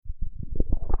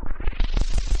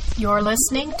You're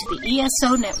listening to the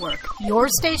ESO Network, your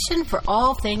station for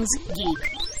all things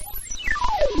geek.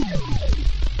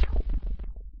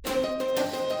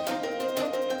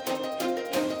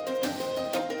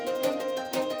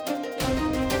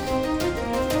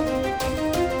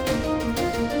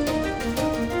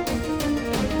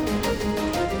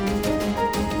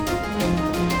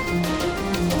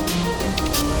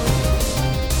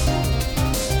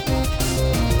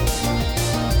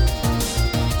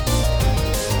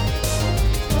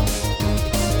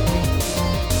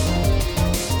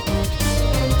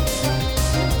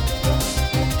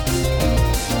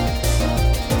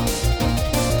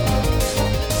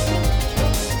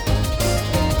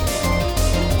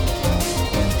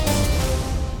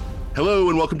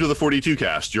 Welcome to the 42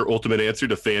 Cast, your ultimate answer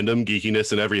to fandom,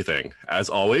 geekiness, and everything. As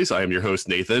always, I am your host,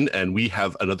 Nathan, and we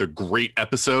have another great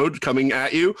episode coming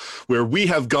at you where we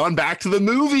have gone back to the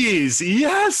movies.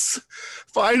 Yes!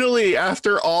 Finally,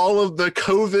 after all of the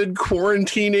COVID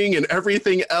quarantining and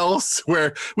everything else,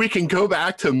 where we can go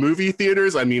back to movie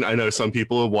theaters. I mean, I know some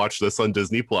people have watched this on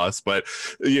Disney Plus, but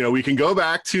we can go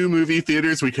back to movie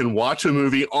theaters. We can watch a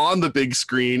movie on the big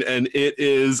screen, and it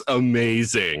is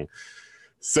amazing.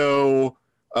 So,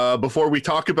 before we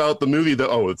talk about the movie,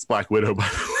 it's Black Widow, by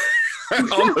the way. I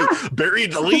almost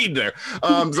buried the lead there.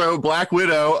 So Black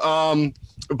Widow.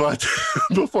 But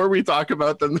before we talk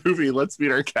about the movie, let's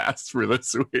meet our cast for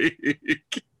this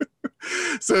week.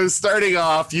 So starting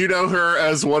off, you know her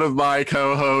as one of my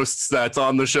co-hosts that's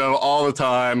on the show all the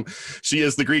time. She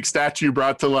is the Greek statue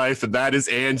brought to life, and that is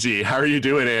Angie. How are you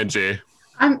doing, Angie?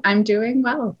 I'm doing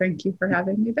well. Thank you for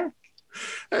having me back.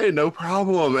 Hey, no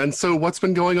problem. And so what's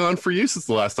been going on for you since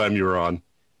the last time you were on?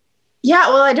 Yeah,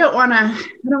 well, I don't want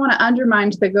to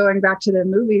undermine the going back to the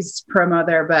movies promo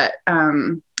there, but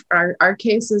our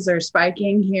cases are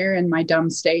spiking here in my dumb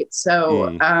state.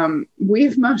 So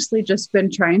we've mostly just been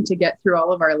trying to get through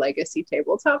all of our legacy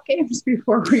tabletop games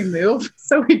before we move,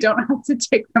 so we don't have to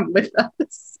take them with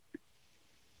us.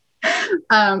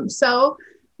 So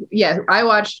yeah, I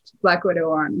watched Black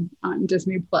Widow on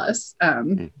Disney Plus.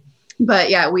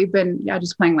 But yeah, we've been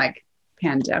just playing like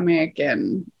Pandemic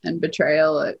and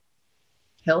Betrayal at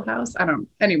Hill House.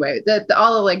 Anyway,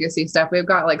 all the legacy stuff. We've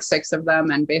got like 6 of them,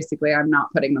 and basically I'm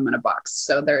not putting them in a box,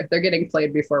 so they're getting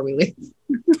played before we leave.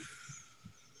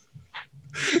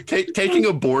 Taking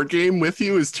a board game with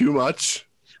you is too much.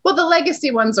 Well, the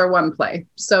legacy ones are one play,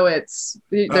 so there's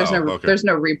no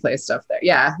replay stuff there.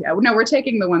 Yeah. No, we're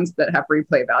taking the ones that have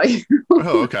replay value.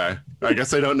 Oh, okay. I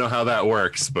guess I don't know how that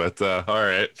works, but all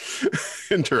right.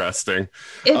 Interesting.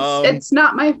 It's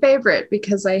not my favorite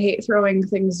because I hate throwing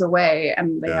things away,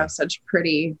 and they have such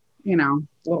pretty,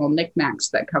 little knickknacks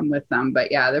that come with them.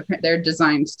 But yeah, they're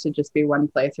designed to just be one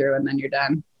playthrough and then you're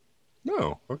done.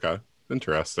 Oh, okay.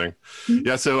 Interesting. Mm-hmm.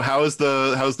 Yeah. So how's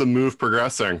the move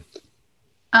progressing?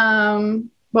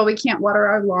 Well, we can't water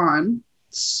our lawn,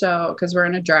 so because we're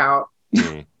in a drought.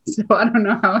 So I don't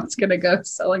know how it's gonna go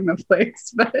selling the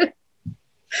place, but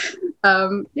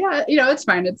it's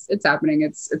fine. It's happening.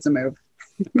 It's a move.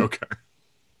 Okay.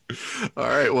 All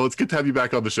right. Well, it's good to have you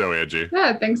back on the show, Angie.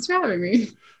 Yeah, thanks for having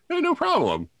me. Hey, no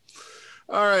problem.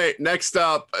 All right, next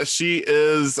up, she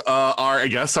is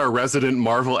our resident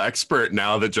Marvel expert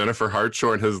now that Jennifer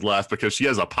Hartshorn has left, because she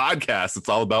has a podcast. It's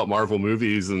all about Marvel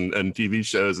movies and TV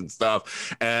shows and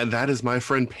stuff. And that is my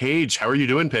friend Paige. How are you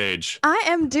doing, Paige? I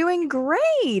am doing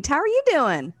great. How are you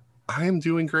doing? I am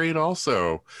doing great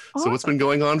also. Awesome. So what's been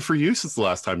going on for you since the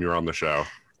last time you were on the show?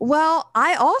 Well,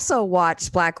 I also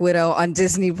watched Black Widow on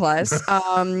Disney Plus.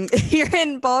 Here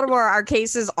in Baltimore, our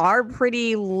cases are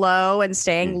pretty low and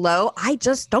staying low. I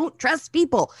just don't trust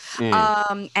people.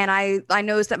 And I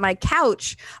noticed that my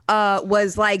couch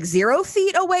was like 0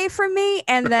 feet away from me,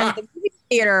 and then the movie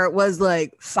theater was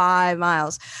like 5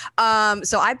 miles.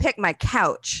 So I picked my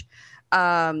couch.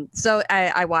 So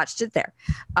I watched it there.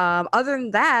 Other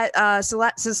than that,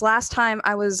 since last time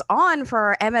I was on for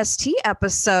our MST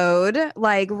episode,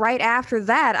 like right after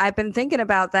that, I've been thinking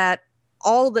about that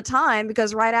all the time,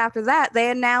 because right after that,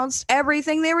 they announced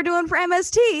everything they were doing for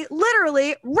MST,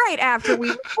 literally right after we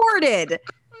recorded.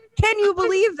 Can you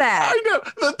believe that? I know.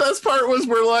 The best part was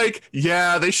we're like,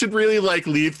 yeah, they should really like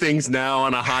leave things now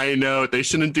on a high note. They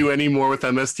shouldn't do any more with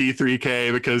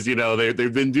MST3K because,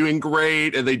 they've been doing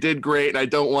great and they did great. And I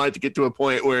don't want it to get to a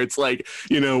point where it's like,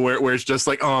 where it's just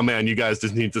like, oh man, you guys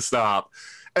just need to stop.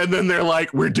 And then they're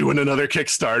like, we're doing another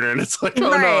Kickstarter. And it's like, oh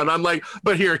no. And I'm like,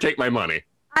 but here, take my money.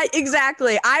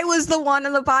 Exactly. I was the one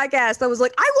in the podcast that was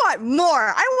like, I want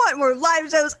more. I want more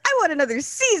live shows. I want another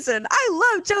season.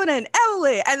 I love Jonah and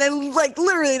Emily. And then like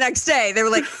literally next day, they were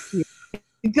like,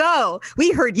 Go.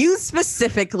 We heard you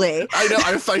specifically. I know.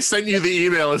 I sent you the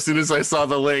email as soon as I saw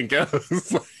the link. I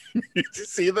was like, did you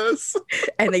see this?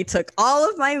 And they took all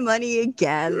of my money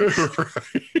again. Right.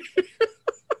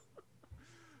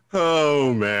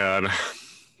 Oh, man.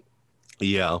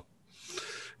 Yeah.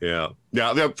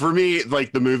 For me,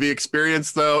 like the movie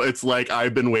experience, though, it's like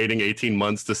I've been waiting 18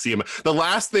 months to see him. The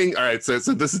last thing, all right, so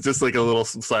this is just like a little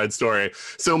side story.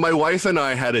 So my wife and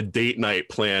I had a date night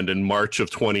planned in March of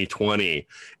 2020,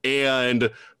 and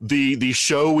the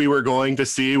show we were going to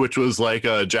see, which was like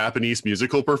a Japanese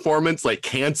musical performance, like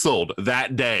canceled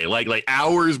that day, like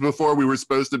hours before we were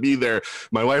supposed to be there.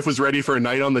 My wife was ready for a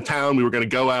night on the town. We were going to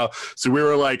go out. So we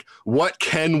were like, what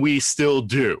can we still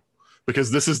do?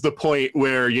 Because this is the point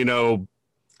where, you know,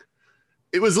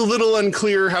 it was a little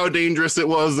unclear how dangerous it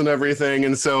was and everything.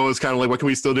 And so it was kind of like, what can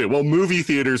we still do? Well, movie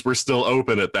theaters were still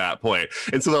open at that point.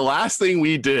 And so the last thing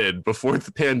we did before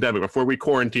the pandemic, before we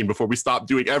quarantined, before we stopped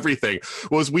doing everything,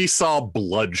 was we saw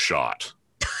Bloodshot.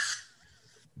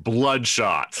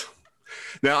 Bloodshot.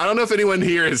 Now, I don't know if anyone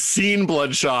here has seen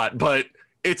Bloodshot, but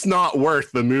it's not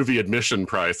worth the movie admission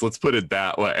price. Let's put it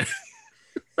that way.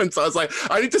 And so I was like,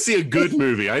 I need to see a good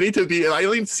movie. I need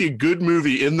to see a good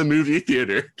movie in the movie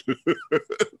theater.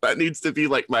 That needs to be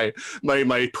like my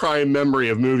prime memory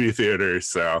of movie theaters.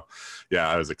 So yeah,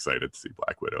 I was excited to see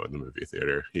Black Widow in the movie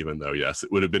theater, even though, yes,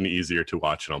 it would have been easier to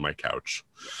watch it on my couch.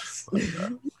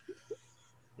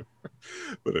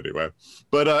 But anyway,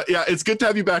 yeah, it's good to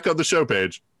have you back on the show,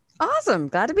 Paige. Awesome.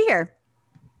 Glad to be here.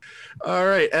 All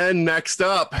right, and next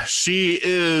up, she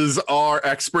is our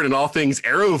expert in all things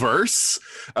Arrowverse.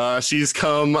 She's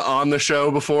come on the show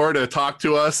before to talk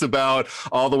to us about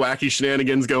all the wacky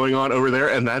shenanigans going on over there,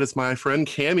 and that is my friend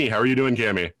Cami. How are you doing,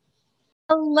 Cami?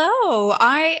 Hello,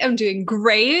 I am doing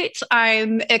great.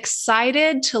 I'm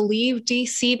excited to leave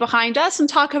DC behind us and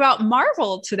talk about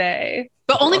Marvel today,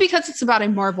 but only because it's about a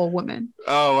Marvel woman.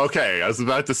 Oh, okay. I was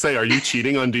about to say, are you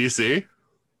cheating on DC?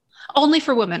 Only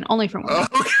for women. Only for women.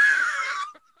 Okay.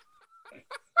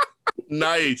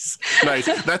 Nice.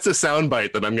 That's a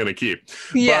soundbite that I'm going to keep.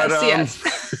 Yes, yes.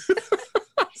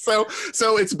 So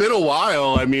it's been a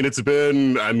while. I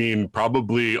mean,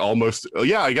 probably almost a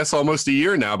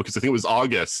year now, because I think it was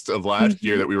August of last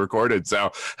year that we recorded.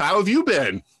 So how have you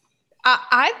been?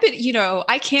 I've been,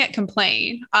 I can't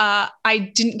complain.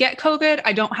 I didn't get COVID.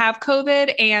 I don't have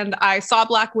COVID, and I saw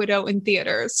Black Widow in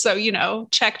theaters. So,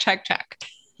 check.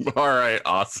 All right.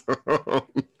 Awesome.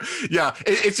 Yeah.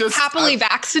 It's just happily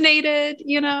vaccinated,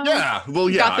 Yeah. Well,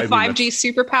 yeah. Got the 5G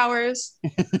superpowers.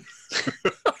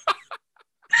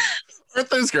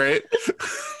 Aren't those great?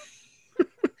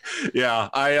 Yeah.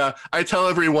 I tell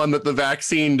everyone that the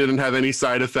vaccine didn't have any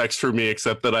side effects for me,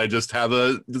 except that I just have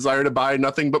a desire to buy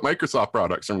nothing but Microsoft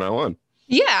products from now on.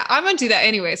 Yeah. I'm going to do that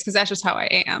anyways, because that's just how I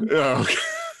am. Oh, okay.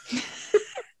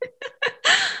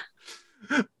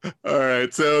 All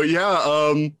right. So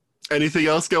yeah. Anything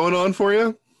else going on for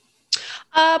you?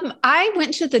 I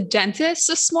went to the dentist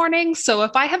this morning. So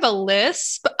if I have a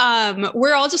lisp,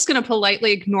 we're all just going to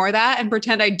politely ignore that and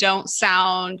pretend I don't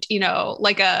sound,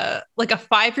 like a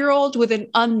 5-year-old with an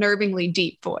unnervingly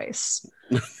deep voice.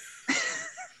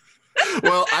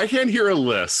 Well, I can't hear a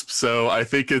lisp, so I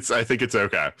think it's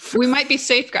okay. We might be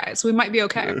safe, guys. We might be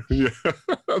okay. Yeah.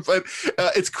 But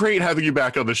it's great having you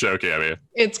back on the show, Cami.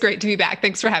 It's great to be back.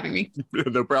 Thanks for having me.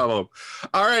 No problem.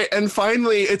 All right, and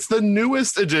finally, it's the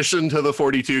newest addition to the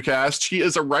 42 cast. She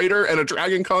is a writer and a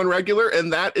Dragon Con regular,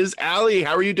 and that is Allie.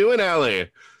 How are you doing,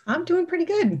 Allie? I'm doing pretty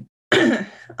good.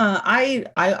 I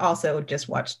also just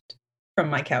watched from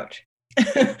my couch.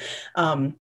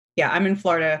 I'm in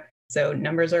Florida. So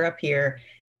numbers are up here,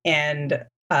 and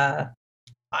I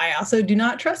also do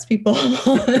not trust people,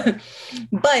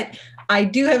 but I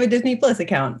do have a Disney Plus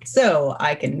account, so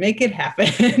I can make it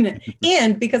happen.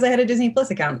 And because I had a Disney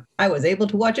Plus account, I was able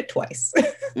to watch it twice.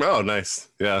 Oh, nice.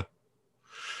 Yeah,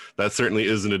 that certainly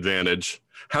is an advantage.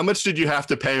 How much did you have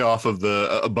to pay off of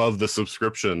the above the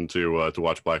subscription to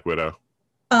watch Black Widow?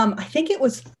 I think it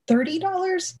was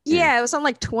 $30. Yeah, it was on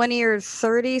like 20 or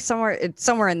 30,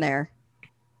 somewhere in there.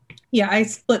 Yeah, I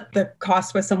split the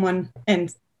cost with someone,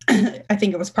 and I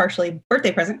think it was partially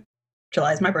birthday present.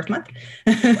 July is my birth month.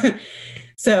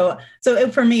 So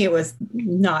for me, it was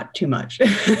not too much.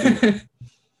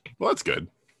 Well, that's good.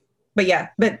 But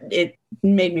it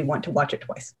made me want to watch it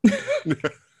twice.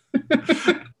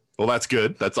 Well, that's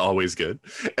good. That's always good.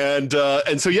 And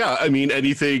so, yeah, I mean,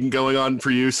 anything going on for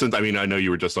you since, I know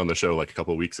you were just on the show like a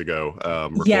couple of weeks ago,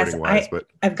 recording wise, but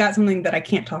I've got something that I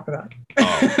can't talk about.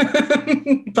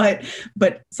 Oh.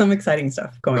 but some exciting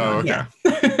stuff going on. Okay.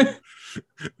 Yeah.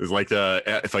 It's like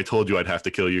if I told you I'd have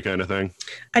to kill you kind of thing.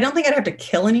 I don't think I'd have to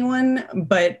kill anyone,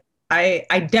 but I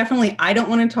don't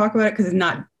want to talk about it because it's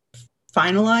not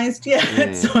finalized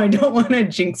yet. So I don't want to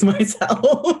jinx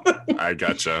myself. I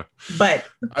gotcha. But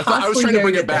I was trying to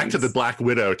bring it back to the Black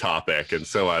Widow topic, and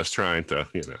so I was trying to,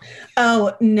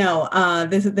 Oh no,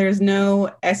 there's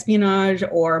no espionage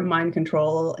or mind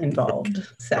control involved,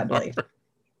 sadly.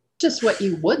 Just what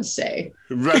you would say.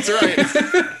 That's right.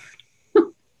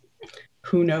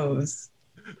 Who knows?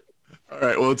 All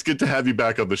right. Well, it's good to have you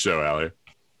back on the show, Allie.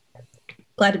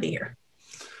 Glad to be here.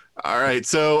 All right.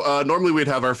 So normally we'd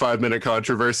have our 5-minute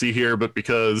controversy here, but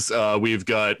because we've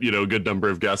got, a good number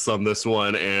of guests on this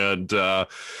one and,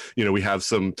 we have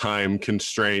some time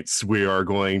constraints, we are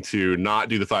going to not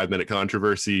do the 5-minute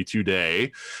controversy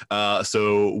today.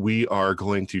 So we are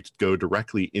going to go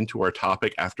directly into our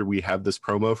topic after we have this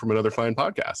promo from another fine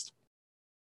podcast.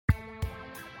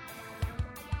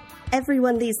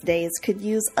 Everyone these days could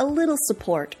use a little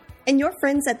support, and your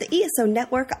friends at the ESO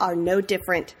Network are no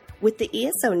different. With the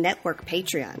ESO Network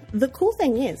Patreon, the cool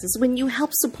thing is when you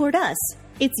help support us,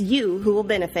 it's you who will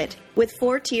benefit. With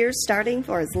 4 tiers starting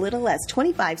for as little as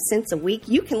 25 cents a week,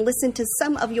 you can listen to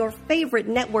some of your favorite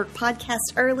network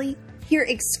podcasts early, hear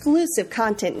exclusive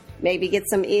content, maybe get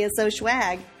some ESO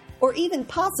swag, or even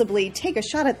possibly take a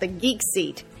shot at the geek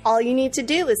seat. All you need to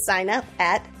do is sign up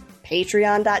at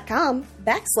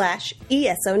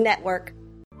patreon.com/ESO Network.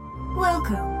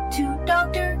 Welcome to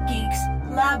Dr. Geek's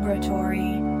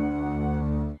Laboratory.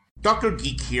 Dr.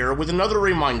 Geek here with another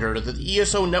reminder that the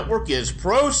ESO Network is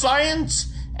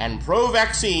pro-science and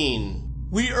pro-vaccine.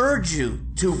 We urge you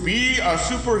to be a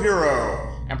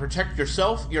superhero and protect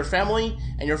yourself, your family,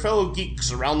 and your fellow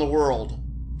geeks around the world.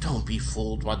 Don't be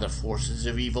fooled by the forces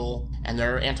of evil and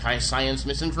their anti-science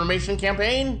misinformation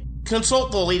campaign.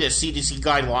 Consult the latest CDC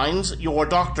guidelines, your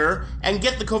doctor, and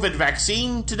get the COVID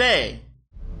vaccine today.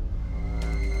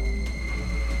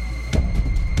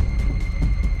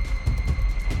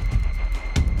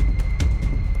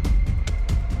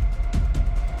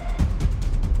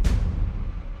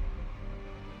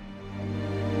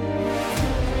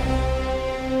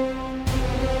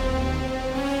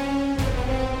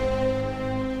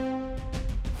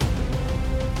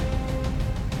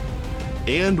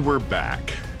 And we're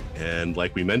back. And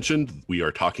like we mentioned, we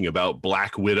are talking about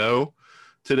Black Widow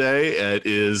today. It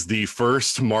is the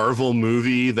first Marvel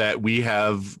movie that we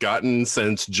have gotten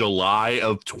since July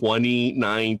of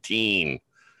 2019.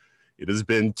 It has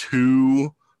been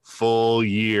 2 full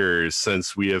years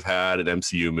since we have had an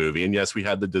MCU movie. And yes, we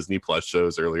had the Disney Plus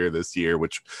shows earlier this year,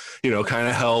 which, kind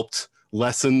of helped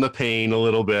lessen the pain a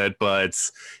little bit. But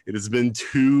it has been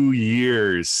 2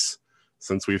 years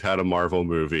since we've had a Marvel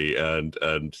movie, and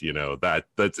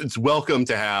that's it's welcome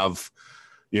to have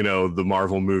the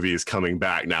Marvel movies coming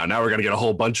back now. We're gonna get a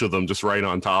whole bunch of them just right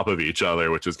on top of each other,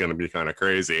 which is gonna be kind of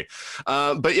crazy.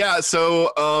 But yeah,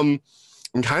 so I'm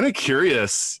kind of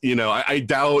curious. I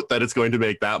doubt that it's going to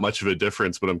make that much of a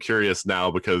difference, but I'm curious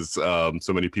now because so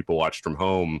many people watched from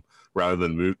home rather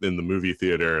than in the movie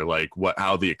theater, like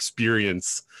how the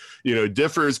experience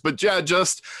differs. But yeah,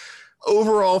 just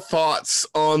overall thoughts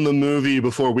on the movie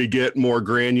before we get more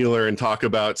granular and talk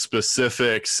about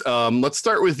specifics. Let's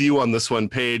start with you on this one,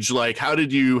 Paige. How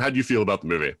did you feel about the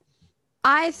movie?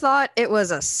 I thought it was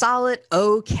a solid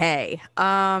okay.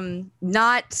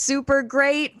 Not super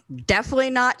great,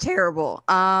 definitely not terrible.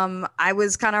 I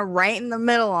was kind of right in the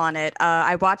middle on it.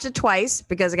 I watched it twice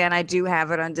because, again, I do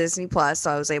have it on Disney Plus, so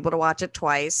I was able to watch it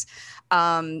twice.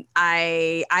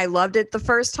 I loved it the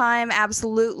first time,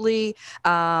 absolutely.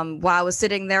 While I was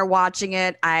sitting there watching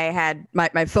it, I had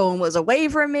my phone was away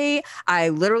from me. I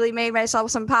literally made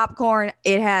myself some popcorn.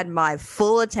 It had my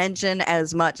full attention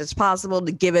as much as possible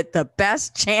to give it the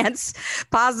best chance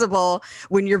possible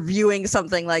when you're viewing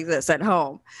something like this at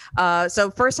home. So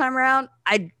first time around,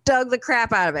 I dug the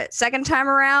crap out of it. Second time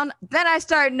around, then I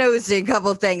started noticing a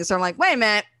couple of things. So I'm like, wait a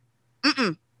minute.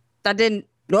 That didn't.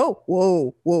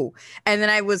 Whoa. And then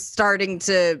I was starting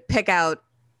to pick out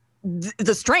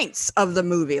the strengths of the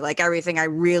movie, like everything I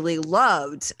really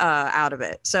loved out of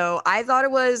it. So I thought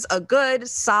it was a good,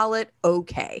 solid,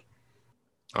 okay.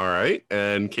 All right.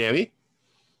 And Cammie?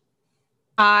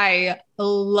 I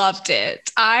loved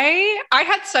it. I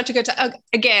had such a good time.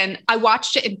 Again, I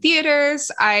watched it in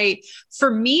theaters. For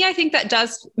me, I think that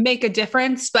does make a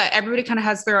difference, but everybody kind of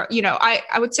has their, I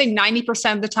would say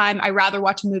 90% of the time, I rather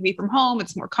watch a movie from home.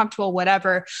 It's more comfortable,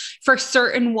 whatever. For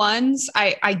certain ones,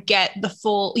 I get the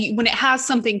full, when it has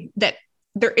something that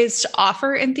there is to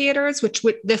offer in theaters, which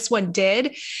this one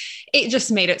did, it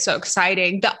just made it so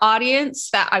exciting. The audience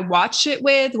that I watched it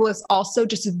with was also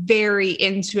just very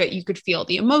into it. You could feel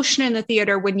the emotion in the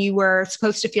theater when you were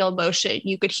supposed to feel emotion.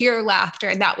 You could hear laughter.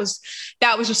 And that was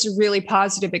just a really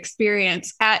positive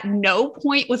experience. At no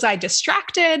point was I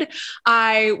distracted.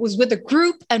 I was with a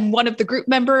group and one of the group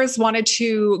members wanted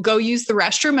to go use the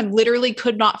restroom and literally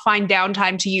could not find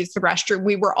downtime to use the restroom.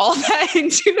 We were all that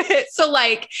into it. So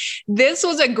like, this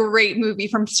was a great movie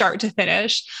from start to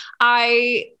finish.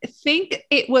 I think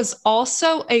it was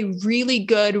also a really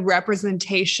good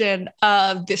representation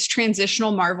of this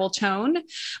transitional Marvel tone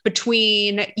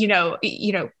between,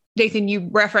 Nathan, you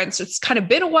referenced it's kind of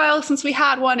been a while since we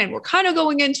had one and we're kind of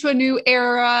going into a new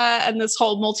era and this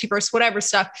whole multiverse, whatever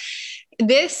stuff.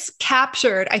 This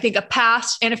captured, I think, a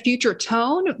past and a future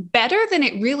tone better than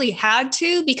it really had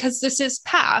to, because this is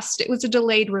past. It was a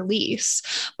delayed release,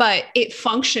 but it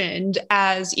functioned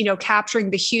as,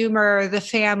 capturing the humor, the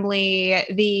family,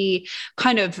 the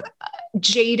kind of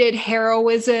jaded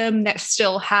heroism that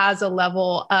still has a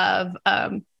level of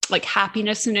like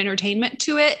happiness and entertainment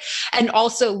to it. And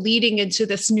also leading into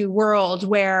this new world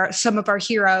where some of our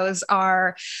heroes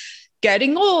are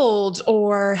getting old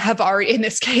or have already, in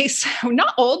this case,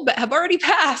 not old, but have already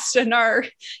passed and are,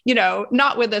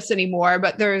 not with us anymore,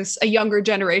 but there's a younger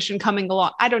generation coming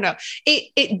along. I don't know.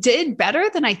 It did better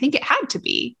than I think it had to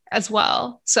be as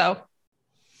well. So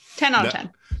 10 out of 10.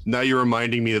 Now you're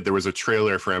reminding me that there was a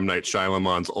trailer for M. Night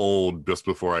Shyamalan's Old just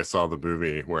before I saw the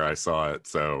movie where I saw it.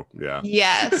 So yeah.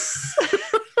 Yes.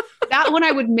 That one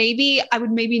I would maybe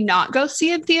not go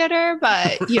see in theater,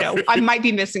 but I might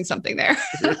be missing something there.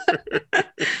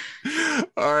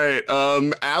 All right.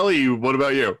 Allie, what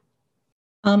about you?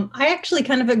 I actually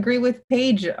kind of agree with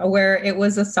Paige where it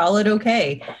was a solid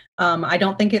okay. I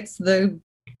don't think it's the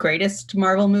greatest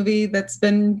Marvel movie that's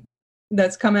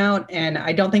come out, and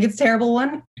I don't think it's a terrible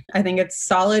one. I think it's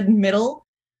solid middle.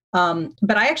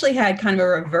 But I actually had kind of a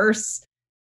reverse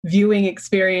viewing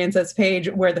experience as Paige,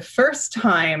 where the first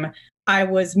time I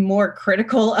was more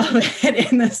critical of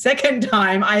it, and the second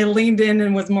time I leaned in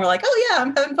and was more like, oh yeah,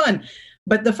 I'm having fun.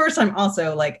 But the first time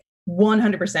also, like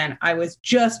 100%, I was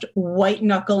just white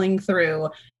knuckling through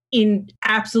in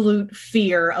absolute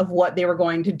fear of what they were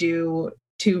going to do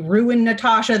to ruin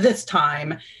Natasha this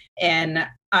time. And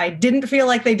I didn't feel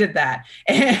like they did that.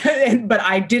 But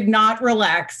I did not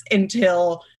relax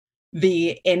until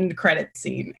the end credit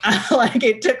scene. Like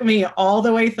it took me all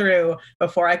the way through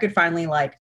before I could finally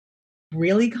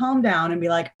really calm down and be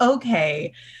like,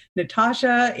 okay,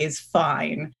 Natasha is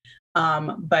fine.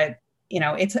 But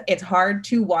it's hard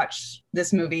to watch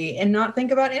this movie and not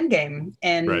think about Endgame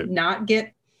and not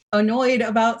get annoyed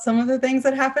about some of the things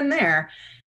that happen there.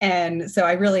 And so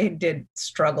I really did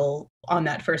struggle on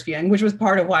that first viewing, which was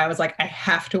part of why I was like, I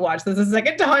have to watch this a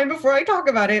second time before I talk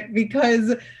about it,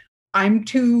 because I'm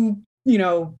too,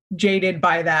 jaded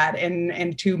by that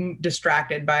and too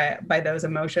distracted by those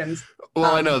emotions.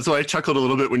 Well, I know. So I chuckled a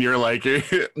little bit when you're like,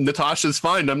 Natasha's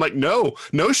fine. I'm like, no,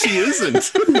 she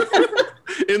isn't.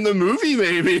 In the movie,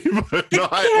 maybe, but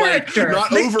not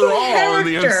overall in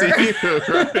the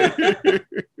MCU. Right?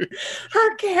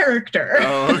 Her character.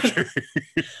 Oh,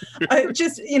 okay.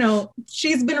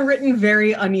 She's been written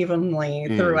very unevenly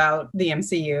throughout the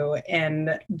MCU,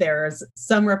 and there's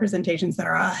some representations that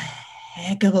are a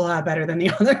heck of a lot better than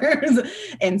the others.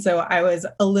 And so I was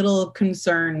a little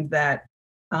concerned that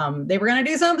they were going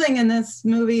to do something in this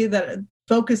movie that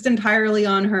focused entirely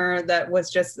on her, that was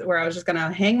just where I was just going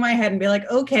to hang my head and be like,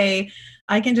 okay,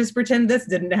 I can just pretend this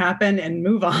didn't happen and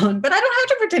move on. But I don't have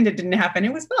to pretend it didn't happen.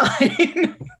 It was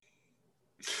fine.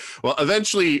 Well,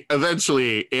 eventually,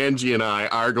 Angie and I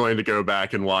are going to go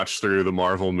back and watch through the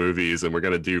Marvel movies, and we're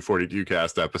going to do 42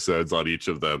 cast episodes on each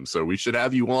of them. So we should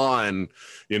have you on,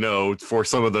 for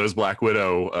some of those Black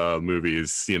Widow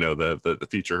movies, that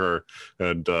feature her,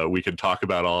 and we can talk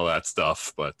about all that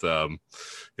stuff. But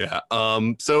yeah.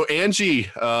 So Angie,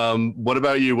 what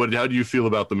about you? How do you feel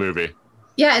about the movie?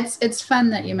 Yeah, it's fun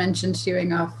that you mentioned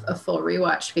doing a full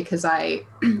rewatch, because I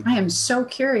am so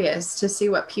curious to see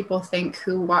what people think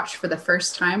who watch for the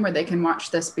first time, where they can watch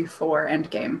this before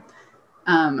Endgame.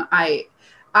 I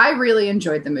really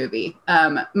enjoyed the movie.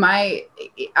 I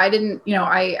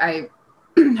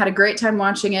had a great time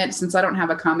watching it, since I don't have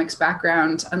a comics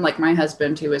background, unlike my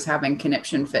husband, who was having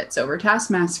conniption fits over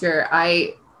Taskmaster.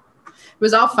 It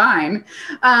was all fine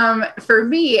for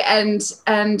me. And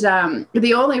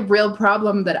the only real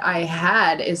problem that I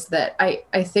had is that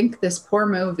I think this poor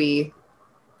movie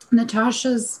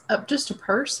Natasha's just a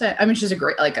person. I mean, she's a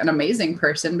great, like an amazing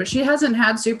person, but she hasn't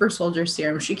had super soldier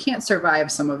serum. She can't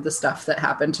survive some of the stuff that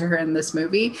happened to her in this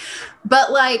movie.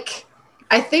 But like,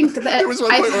 I think that there was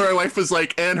one point where my wife was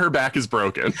like, and her back is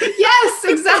broken. Yes,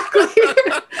 exactly.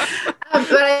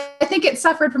 But I think it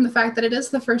suffered from the fact that it is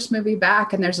the first movie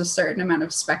back, and there's a certain amount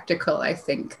of spectacle, I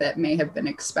think, that may have been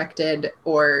expected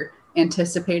or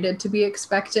anticipated to be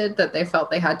expected that they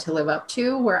felt they had to live up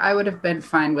to, where I would have been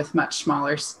fine with much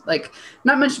smaller, like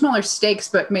not much smaller stakes,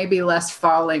 but maybe less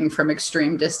falling from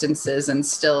extreme distances and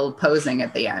still posing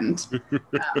at the end.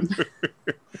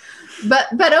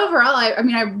 But overall, I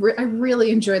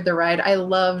really enjoyed the ride. I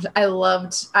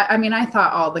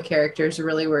thought all the characters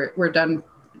really were done.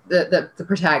 The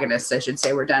protagonists, I should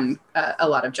say, were done a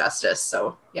lot of justice.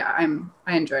 So yeah,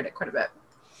 I enjoyed it quite a bit.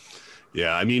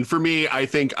 Yeah, I mean, for me, I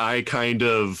think I kind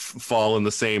of fall in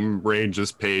the same range as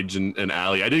Paige and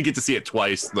Allie. I didn't get to see it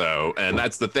twice, though, and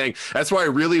that's the thing. That's why I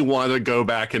really want to go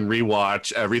back and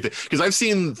rewatch everything, because I've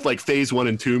seen like Phase 1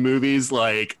 and 2 movies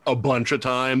like a bunch of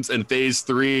times, and Phase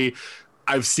 3,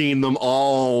 I've seen them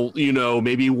all,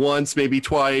 maybe once, maybe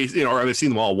twice, or I've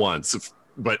seen them all once.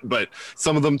 But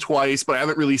some of them twice, but I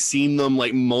haven't really seen them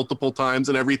like multiple times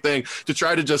and everything, to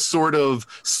try to just sort of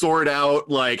sort out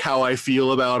like how I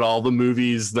feel about all the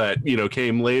movies that,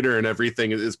 came later and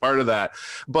everything is part of that.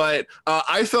 But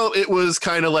I felt it was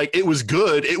kind of like, it was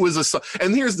good. It was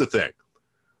and here's the thing.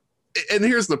 And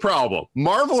here's the problem.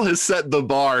 Marvel has set the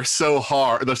bar so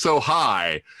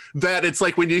high that it's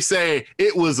like when you say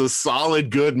it was a solid,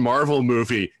 good Marvel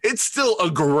movie, it's still a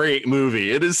great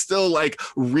movie. It is still like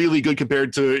really good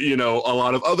compared to, a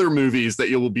lot of other movies that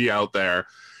will be out there.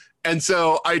 And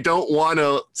so I don't want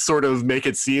to sort of make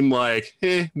it seem like,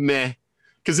 meh,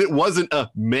 because it wasn't a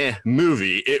meh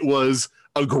movie. It was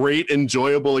a great,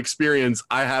 enjoyable experience.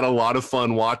 I had a lot of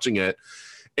fun watching it.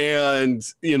 And,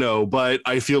 but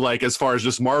I feel like as far as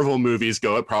just Marvel movies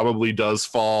go, it probably does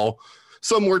fall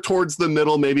somewhere towards the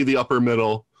middle, maybe the upper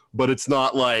middle, but it's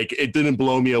not like, it didn't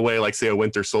blow me away like, say, a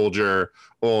Winter Soldier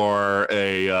or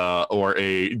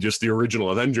a just the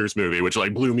original Avengers movie, which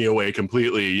like blew me away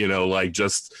completely, like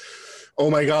just,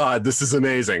 oh my God, this is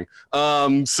amazing. I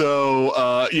enjoyed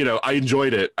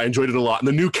it. I enjoyed it a lot. And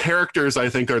the new characters, I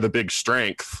think, are the big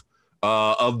strength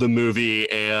of the movie.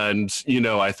 And,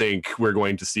 I think we're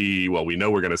going to see, well, we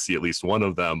know we're going to see at least one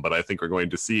of them, but I think we're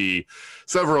going to see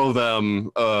several of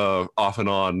them off and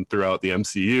on throughout the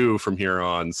MCU from here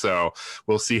on. So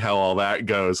we'll see how all that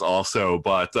goes also.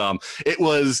 But it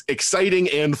was exciting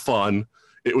and fun.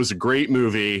 It was a great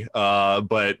movie.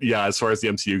 But yeah, as far as the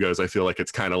MCU goes, I feel like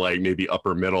it's kind of like maybe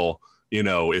upper middle,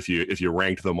 if you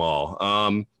ranked them all.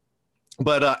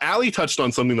 But Allie touched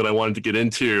on something that I wanted to get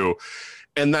into.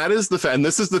 And that is and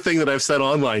this is the thing that I've said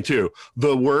online too.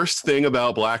 The worst thing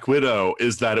about Black Widow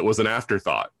is that it was an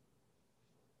afterthought,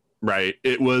 right?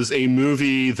 It was a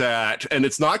movie that, and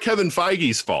it's not Kevin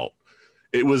Feige's fault.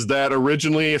 It was that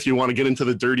originally, if you want to get into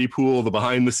the dirty pool, the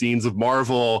behind the scenes of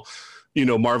Marvel,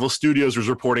 Marvel Studios was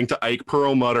reporting to Ike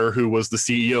Perlmutter, who was the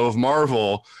CEO of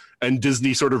Marvel, and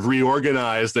Disney sort of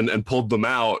reorganized and pulled them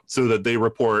out so that they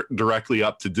report directly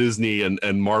up to Disney,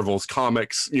 and Marvel's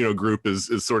comics, group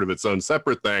is sort of its own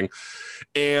separate thing.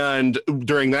 And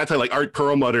during that time, like Art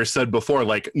Perlmutter said before,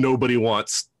 like nobody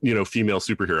wants, female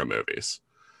superhero movies.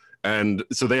 And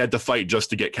so they had to fight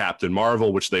just to get Captain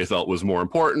Marvel, which they felt was more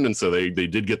important. And so they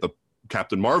did get the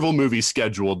Captain Marvel movie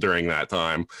scheduled during that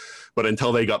time. But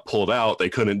until they got pulled out, they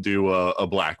couldn't do a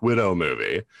Black Widow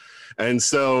movie. And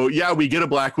so, yeah, we get a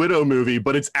Black Widow movie,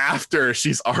 but it's after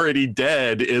she's already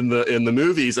dead in the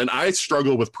movies. And I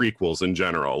struggle with prequels in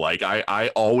general. Like I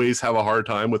always have a hard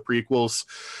time with prequels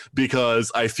because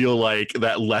I feel like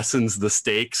that lessens the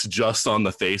stakes just on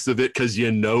the face of it, because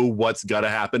what's got to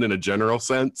happen in a general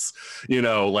sense.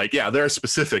 Like, yeah, there are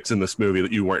specifics in this movie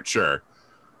that you weren't sure.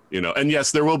 And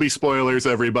yes, there will be spoilers,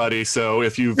 everybody. So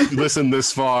if you've listened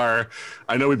this far,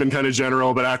 I know we've been kind of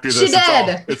general, but after this,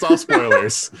 it's all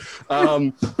spoilers.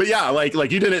 But yeah, like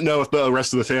you didn't know if the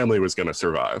rest of the family was going to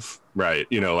survive, right?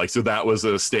 So that was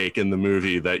a stake in the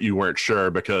movie that you weren't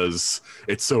sure because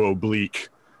it's so oblique,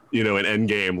 in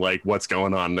Endgame, like what's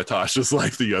going on in Natasha's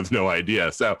life that you have no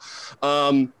idea. So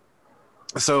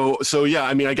yeah,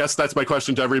 I mean, I guess that's my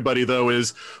question to everybody, though,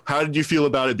 is how did you feel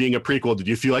about it being a prequel? Did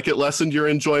you feel like it lessened your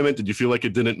enjoyment? Did you feel like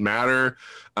it didn't matter?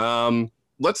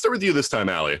 Let's start with you this time,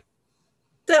 Allie.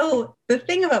 So the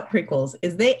thing about prequels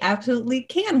is they absolutely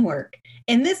can work.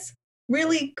 And this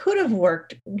really could have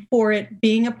worked for it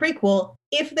being a prequel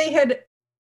if they had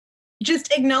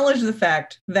just acknowledged the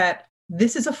fact that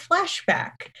this is a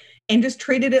flashback and just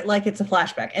treated it like it's a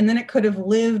flashback. And then it could have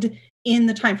lived in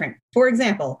the time frame. For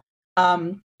example,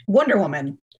 Wonder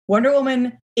Woman. Wonder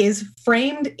Woman is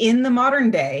framed in the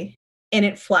modern day, and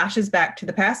it flashes back to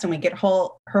the past, and we get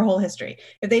her whole history.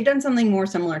 If they'd done something more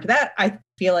similar to that, I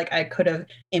feel like I could have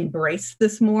embraced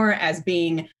this more as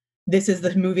being, this is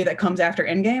the movie that comes after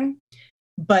Endgame.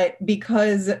 But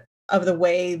because of the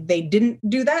way they didn't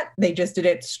do that, they just did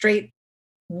it straight.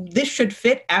 This should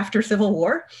fit after Civil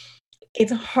War.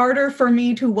 It's harder for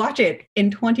me to watch it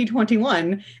in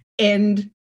 2021 and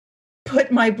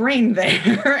put my brain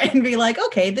there and be like,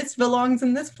 okay, this belongs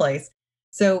in this place.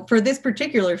 So for this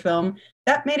particular film,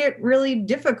 that made it really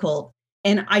difficult.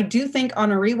 And I do think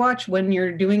on a rewatch, when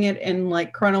you're doing it in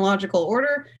like chronological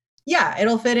order, yeah,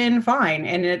 it'll fit in fine.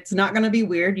 And it's not going to be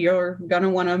weird. You're going to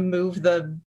want to move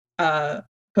the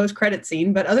post-credit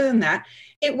scene. But other than that,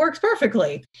 it works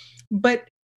perfectly. But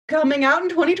coming out in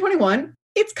 2021,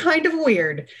 it's kind of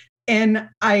weird. And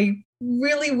I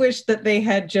really wish that they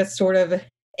had just sort of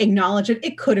acknowledged it.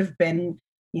 It could have been,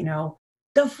 you know,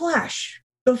 the Flash,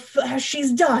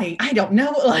 she's dying. I don't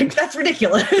know. Like, that's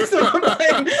ridiculous.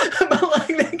 but like,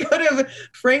 they could have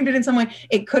framed it in some way.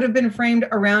 It could have been framed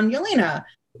around Yelena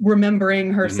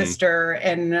remembering her sister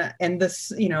and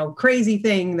this, you know, crazy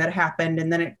thing that happened.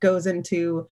 And then it goes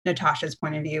into Natasha's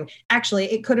point of view. Actually,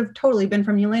 it could have totally been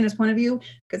from Yelena's point of view,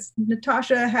 because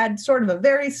Natasha had sort of a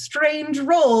very strange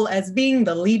role as being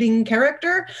the leading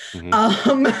character.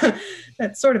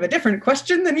 That's sort of a different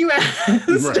question than you asked.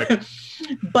 Right.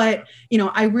 But, you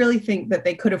know, I really think that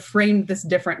they could have framed this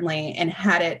differently and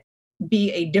had it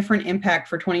be a different impact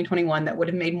for 2021 that would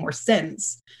have made more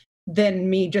sense than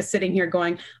me just sitting here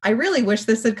going, I really wish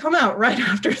this had come out right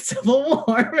after Civil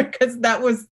War, because that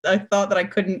was a thought that I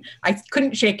couldn't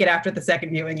shake it after the second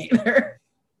viewing either.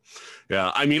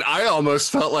 Yeah, I mean, I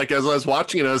almost felt like as I was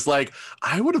watching it, I was like,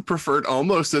 I would have preferred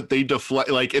almost that they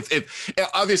deflect, like if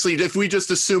obviously if we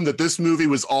just assume that this movie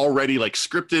was already like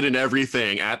scripted and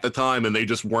everything at the time and they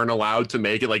just weren't allowed to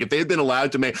make it, like if they had been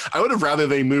allowed to make, I would have rather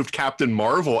they moved Captain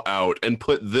Marvel out and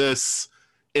put this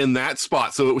in that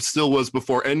spot so it still was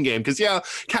before Endgame, because yeah,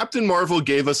 Captain Marvel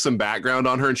gave us some background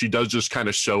on her and she does just kind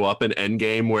of show up in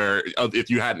Endgame, where if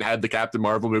you hadn't had the Captain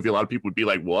Marvel movie, a lot of people would be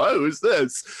like, what, who's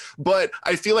this? But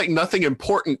I feel like nothing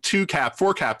important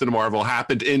for Captain Marvel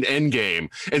happened in Endgame,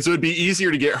 and so it'd be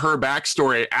easier to get her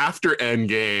backstory after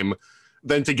Endgame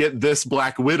than to get this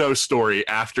Black Widow story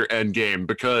after Endgame,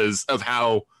 because of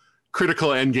how critical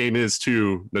Endgame is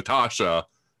to Natasha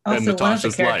and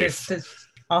Natasha's life.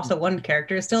 Also, one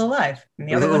character is still alive, and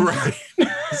the other one. Right.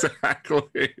 Exactly.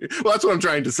 Well, that's what I'm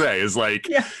trying to say. Is like,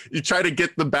 you try to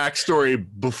get the backstory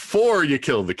before you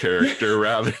kill the character,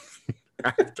 rather than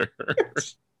after.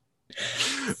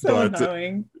 So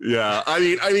annoying. Yeah, I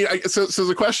mean, so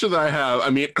the question that I have, I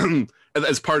mean,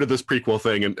 as part of this prequel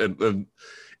thing, and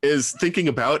is thinking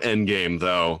about Endgame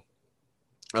though.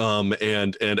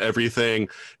 And everything.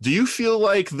 Do you feel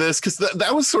like this, because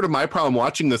that was sort of my problem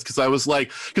watching this, because I was like,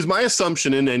 because my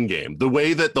assumption in Endgame, the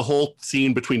way that the whole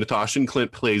scene between Natasha and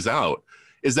Clint plays out,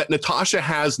 is that Natasha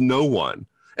has no one.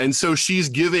 And so she's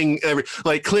giving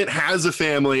Clint has a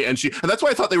family, and that's why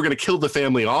I thought they were going to kill the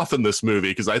family off in this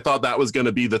movie, because I thought that was going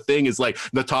to be the thing, is like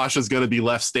Natasha's going to be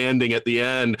left standing at the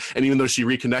end, and even though she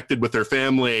reconnected with her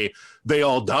family, they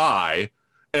all die,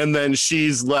 and then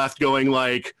she's left going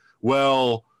like,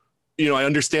 well, you know, I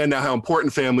understand now how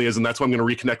important family is, and that's why I'm going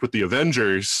to reconnect with the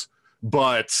Avengers.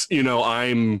 But, you know,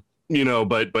 I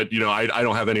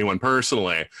don't have anyone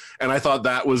personally. And I thought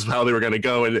that was how they were going to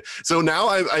go. And so now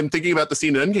I'm thinking about the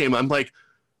scene in Endgame. I'm like,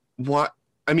 what?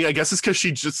 I mean, I guess it's because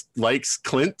she just likes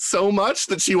Clint so much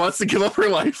that she wants to give up her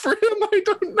life for him. I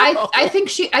don't know. I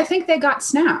think they got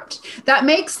snapped. That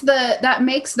makes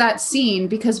that scene,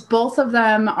 because both of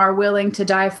them are willing to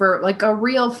die for like a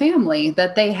real family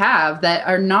that they have that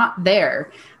are not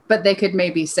there, but they could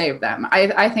maybe save them.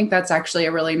 I think that's actually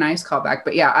a really nice callback.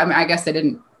 But yeah, I guess they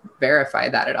didn't verify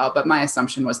that at all. But my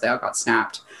assumption was they all got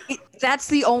snapped. That's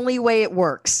the only way it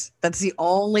works. That's the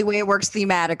only way it works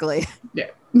thematically. Yeah.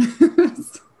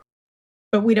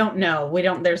 But we don't know.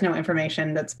 There's no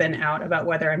information that's been out about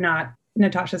whether or not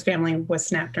Natasha's family was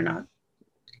snapped or not.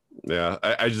 Yeah,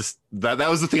 I just, that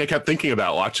was the thing I kept thinking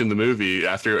about watching the movie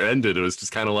after it ended. It was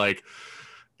just kind of like,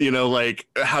 you know, like,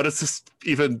 how does this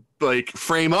even like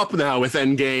frame up now with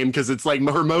Endgame? Because it's like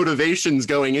her motivations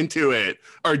going into it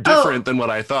are different than what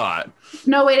I thought.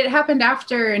 No, wait, it happened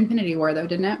after Infinity War though,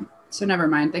 didn't it? So never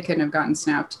mind. They couldn't have gotten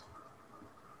snapped.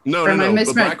 No.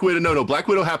 Black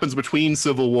Widow happens between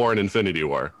Civil War and Infinity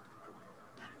War.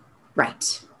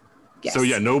 Right. Yes. So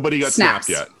yeah, nobody got snapped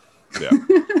yet. Yeah.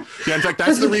 Yeah, in fact,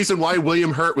 that's the reason why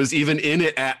William Hurt was even in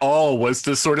it at all, was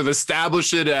to sort of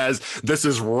establish it as this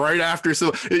is right after.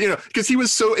 So, because he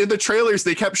was so in the trailers,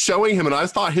 they kept showing him, and I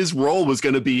thought his role was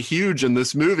going to be huge in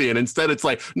this movie. And instead it's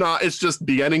like, nah, it's just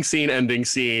beginning scene, ending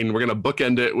scene. We're going to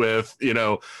bookend it with,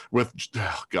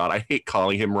 oh God, I hate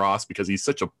calling him Ross because he's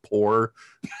such a poor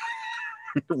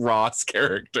Ross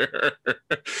character.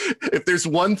 If there's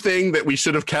one thing that we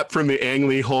should have kept from the Ang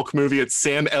Lee Hulk movie, it's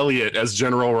Sam Elliott as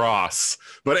General Ross.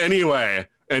 But anyway,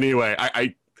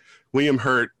 I William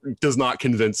Hurt does not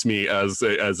convince me as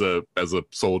a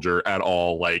soldier at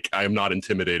all. Like, I am not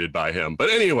intimidated by him. But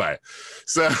anyway,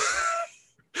 so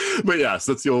but yes,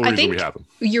 that's the only reason we have him.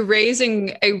 You're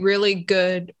raising a really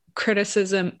good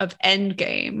criticism of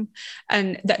Endgame,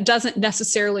 and that doesn't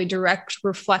necessarily directly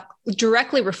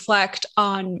reflect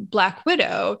on Black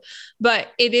Widow,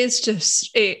 but it is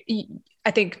just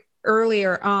I think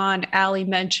earlier on Allie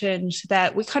mentioned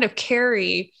that we kind of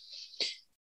carry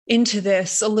into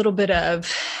this a little bit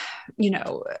of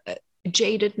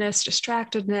jadedness,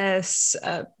 distractedness,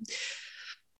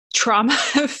 trauma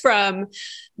from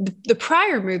the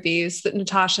prior movies that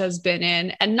Natasha has been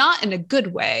in, and not in a good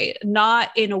way, not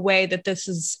in a way that this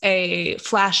is a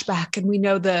flashback and we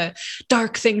know the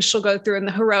dark things she'll go through and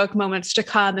the heroic moments to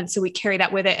come. And so we carry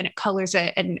that with it and it colors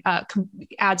it and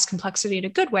adds complexity in a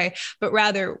good way. But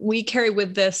rather we carry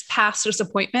with this past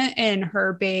disappointment in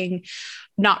her being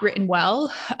not written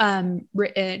well,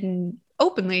 written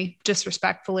openly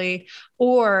disrespectfully,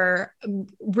 or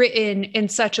written in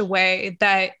such a way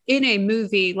that in a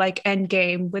movie like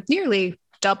Endgame, with nearly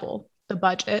double the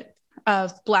budget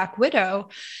of Black Widow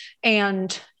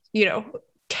and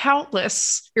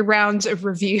countless rounds of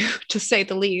review, to say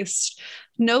the least,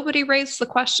 nobody raised the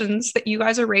questions that you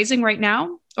guys are raising right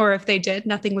now, or if they did,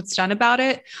 nothing was done about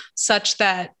it, such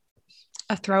that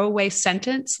a throwaway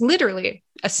sentence, literally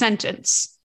a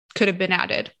sentence, could have been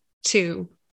added to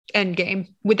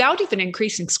Endgame without even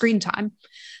increasing screen time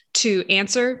to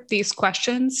answer these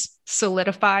questions,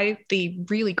 solidify the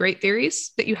really great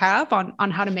theories that you have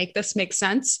on how to make this make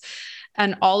sense.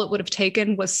 And all it would have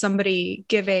taken was somebody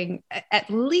giving at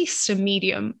least a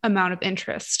medium amount of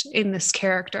interest in this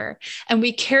character. And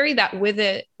we carry that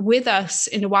with us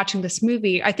into watching this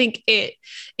movie. I think it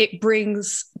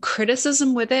brings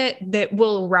criticism with it that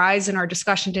will arise in our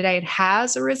discussion today and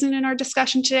has arisen in our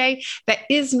discussion today that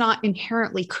is not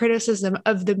inherently criticism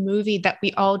of the movie that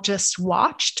we all just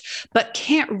watched, but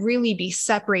can't really be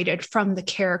separated from the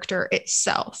character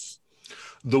itself.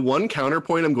 The one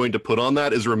counterpoint I'm going to put on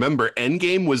that is, remember,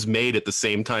 Endgame was made at the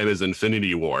same time as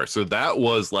Infinity War. So that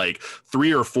was like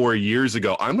 3 or 4 years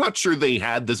ago. I'm not sure they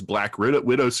had this Black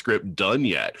Widow script done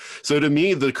yet. So to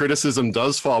me, the criticism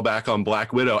does fall back on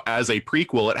Black Widow. As a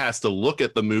prequel, it has to look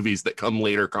at the movies that come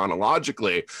later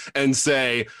chronologically and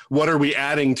say, what are we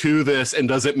adding to this? And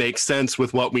does it make sense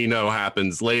with what we know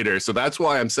happens later? So that's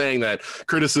why I'm saying that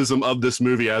criticism of this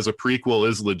movie as a prequel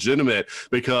is legitimate,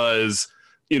 because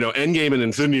Endgame and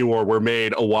Infinity War were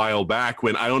made a while back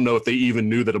when I don't know if they even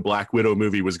knew that a Black Widow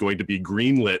movie was going to be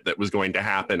greenlit that was going to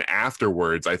happen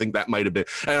afterwards. I think that might have been,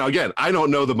 and again, I don't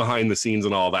know the behind the scenes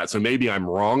and all that, so maybe I'm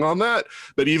wrong on that.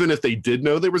 But even if they did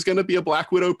know there was going to be a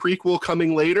Black Widow prequel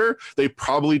coming later, they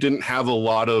probably didn't have a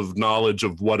lot of knowledge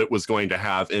of what it was going to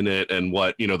have in it and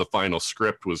what, the final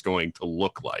script was going to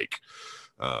look like.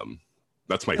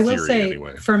 That's my theory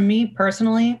anyway. For me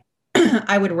personally,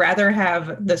 I would rather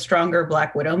have the stronger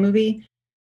Black Widow movie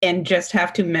and just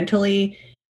have to mentally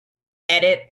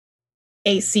edit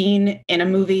a scene in a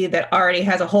movie that already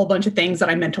has a whole bunch of things that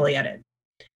I mentally edit.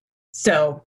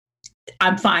 So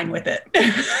I'm fine with it.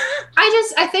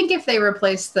 I think if they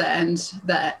replace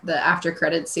the after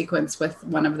credit sequence with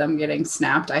one of them getting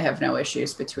snapped, I have no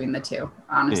issues between the two.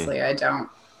 Honestly, I don't.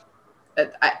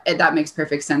 That makes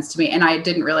perfect sense to me. And I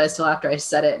didn't realize till after I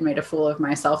said it and made a fool of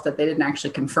myself that they didn't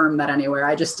actually confirm that anywhere.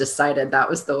 I just decided that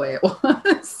was the way it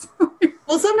was.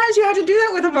 Well, sometimes you have to do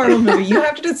that with a Marvel movie. You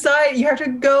have to decide, you have to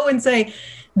go and say,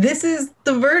 this is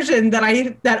the version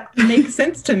that makes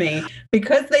sense to me,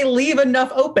 because they leave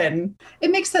enough open.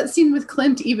 It makes that scene with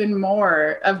Clint even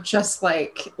more of just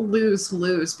like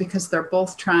lose, because they're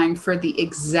both trying for the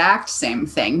exact same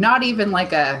thing. Not even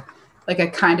like a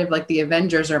kind of like the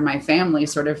Avengers are my family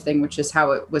sort of thing, which is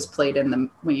how it was played in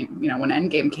when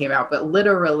Endgame came out. But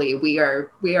literally we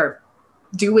are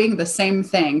doing the same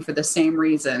thing for the same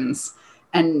reasons.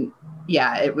 And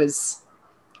yeah, it was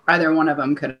either one of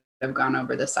them could have gone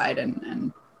over the side.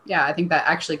 And yeah, I think that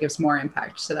actually gives more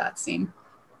impact to that scene.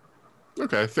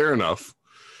 Okay, fair enough.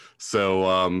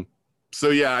 So So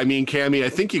yeah, I mean, Cammie, I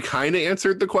think you kind of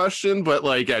answered the question, but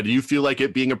like, do you feel like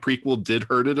it being a prequel did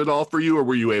hurt it at all for you, or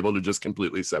were you able to just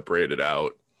completely separate it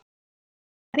out?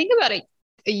 I think about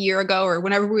a year ago or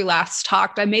whenever we last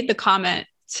talked, I made the comment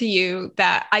to you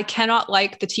that I cannot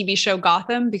like the TV show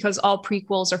Gotham because all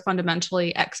prequels are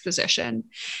fundamentally exposition.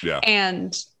 Yeah.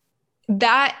 And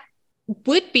that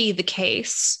would be the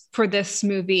case for this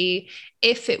movie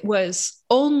if it was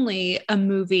only a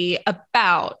movie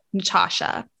about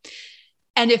Natasha.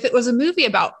 And if it was a movie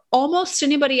about almost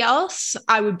anybody else,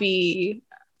 I would be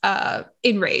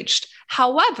enraged.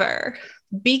 However,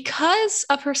 because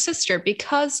of her sister,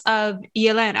 because of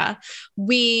Yelena,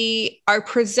 we are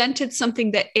presented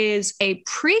something that is a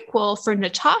prequel for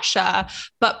Natasha,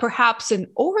 but perhaps an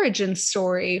origin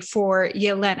story for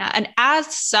Yelena. And as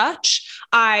such,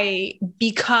 I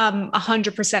become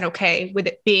 100% okay with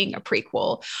it being a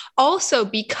prequel. Also,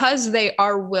 because they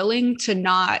are willing to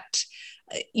not,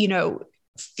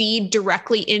 feed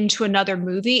directly into another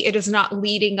movie. It is not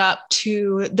leading up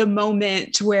to the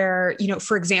moment where,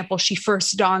 for example, she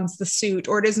first dons the suit,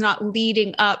 or it is not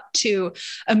leading up to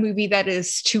a movie that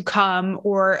is to come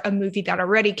or a movie that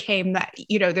already came that,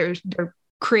 they're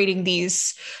creating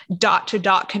these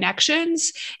dot-to-dot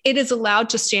connections. It is allowed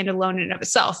to stand alone in and of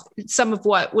itself. Some of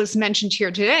what was mentioned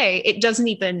here today, it doesn't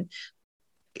even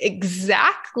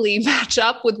exactly match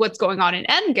up with what's going on in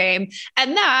Endgame.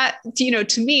 And that,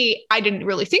 to me, I didn't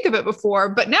really think of it before,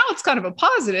 but now it's kind of a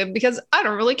positive because I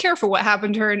don't really care for what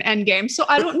happened to her in Endgame. So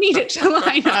I don't need it to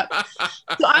line up.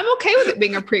 So I'm okay with it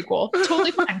being a prequel.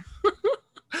 Totally fine.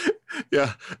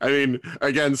 Yeah, I mean,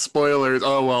 again, spoilers.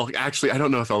 Oh well, actually, I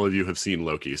don't know if all of you have seen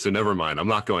Loki, so never mind. I'm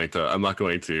not going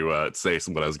to say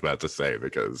what I was about to say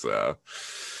because,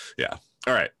 yeah.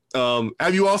 All right.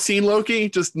 Have you all seen Loki?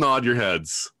 Just nod your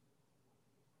heads.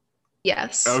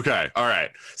 Yes. Okay. All right.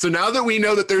 So now that we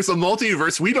know that there's a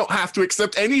multiverse, we don't have to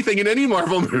accept anything in any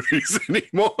Marvel movies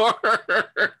anymore.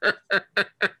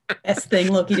 Best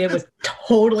thing Loki did was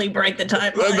totally break the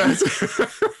timeline.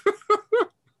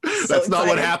 That's not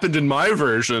what happened in my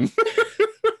version.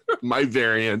 My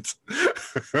variant.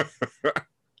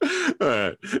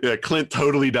 Yeah, Clint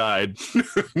totally died.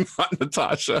 Not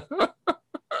Natasha.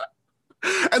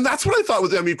 And that's what I thought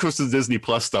was, of course, the Disney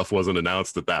Plus stuff wasn't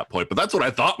announced at that point, but that's what I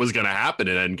thought was going to happen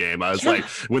in Endgame. I was like,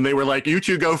 when they were like, you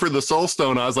two go for the Soul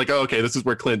Stone, I was like, oh, okay, this is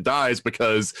where Clint dies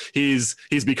because he's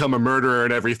become a murderer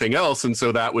and everything else. And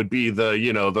so that would be the,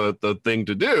 the thing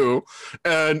to do.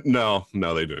 And no,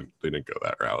 they didn't go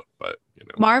that route, but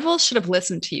Marvel should have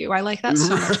listened to you. I like that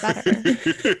so much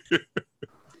better.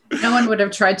 No one would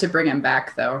have tried to bring him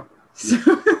back though.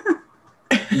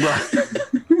 Right.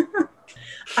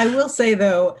 I will say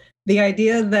though, the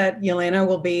idea that Yelena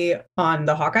will be on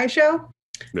the Hawkeye show,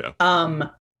 I'm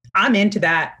into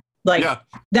that. Like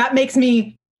that makes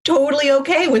me totally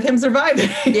okay with him surviving.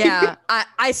 Yeah,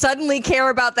 I suddenly care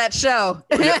about that show.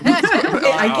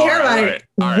 I care about it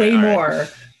way more.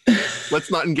 Let's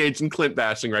not engage in Clint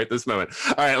bashing right this moment.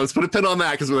 All right, let's put a pin on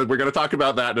that because we're going to talk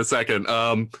about that in a second,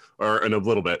 or in a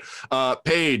little bit.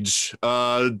 Paige,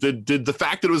 did the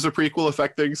fact that it was a prequel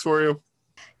affect things for you?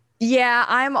 Yeah,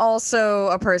 I'm also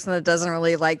a person that doesn't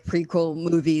really like prequel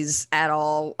movies at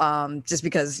all, just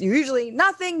because usually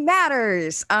nothing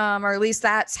matters, or at least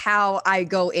that's how I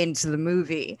go into the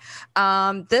movie.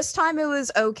 This time it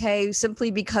was okay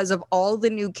simply because of all the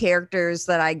new characters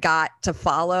that I got to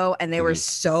follow, and they were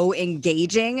so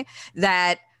engaging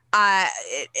that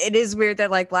it is weird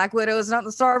that like Black Widow is not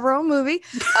the star of her own movie,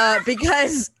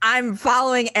 because I'm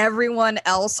following everyone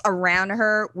else around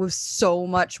her with so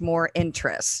much more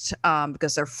interest,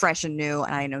 because they're fresh and new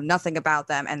and I know nothing about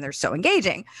them and they're so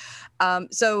engaging.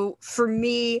 So for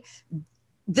me,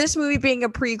 this movie being a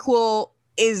prequel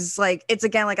is like, it's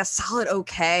again like a solid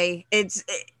okay.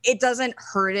 It doesn't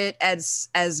hurt it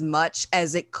as much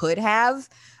as it could have.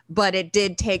 But it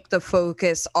did take the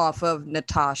focus off of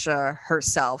Natasha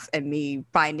herself and me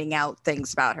finding out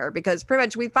things about her, because pretty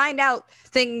much we find out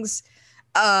things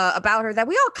about her that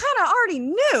we all kind of already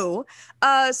knew.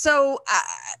 So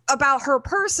about her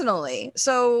personally.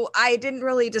 So I didn't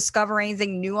really discover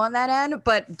anything new on that end.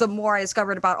 But the more I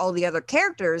discovered about all the other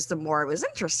characters, the more I was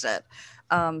interested.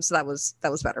 So that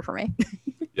was better for me.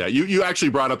 Yeah, you actually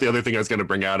brought up the other thing I was going to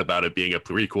bring out about it being a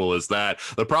prequel, is that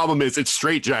the problem is it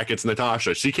straitjackets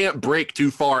Natasha. She can't break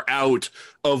too far out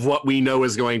of what we know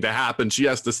is going to happen. She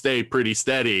has to stay pretty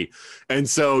steady. And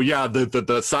so, yeah,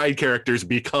 the side characters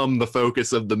become the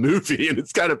focus of the movie. And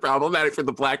it's kind of problematic for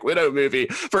the Black Widow movie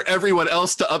for everyone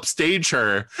else to upstage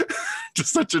her to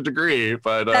such a degree.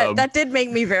 But that did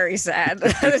make me very sad.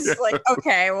 I was like,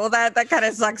 okay, well that kind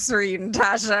of sucks for you,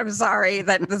 Natasha. I'm sorry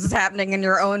that this is happening in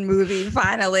your own movie.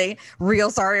 Finally, real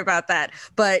sorry about that.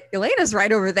 But Elena's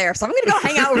right over there, so I'm gonna go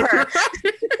hang out with her.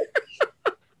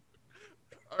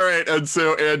 All right, and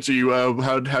so Angie,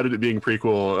 how did it being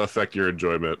prequel affect your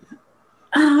enjoyment?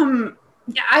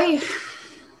 Yeah,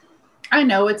 I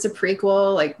know it's a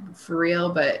prequel, like for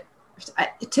real, but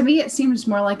to me it seems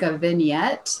more like a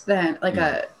vignette than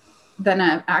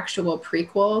an actual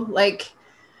prequel. Like,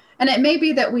 and it may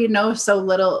be that we know so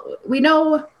little. We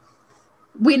know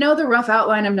the rough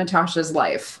outline of Natasha's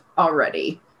life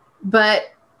already,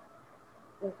 but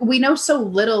we know so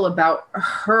little about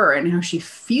her and how she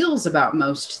feels about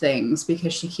most things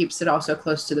because she keeps it all so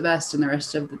close to the vest and the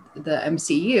rest of the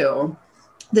MCU.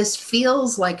 This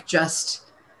feels like just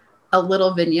a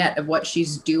little vignette of what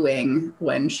she's doing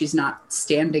when she's not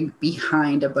standing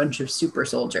behind a bunch of super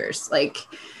soldiers. Like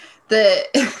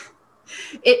and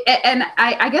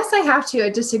I guess I have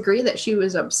to disagree that she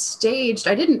was upstaged.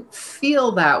 I didn't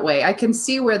feel that way. I can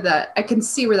see where that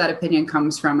opinion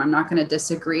comes from. I'm not going to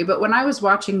disagree. But when I was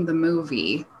watching the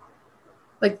movie,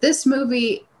 like this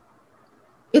movie,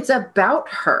 it's about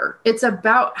her. It's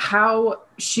about how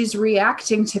she's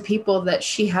reacting to people that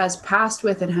she has passed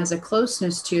with and has a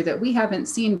closeness to that we haven't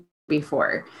seen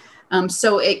before.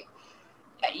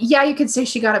 Yeah, you could say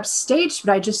she got upstaged,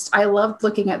 but I loved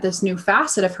looking at this new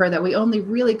facet of her that we only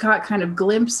really got kind of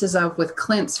glimpses of with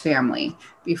Clint's family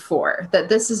before. That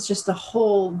this is just a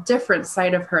whole different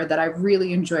side of her that I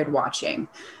really enjoyed watching.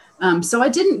 So I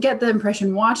didn't get the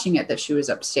impression watching it that she was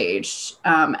upstaged.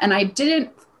 And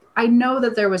I know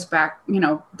that there was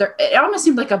it almost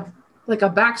seemed like a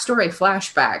backstory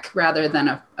flashback rather than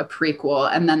a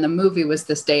prequel. And then the movie was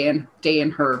this day in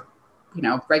her,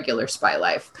 regular spy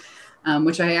life.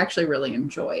 Which I actually really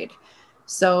enjoyed.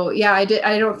 So yeah, I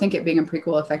don't think it being a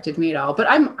prequel affected me at all. But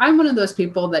I'm one of those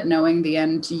people that knowing the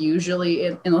end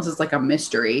usually, unless it's like a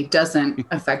mystery, doesn't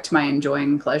affect my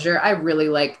enjoying pleasure. I really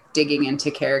like digging into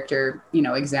character,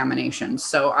 examinations.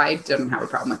 So I didn't have a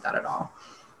problem with that at all.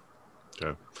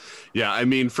 Okay. Yeah, I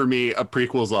mean, for me, a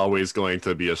prequel is always going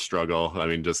to be a struggle. I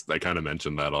mean, I kind of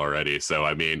mentioned that already. So,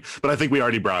 I mean, but I think we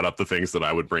already brought up the things that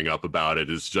I would bring up about it.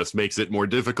 Is just makes it more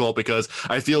difficult because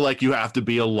I feel like you have to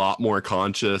be a lot more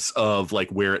conscious of like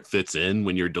where it fits in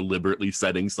when you're deliberately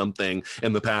setting something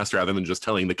in the past rather than just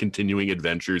telling the continuing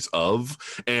adventures of.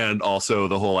 And also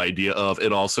the whole idea of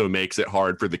it also makes it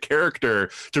hard for the character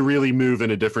to really move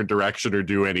in a different direction or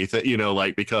do anything,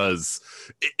 because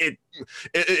it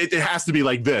has to be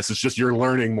like this. It's just you're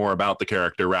learning more about the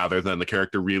character rather than the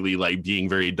character really like being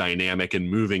very dynamic and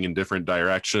moving in different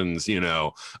directions,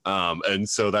 and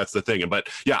so that's the thing. But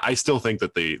yeah, I still think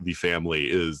that the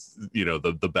family is,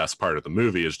 the best part of the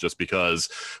movie is just because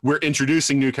we're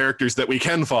introducing new characters that we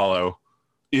can follow,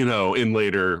 in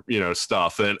later,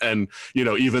 stuff. And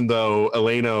even though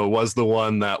Elena was the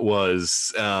one that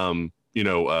was,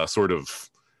 sort of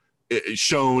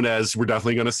shown as we're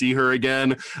definitely going to see her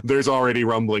again, there's already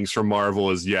rumblings from Marvel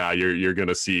as you're going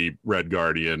to see Red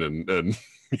Guardian and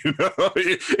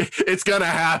it's going to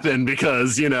happen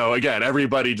because again,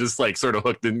 everybody just like sort of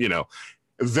hooked in,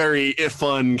 very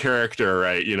fun character,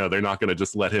 right? They're not going to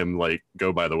just let him like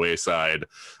go by the wayside.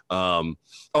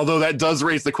 Although that does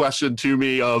raise the question to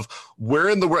me of where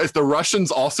in the world, if the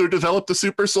Russians also developed the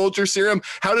super soldier serum,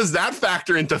 how does that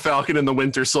factor into Falcon and the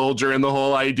Winter Soldier and the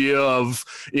whole idea of,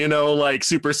 like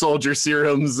super soldier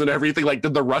serums and everything? Like,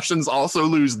 did the Russians also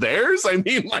lose theirs? I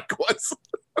mean, like, what's...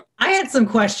 I had some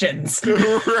questions.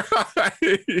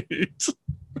 Right.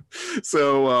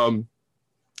 So,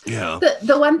 yeah.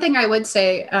 The one thing I would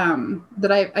say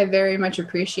that I very much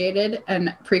appreciated,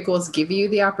 and prequels give you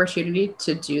the opportunity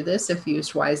to do this if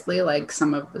used wisely, like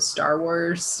some of the Star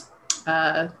Wars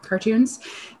cartoons,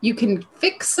 you can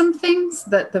fix some things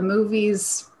that the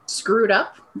movies screwed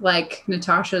up, like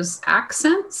Natasha's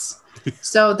accents.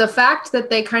 So the fact that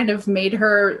they kind of made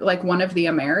her like one of the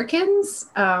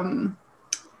Americans,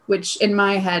 which in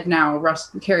my head now,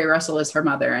 Carrie Russell is her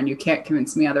mother, and you can't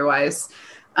convince me otherwise.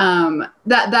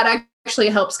 That actually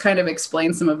helps kind of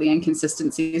explain some of the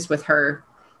inconsistencies with her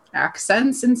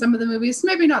accents in some of the movies.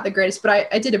 Maybe not the greatest, but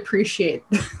I did appreciate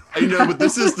I know, but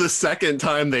this is the second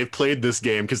time they've played this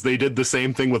game because they did the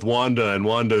same thing with Wanda and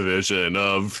WandaVision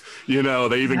of,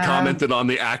 they even commented on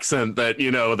the accent that,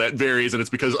 that varies. And it's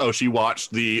because, she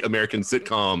watched the American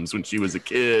sitcoms when she was a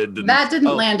kid. And, that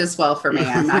didn't land as well for me.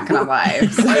 I'm not going to lie.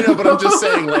 I know, but I'm just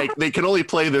saying, like, they can only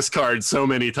play this card so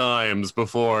many times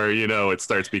before, it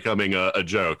starts becoming a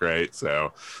joke, right?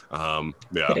 So,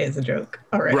 yeah. It is a joke.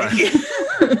 All right. Right.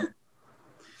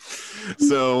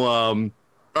 So,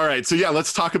 All right, so yeah,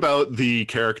 let's talk about the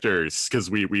characters,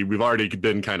 because we've already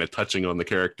been kind of touching on the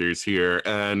characters here,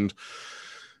 and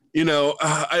we're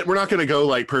not going to go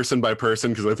like person by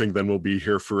person because I think then we'll be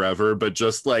here forever. But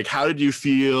just like, how did you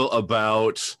feel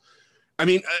about? I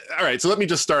mean, all right, so let me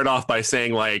just start off by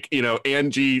saying, like,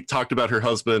 Angie talked about her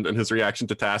husband and his reaction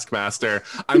to Taskmaster.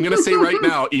 I'm going to say right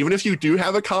now, even if you do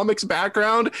have a comics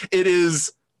background, it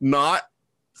is not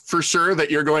for sure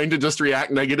that you're going to just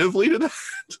react negatively to that.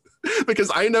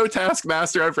 Because I know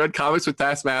Taskmaster, I've read comics with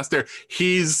Taskmaster.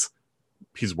 He's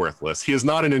worthless. He is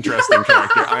not an interesting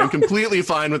character. I'm completely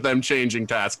fine with them changing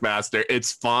Taskmaster.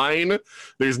 It's fine.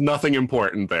 There's nothing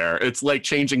important there. It's like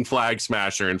changing Flag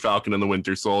Smasher and Falcon and the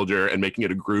Winter Soldier and making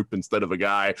it a group instead of a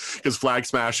guy, because Flag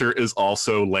Smasher is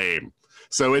also lame.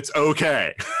 So it's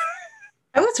okay.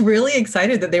 I was really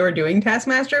excited that they were doing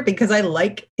Taskmaster because I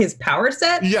like his power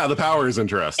set. Yeah, the power is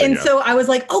interesting. And so I was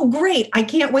like, oh, great. I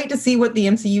can't wait to see what the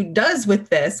MCU does with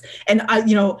this. And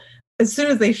as soon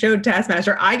as they showed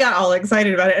Taskmaster, I got all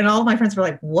excited about it. And all of my friends were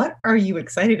like, what are you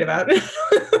excited about? I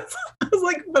was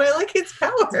like, but I like his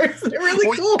powers. They're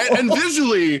really cool. And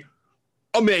visually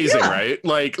amazing, right?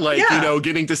 Like,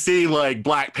 getting to see like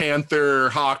Black Panther,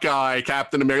 Hawkeye,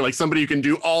 Captain America, like somebody who can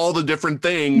do all the different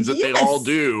things that they all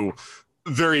do.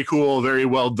 Very cool, very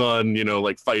well done,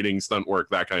 like fighting, stunt work,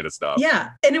 that kind of stuff. Yeah.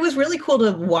 And it was really cool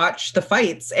to watch the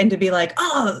fights and to be like,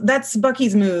 oh, that's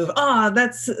Bucky's move. Oh,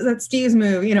 that's Steve's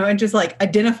move, and just like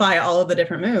identify all of the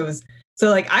different moves.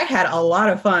 So like I had a lot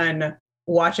of fun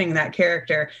watching that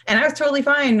character, and I was totally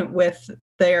fine with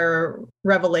their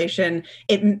revelation.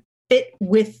 It fit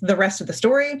with the rest of the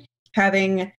story,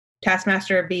 having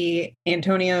Taskmaster be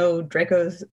Antonio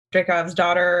Dreykov's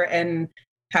daughter and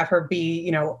have her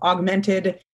be,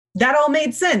 augmented. That all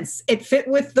made sense. It fit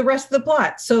with the rest of the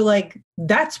plot. So like,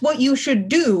 that's what you should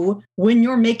do when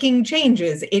you're making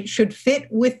changes. It should fit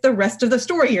with the rest of the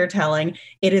story you're telling.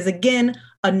 It is, again,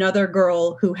 another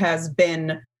girl who has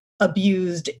been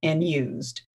abused and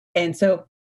used. And so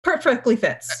perfectly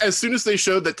fits. As soon as they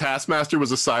showed that Taskmaster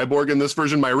was a cyborg in this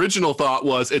version, my original thought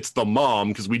was it's the mom,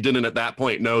 because we didn't at that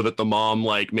point know that the mom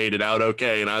like made it out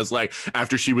okay. And I was like,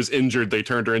 after she was injured, they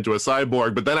turned her into a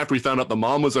cyborg. But then after we found out the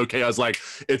mom was okay, I was like,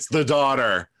 it's the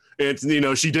daughter. It's,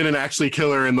 she didn't actually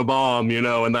kill her in the bomb,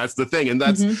 and that's the thing. And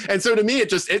that's, and so to me,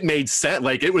 it made sense.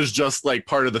 Like, it was just like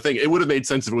part of the thing. It would have made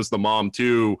sense if it was the mom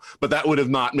too, but that would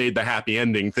have not made the happy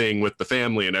ending thing with the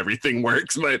family and everything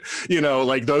works. But,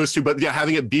 like those two, but yeah,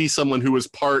 having it be someone who was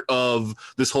part of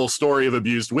this whole story of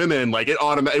abused women, like it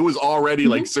was already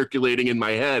like circulating in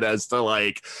my head as to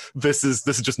like, this is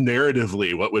just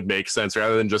narratively what would make sense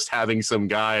rather than just having some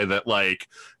guy that like,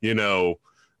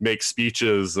 make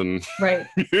speeches and right,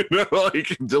 like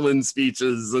Dylan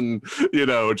speeches and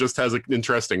just has an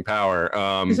interesting power.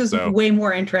 This is way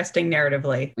more interesting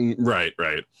narratively. Right.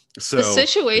 So the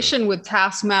situation with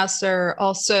Taskmaster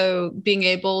also being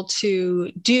able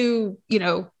to do,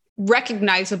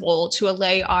 recognizable to a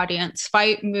lay audience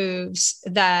fight moves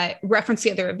that reference the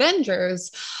other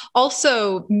Avengers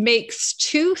also makes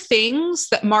two things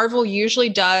that Marvel usually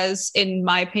does, in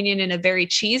my opinion, in a very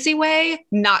cheesy way,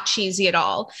 not cheesy at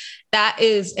all. That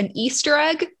is an Easter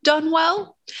egg done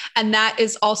well. And that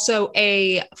is also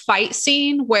a fight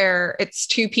scene where it's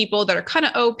two people that are kind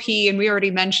of OP. And we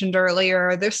already mentioned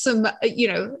earlier, there's some,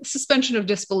 suspension of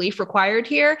disbelief required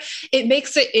here. It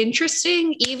makes it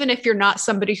interesting, even if you're not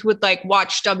somebody who would like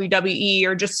watch WWE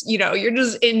or just, you're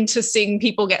just into seeing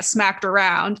people get smacked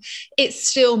around. It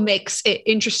still makes it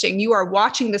interesting. You are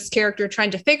watching this character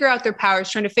trying to figure out their powers,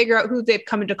 trying to figure out who they've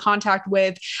come into contact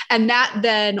with. And that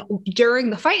then during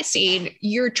the fight scene,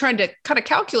 you're trying to kind of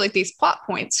calculate these plot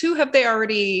points. Who have they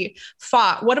already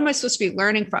fought? What am I supposed to be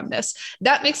learning from this?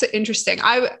 That makes it interesting.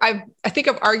 I think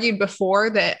I've argued before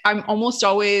that I'm almost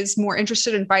always more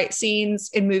interested in fight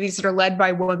scenes in movies that are led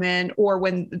by women or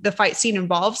when the fight scene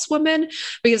involves women,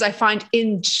 because I find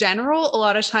in general, a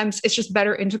lot of times it's just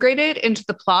better integrated into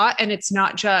the plot. And it's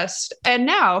not just, and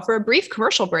now for a brief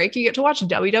commercial break, you get to watch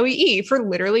WWE for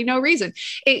literally no reason.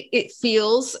 It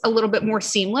feels a little bit more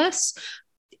seamless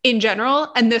in general.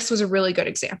 And this was a really good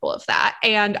example of that.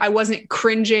 And I wasn't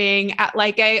cringing at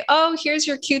like here's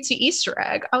your cutesy Easter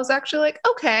egg. I was actually like,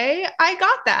 okay, I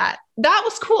got that. That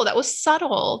was cool. That was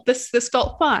subtle. This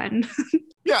felt fun.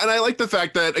 Yeah. And I like the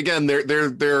fact that, again,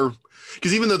 they're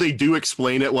because even though they do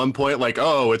explain at one point, like,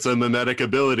 oh, it's a mimetic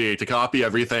ability to copy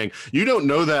everything, you don't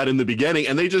know that in the beginning.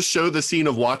 And they just show the scene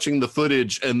of watching the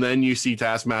footage, and then you see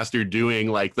Taskmaster doing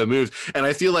like the moves. And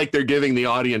I feel like they're giving the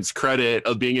audience credit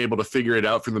of being able to figure it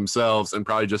out for themselves. And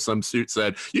probably just some suit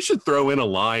said, you should throw in a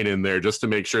line in there just to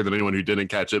make sure that anyone who didn't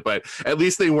catch it. But at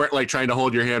least they weren't like trying to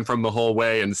hold your hand from the whole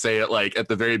way and say it like at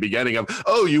the very beginning of,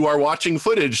 oh, you are watching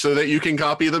footage so that you can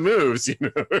copy the moves,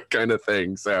 kind of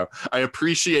thing. So I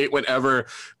appreciate whenever,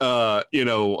 like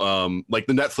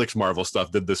the Netflix Marvel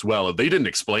stuff did this well. They didn't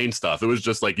explain stuff. It was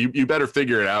just like, you better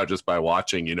figure it out just by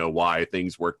watching, why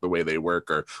things work the way they work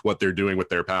or what they're doing with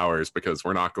their powers, because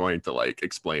we're not going to like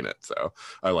explain it. So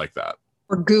I like that.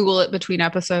 Or Google it between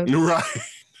episodes. Right.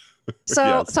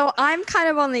 So I'm kind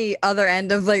of on the other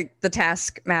end of like the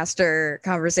Taskmaster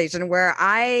conversation where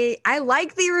I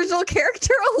like the original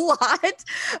character a lot.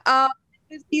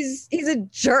 He's a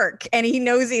jerk, and he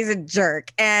knows he's a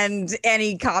jerk, and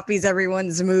he copies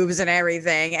everyone's moves and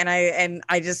everything. And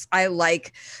I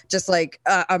like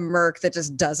a merc that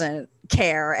just doesn't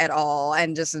care at all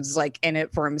and just is like in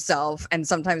it for himself, and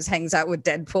sometimes hangs out with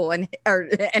Deadpool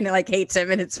and like hates him,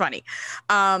 and it's funny.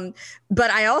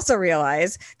 But I also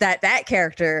realize that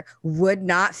character would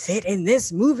not fit in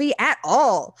this movie at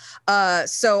all.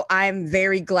 So I'm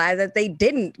very glad that they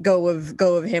didn't go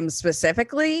of him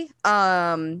specifically.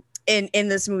 In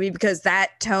this movie, because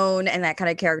that tone and that kind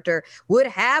of character would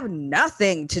have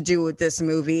nothing to do with this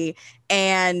movie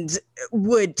and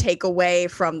would take away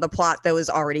from the plot that was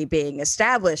already being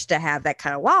established to have that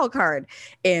kind of wild card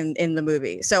in the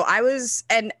movie. So I was,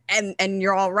 and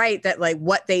you're all right that like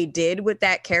what they did with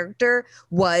that character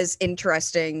was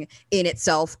interesting in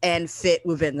itself and fit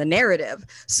within the narrative.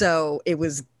 So it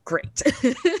was great.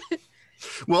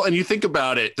 Well, and you think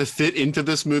about it, to fit into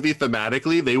this movie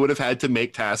thematically, they would have had to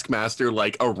make Taskmaster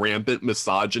like a rampant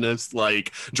misogynist,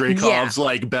 like Dreykov's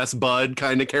like best bud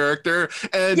kind of character.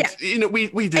 And,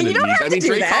 we didn't need,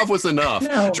 Dreykov was enough.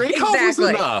 No, Dreykov was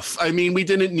enough. I mean, we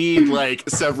didn't need like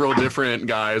several different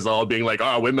guys all being like,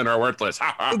 oh, women are worthless.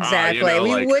 Exactly.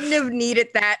 We wouldn't have needed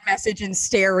that message in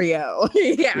stereo.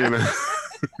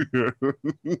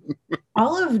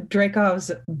 All of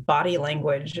Dreykov's body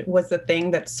language was the thing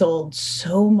that sold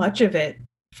so much of it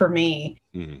for me.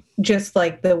 Mm-hmm. Just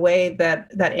like the way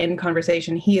that in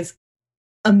conversation, he is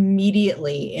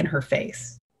immediately in her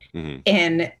face. Mm-hmm.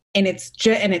 And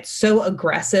it's so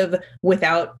aggressive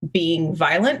without being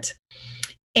violent.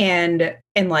 And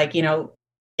like,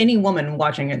 any woman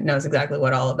watching it knows exactly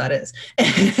what all of that is.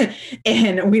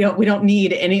 And we don't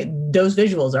need those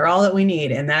visuals are all that we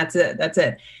need. And that's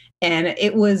it. And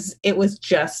it was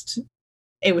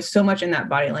so much in that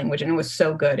body language, and it was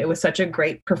so good. It was such a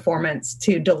great performance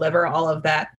to deliver all of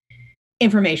that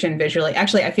information visually.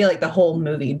 Actually, I feel like the whole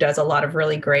movie does a lot of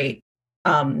really great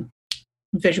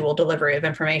visual delivery of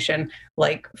information,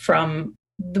 like from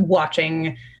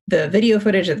watching the video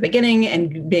footage at the beginning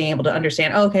and being able to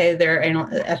understand, okay,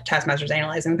 Taskmaster's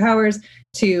analyzing powers,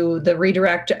 to the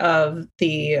redirect of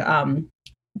the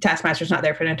Taskmaster's not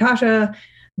there for Natasha,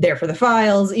 there for the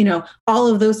files, all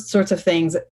of those sorts of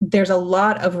things. There's a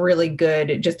lot of really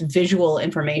good just visual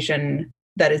information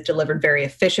that is delivered very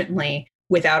efficiently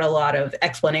without a lot of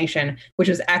explanation, which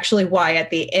is actually why at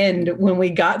the end, when we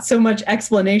got so much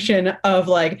explanation of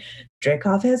like,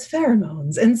 Dreykov has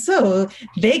pheromones, and so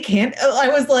they can't, I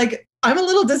was like, I'm a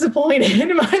little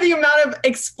disappointed by the amount of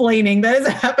explaining that is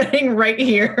happening right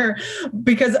here,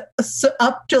 because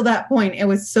up till that point, it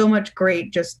was so much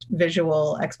great, just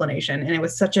visual explanation. And it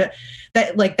was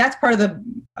that's part of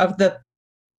the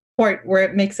part where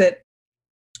it makes it,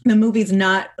 the movie's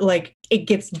not like, it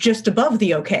gets just above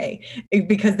the okay,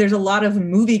 because there's a lot of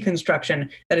movie construction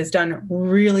that is done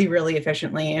really, really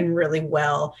efficiently and really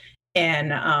well.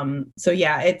 And then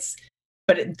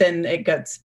it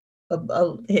gets,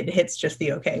 it hits just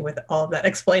the okay with all of that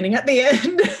explaining at the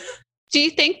end. Do you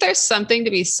think there's something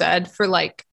to be said for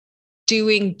like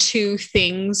doing two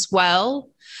things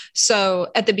well?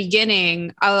 So at the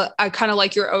beginning, I kind of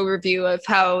like your overview of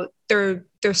how they're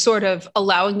sort of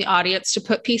allowing the audience to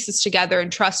put pieces together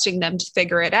and trusting them to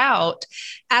figure it out.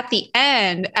 At the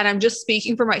end, and I'm just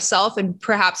speaking for myself, and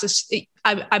perhaps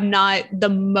I'm not the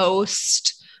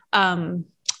most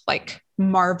like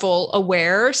Marvel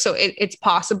aware, so it's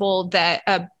possible that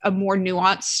a more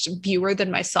nuanced viewer than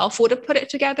myself would have put it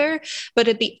together. But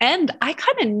at the end, I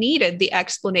kind of needed the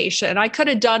explanation. I could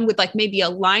have done with like maybe a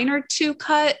line or two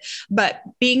cut, but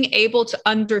being able to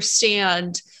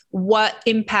understand what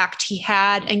impact he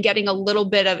had, and getting a little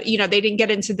bit of, they didn't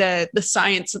get into the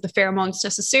science of the pheromones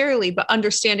necessarily, but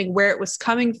understanding where it was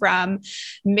coming from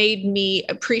made me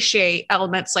appreciate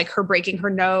elements like her breaking her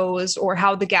nose or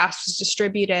how the gas was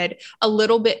distributed a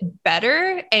little bit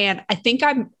better. And I think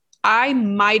I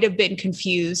might have been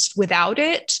confused without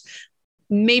it.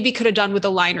 Maybe could have done with a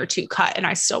line or two cut and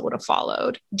I still would have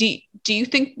followed. Do you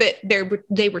think that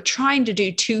they were trying to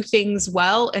do two things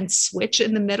well and switch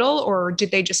in the middle, or did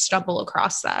they just stumble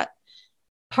across that?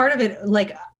 Part of it,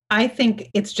 like, I think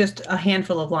it's just a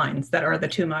handful of lines that are the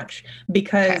too much,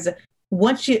 because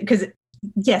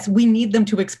yes, we need them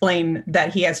to explain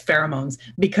that he has pheromones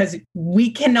because we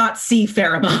cannot see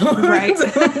pheromones.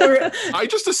 Right. I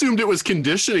just assumed it was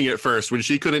conditioning at first when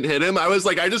she couldn't hit him. I was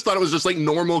like, I just thought it was just like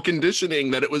normal conditioning,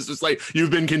 that it was just like,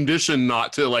 you've been conditioned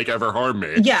not to like ever harm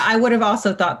me. Yeah, I would have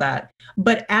also thought that.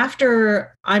 But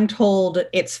after I'm told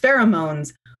it's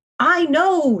pheromones, I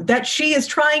know that she is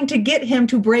trying to get him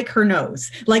to break her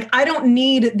nose. Like, I don't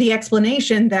need the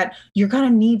explanation that you're going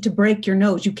to need to break your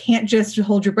nose. You can't just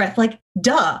hold your breath. Like,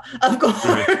 duh, of course.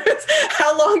 Right.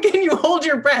 How long can you hold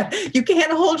your breath? You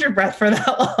can't hold your breath for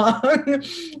that long.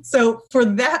 So for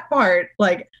that part,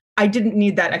 like, I didn't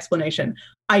need that explanation.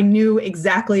 I knew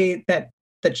exactly that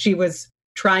she was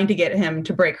trying to get him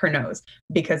to break her nose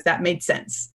because that made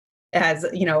sense. As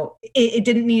it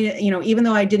didn't need, even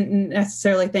though I didn't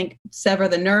necessarily think sever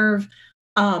the nerve.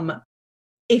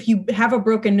 If you have a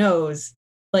broken nose,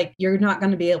 like, you're not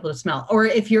going to be able to smell. Or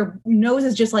if your nose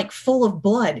is just like full of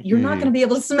blood, you're not going to be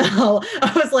able to smell.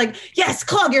 I was like, yes,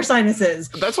 clog your sinuses.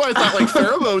 That's why I thought like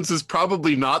pheromones is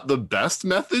probably not the best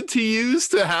method to use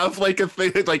to have like a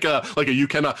thing, like a you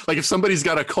cannot, like, if somebody's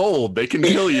got a cold, they can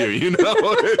kill you,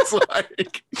 It's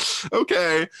like,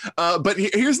 okay. But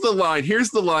here's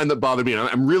the line that bothered me. And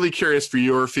I'm really curious for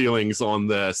your feelings on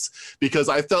this, because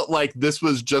I felt like this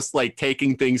was just like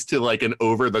taking things to like an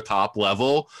over the top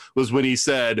level, was when he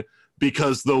said,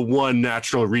 because the one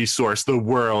natural resource the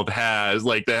world has,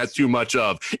 like, that has too much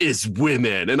of, is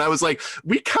women. And I was like,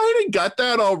 we kind of got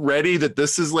that already, that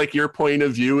this is like your point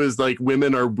of view is like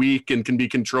women are weak and can be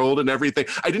controlled and everything.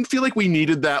 I didn't feel like we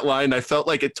needed that line. I felt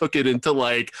like it took it into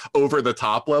like over the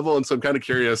top level. And so I'm kind of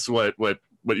curious what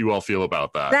you all feel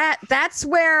about that. That's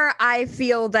where I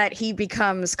feel that he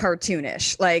becomes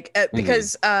cartoonish, like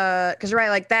because right,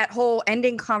 like that whole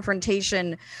ending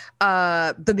confrontation,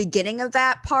 the beginning of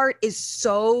that part is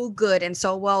so good and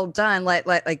so well done,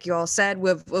 like you all said,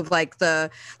 with like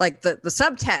the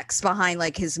subtext behind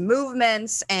like his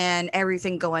movements and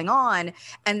everything going on,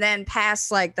 and then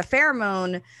past like the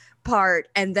pheromone part,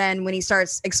 and then when he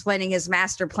starts explaining his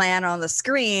master plan on the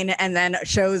screen and then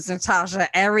shows Natasha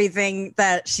everything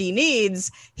that she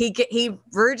needs, he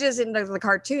verges into the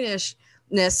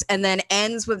cartoonishness and then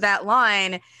ends with that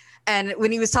line. And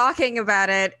when he was talking about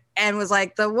it and was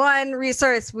like, the one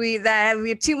resource we have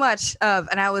too much of,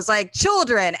 and I was like,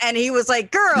 children, and he was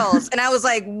like, girls, and I was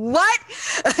like, what?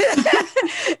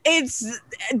 it's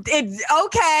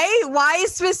okay. Why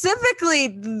specifically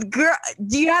girl?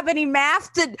 Do you have any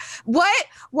math to what?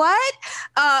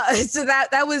 So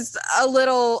that was a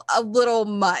little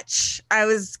much. I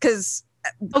was, because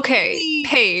okay,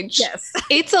 Paige, yes,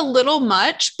 it's a little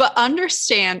much, but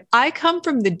understand, I come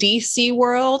from the DC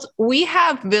world. We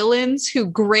have villains who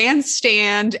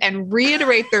grandstand and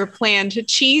reiterate their plan to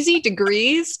cheesy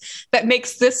degrees that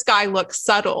makes this guy look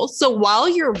subtle. So while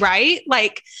you're right,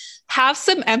 like, have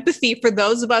some empathy for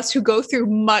those of us who go through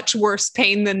much worse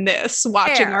pain than this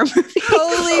watching our movie.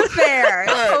 Totally fair.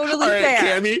 Totally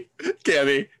fair.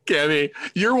 Cammy,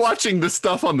 you're watching the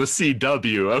stuff on the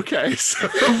CW, okay? So.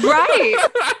 Right.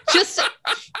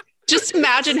 Just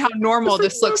imagine how normal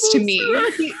this looks to me.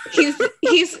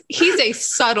 He's a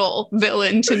subtle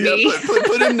villain to me.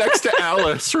 Put him next to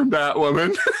Alice from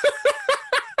Batwoman.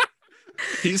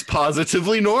 He's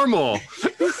positively normal.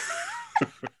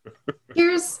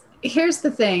 Here's the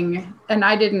thing, and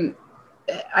I didn't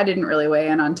really weigh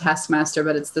in on Taskmaster,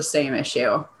 but it's the same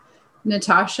issue.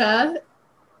 Natasha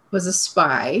was a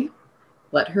spy.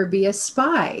 Let her be a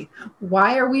spy.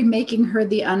 Why are we making her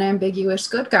the unambiguous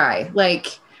good guy?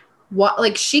 Like, what?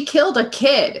 Like, she killed a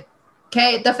kid.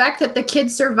 Okay, the fact that the kid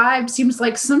survived seems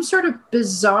like some sort of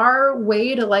bizarre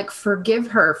way to like forgive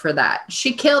her for that.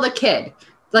 She killed a kid.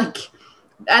 Like,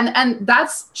 and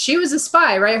she was a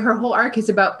spy, right? Her whole arc is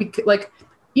about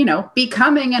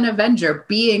becoming an Avenger,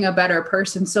 being a better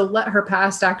person. So let her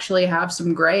past actually have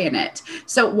some gray in it.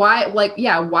 So why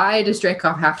does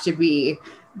Dreykov have to be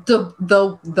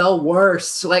the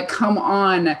worst. Like, come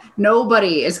on,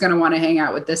 nobody is going to want to hang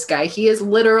out with this guy. He is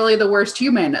literally the worst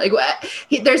human. Like,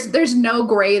 there's no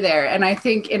gray there. And I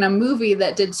think in a movie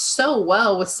that did so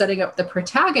well with setting up the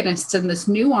protagonists and this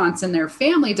nuance in their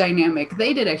family dynamic,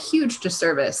 they did a huge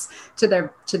disservice to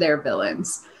their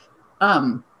villains.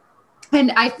 And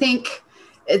I think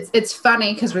it's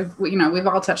funny because we've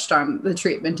all touched on the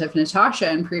treatment of Natasha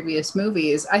in previous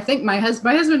movies. I think my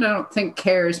husband I don't think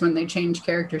cares when they change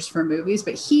characters for movies,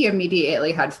 but he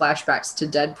immediately had flashbacks to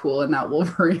Deadpool in that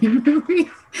Wolverine movie.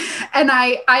 And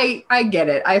I get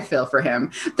it. I feel for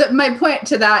him. My point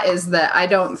to that is that I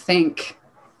don't think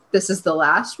this is the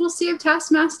last we'll see of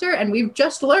Taskmaster. And we've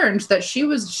just learned that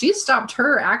she stopped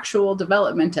her actual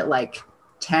development at like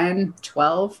 10,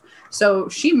 12. So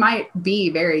she might be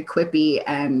very quippy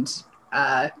and,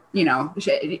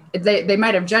 they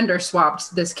might have gender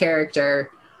swapped this character,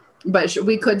 but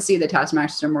we could see the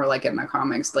Taskmaster more like in the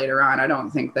comics later on. I don't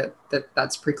think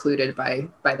that's precluded by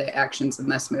the actions in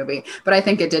this movie, but I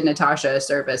think it did Natasha a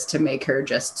service to make her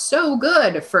just so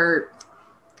good for,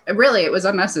 really, it was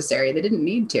unnecessary. They didn't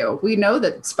need to. We know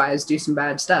that spies do some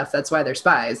bad stuff. That's why they're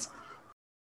spies.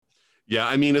 Yeah,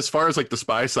 I mean, as far as like the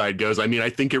spy side goes, I mean, I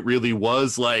think it really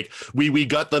was like we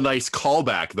got the nice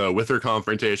callback though with her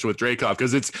confrontation with Dreykov,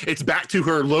 because it's back to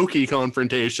her Loki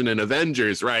confrontation in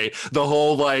Avengers, right? The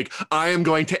whole like, I am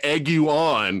going to egg you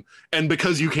on, and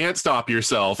because you can't stop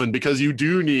yourself, and because you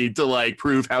do need to like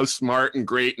prove how smart and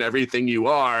great and everything you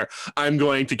are, I'm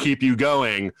going to keep you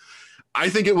going. I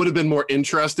think it would have been more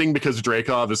interesting, because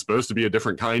Dreykov is supposed to be a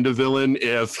different kind of villain,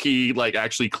 if he like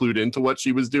actually clued into what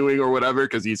she was doing or whatever,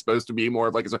 because he's supposed to be more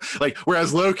of like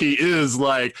whereas Loki is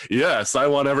like, yes, I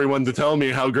want everyone to tell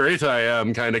me how great I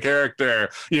am kind of character.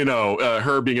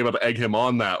 Her being able to egg him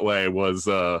on that way was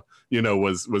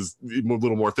was a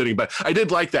little more fitting. But I did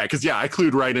like that, because I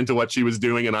clued right into what she was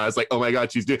doing, and I was like, oh my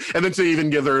God, she's doing. And then to even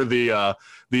give her the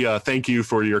thank you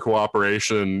for your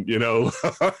cooperation,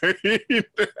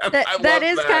 that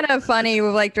is kind of funny,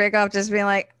 with like Dreykov just being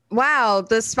like, wow,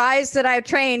 the spies that I've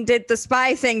trained did the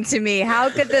spy thing to me. How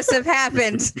could this have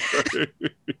happened?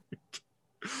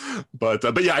 But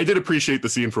yeah, I did appreciate the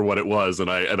scene for what it was,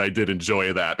 and I did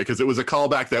enjoy that, because it was a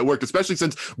callback that worked, especially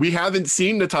since we haven't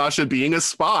seen Natasha being a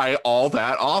spy all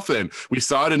that often. We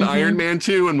saw it in Iron Man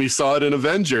 2, and we saw it in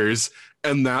Avengers,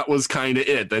 and that was kind of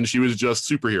it. Then she was just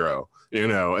superhero,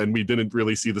 and we didn't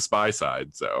really see the spy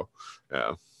side. So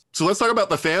yeah. So let's talk about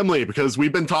the family, because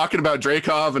we've been talking about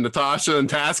Dreykov and Natasha and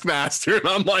Taskmaster, and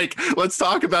I'm like, let's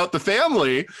talk about the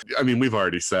family. I mean, we've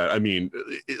already said,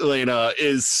 Elena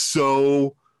is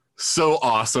so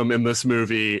awesome in this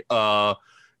movie.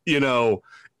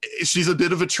 She's a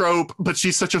bit of a trope, but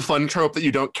she's such a fun trope that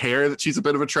you don't care that she's a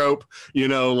bit of a trope.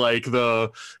 Like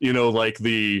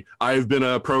the I've been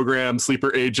a program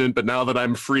sleeper agent, but now that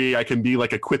I'm free, I can be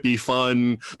like a quippy,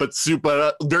 fun, but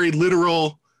super very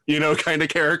literal, kind of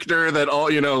character that all,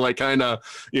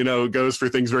 goes for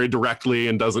things very directly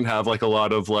and doesn't have like a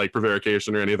lot of like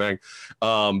prevarication or anything,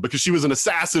 because she was an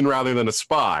assassin rather than a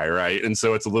spy, right? And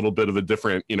so it's a little bit of a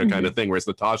different, kind of thing, whereas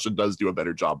Natasha does do a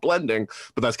better job blending,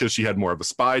 but that's because she had more of a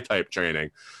spy type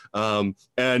training. And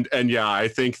I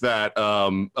think that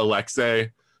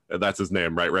Alexei, that's his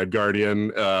name, right? Red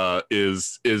Guardian,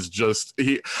 is just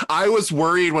I was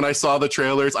worried when I saw the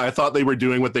trailers. I thought they were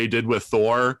doing what they did with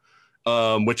Thor,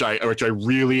 which I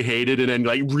really hated, and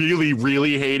really,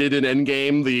 really hated in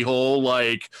Endgame. The whole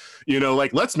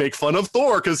let's make fun of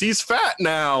Thor because he's fat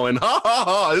now, and ha ha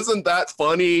ha, isn't that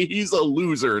funny? He's a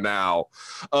loser now.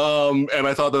 And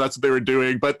I thought that's what they were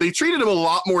doing, but they treated him a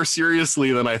lot more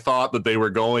seriously than I thought that they were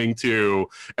going to.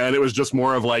 And it was just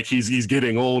more of like he's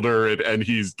getting older and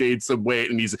he's gained some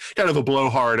weight and he's kind of a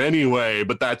blowhard anyway,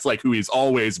 but that's like who he's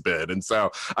always been. And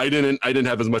so I didn't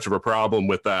have as much of a problem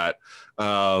with that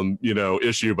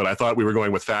issue, but I thought we were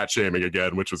going with fat shaming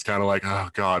again, which was kind of like, oh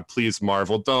God, please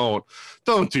Marvel, don't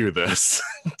do this.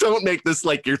 Don't make this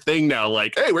like your thing now.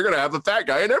 Like, hey, we're going to have a fat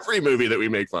guy in every movie that we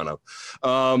make fun of.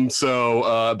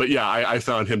 But yeah, I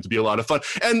found him to be a lot of fun,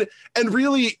 and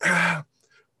really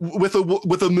with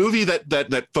a movie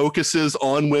that focuses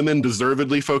on women,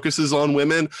 deservedly focuses on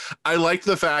women. I like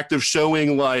the fact of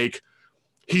showing like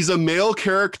he's a male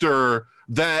character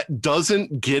that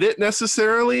doesn't get it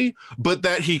necessarily, but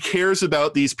that he cares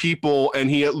about these people and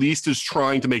he at least is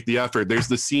trying to make the effort. There's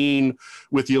the scene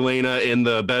with Yelena in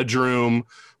the bedroom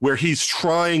where he's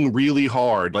trying really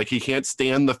hard. Like he can't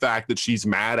stand the fact that she's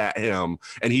mad at him,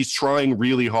 and he's trying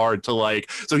really hard to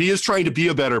so he is trying to be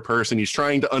a better person. He's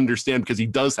trying to understand because he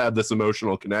does have this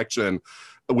emotional connection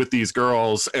with these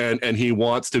girls, and he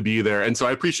wants to be there. And so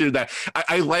I appreciated that.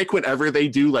 I like whenever they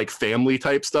do like family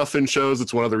type stuff in shows.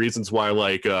 It's one of the reasons why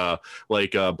like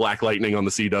Black Lightning on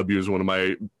the CW is one of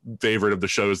my favorite of the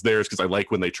shows there, because I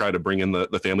like when they try to bring in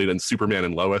the family. Then Superman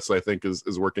and Lois, I think, is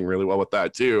working really well with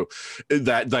that too,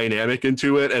 that dynamic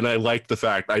into it. And I liked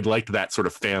that sort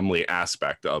of family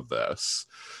aspect of this.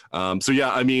 So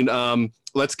yeah, I mean,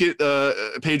 let's get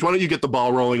Paige, why don't you get the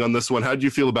ball rolling on this one? How did you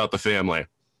feel about the family?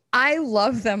 I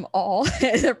love them all.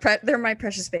 They're my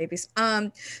precious babies.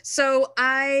 So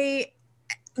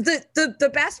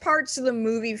the best parts of the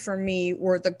movie for me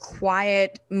were the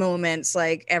quiet moments,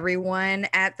 like everyone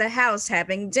at the house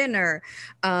having dinner,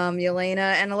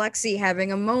 Yelena and Alexei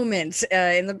having a moment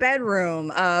in the bedroom,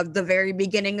 the very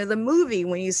beginning of the movie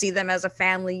when you see them as a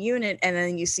family unit, and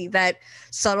then you see that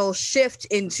subtle shift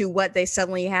into what they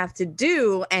suddenly have to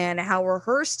do and how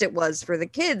rehearsed it was for the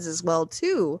kids as well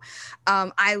too.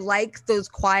 I like those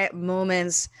quiet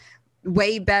moments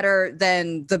way better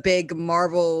than the big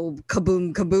Marvel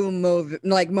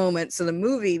kaboom moments of the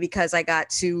movie, because I got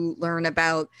to learn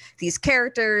about these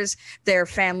characters, their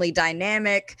family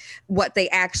dynamic, what they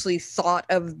actually thought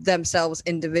of themselves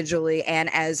individually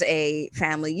and as a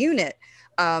family unit.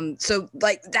 So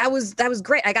like that was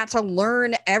great. I got to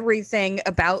learn everything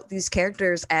about these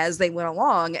characters as they went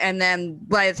along, and then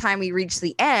by the time we reach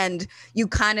the end, you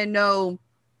kind of know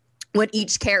what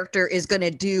each character is going to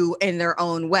do in their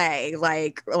own way.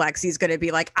 Like Alexei's going to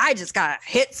be like, I just got to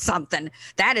hit something.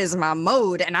 That is my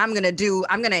mode. And I'm going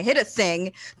to hit a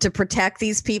thing to protect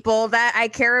these people that I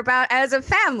care about as a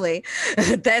family.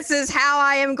 This is how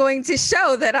I am going to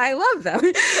show that I love them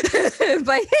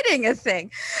by hitting a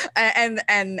thing.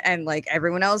 And like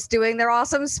everyone else doing their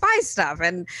awesome spy stuff.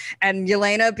 And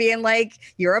Yelena being like,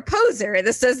 you're a poser.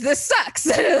 This sucks.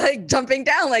 Like jumping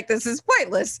down like this is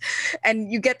pointless. And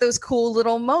you get those cool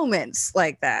little moments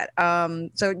like that.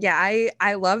 So yeah,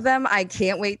 I love them. I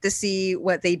can't wait to see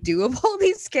what they do of all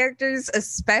these characters,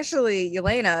 especially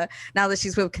Yelena, now that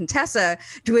she's with Contessa,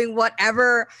 doing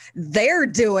whatever they're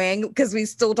doing, because we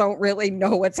still don't really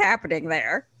know what's happening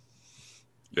there.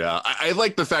 Yeah, I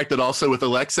like the fact that also with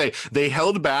Alexei, they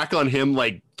held back on him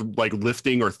like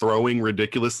lifting or throwing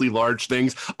ridiculously large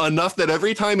things enough that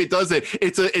every time it does it,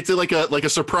 it's like a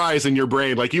surprise in your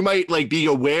brain. Like you might like be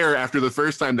aware after the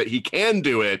first time that he can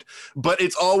do it, but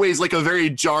it's always like a very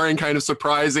jarring kind of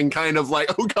surprising kind of like,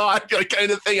 oh God,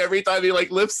 kind of thing every time he like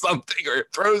lifts something or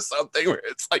throws something where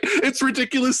it's like it's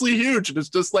ridiculously huge and it's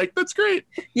just like, that's great.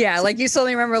 Yeah, like you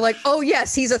suddenly remember like, oh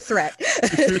yes, he's a threat.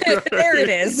 There it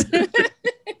is.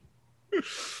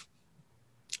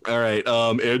 All right,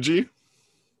 Angie.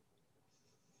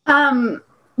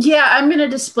 Yeah, I'm gonna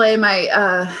display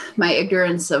my my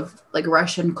ignorance of like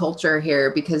Russian culture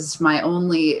here, because my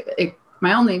only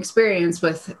experience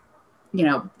with, you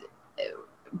know,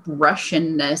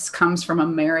 Russianness comes from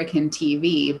American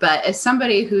TV. But as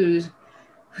somebody whose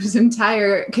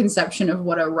entire conception of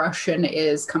what a Russian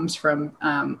is comes from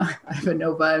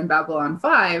Ivanova and Babylon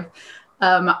 5,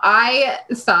 I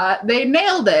thought they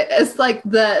nailed it as like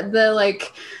the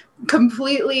like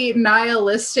completely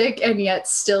nihilistic and yet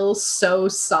still so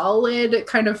solid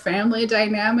kind of family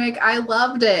dynamic. I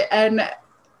loved it, and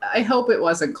I hope it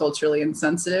wasn't culturally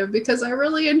insensitive because I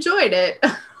really enjoyed it.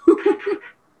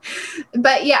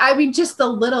 But yeah, I mean, just the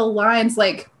little lines,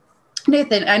 like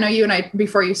Nathan, I know you and I,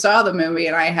 before you saw the movie,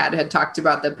 and I had talked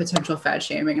about the potential fat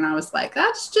shaming, and I was like,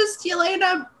 that's just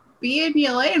Yelena being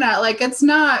Yelena. Like, it's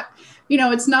not, you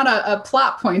know, it's not a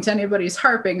plot point anybody's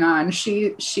harping on.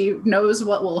 She knows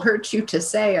what will hurt you to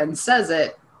say and says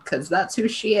it because that's who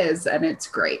she is, and it's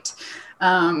great.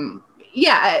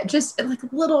 Yeah, just like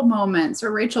little moments.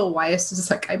 Or Rachel Weisz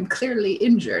is like, I'm clearly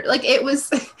injured. Like it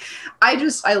was,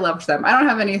 I loved them. I don't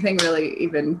have anything really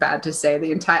even bad to say.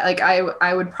 The entire, like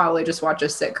I would probably just watch a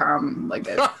sitcom like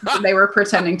they were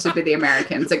pretending to be the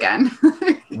Americans again.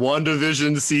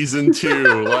 WandaVision season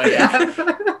 2. Like,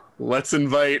 yeah. Let's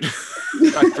invite,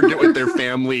 I forget what their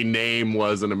family name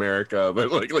was in America,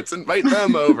 but like, let's invite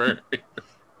them over.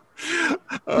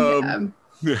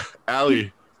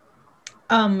 Allie.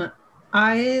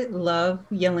 I love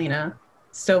Yelena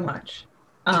so much.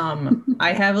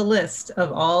 I have a list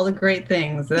of all the great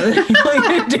things that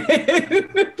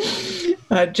Yelena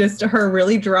did. Just her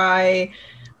really dry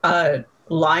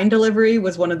line delivery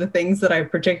was one of the things that I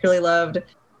particularly loved.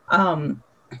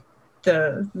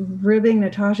 The ribbing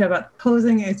Natasha about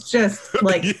posing, it's just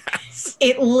like, yes.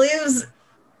 It lives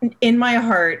in my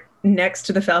heart next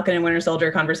to the Falcon and Winter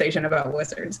Soldier conversation about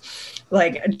wizards.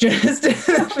 Like, just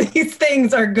these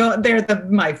things are they're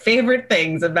my favorite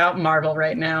things about Marvel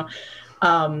right now.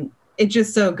 It's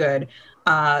just so good.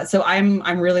 So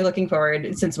I'm really looking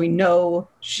forward. Since we know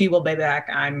she will be back,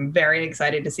 I'm very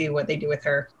excited to see what they do with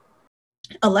her.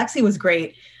 Alexei was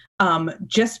great,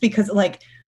 just because like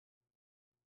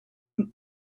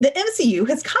the MCU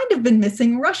has kind of been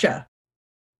missing Russia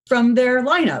from their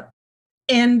lineup,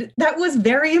 and that was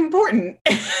very important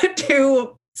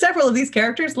to several of these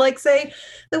characters, like say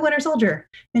the Winter Soldier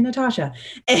and Natasha,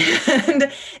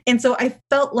 and so I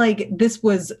felt like this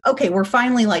was okay. We're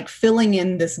finally like filling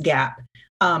in this gap.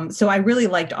 So I really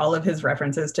liked all of his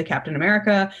references to Captain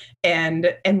America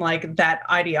and like that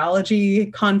ideology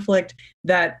conflict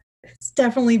that it's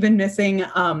definitely been missing.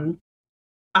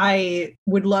 I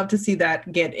would love to see that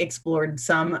get explored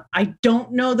some. I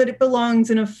don't know that it belongs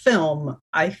in a film.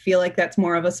 I feel like that's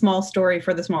more of a small story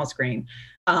for the small screen.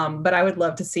 But I would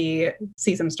love to see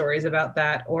some stories about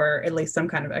that, or at least some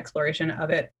kind of exploration of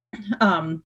it.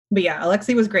 But yeah,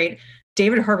 Alexei was great.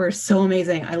 David Harbour is so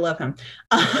amazing. I love him.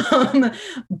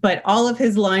 But all of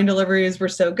his line deliveries were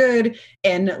so good.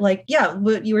 And like, yeah,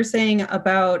 what you were saying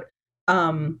about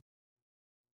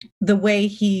the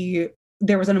way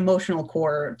there was an emotional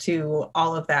core to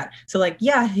all of that. So like,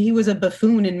 yeah, he was a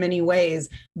buffoon in many ways,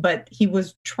 but he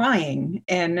was trying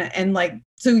and like,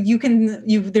 so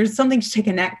there's something to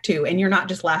connect to, and you're not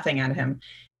just laughing at him,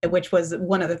 which was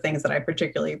one of the things that I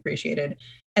particularly appreciated.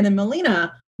 And then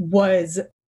Melina was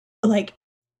like,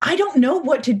 I don't know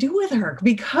what to do with her,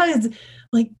 because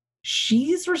like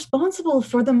she's responsible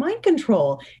for the mind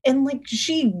control, and like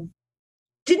she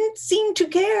didn't seem to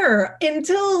care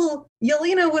until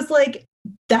Yelena was like,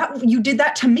 that you did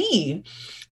that to me.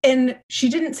 And she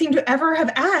didn't seem to ever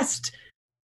have asked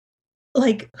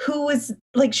like who was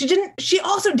like, she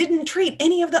also didn't treat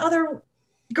any of the other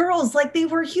girls like they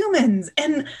were humans.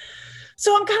 And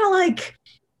so I'm kind of like,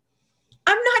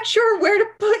 I'm not sure where to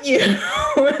put you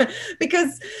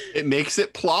because it makes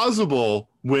it plausible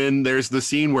when there's the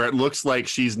scene where it looks like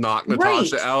she's knocked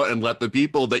Natasha out and let the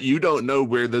people that you don't know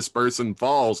where this person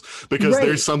falls, because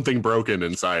there's something broken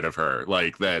inside of her,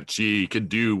 like that she could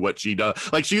do what she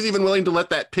does. Like she's even willing to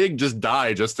let that pig just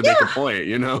die just to make a point,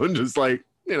 and just like,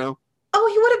 oh,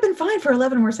 he would have been fine for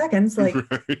 11 more seconds. Like,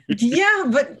 yeah,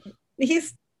 but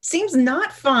seems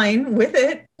not fine with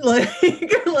it.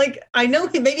 Like I know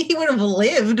maybe he would have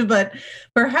lived, but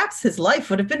perhaps his life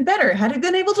would have been better had he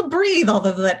been able to breathe all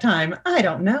of that time. I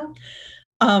don't know.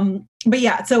 But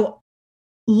yeah, so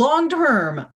long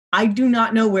term, I do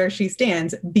not know where she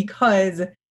stands, because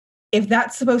if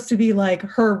that's supposed to be like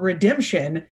her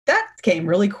redemption, that came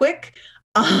really quick.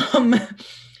 I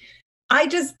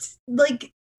just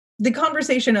like the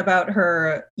conversation about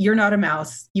her, you're not a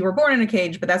mouse, you were born in a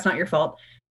cage, but that's not your fault.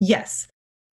 Yes,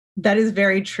 that is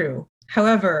very true.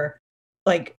 However,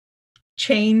 like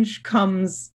change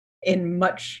comes in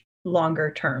much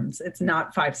longer terms. It's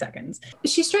not 5 seconds.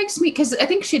 She strikes me, because I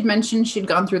think she'd mentioned she'd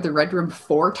gone through the Red Room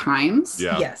 4 times.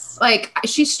 Yeah. Yes. Like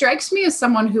she strikes me as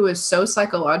someone who is so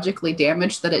psychologically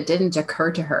damaged that it didn't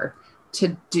occur to her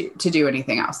to do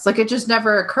anything else. Like it just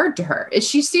never occurred to her.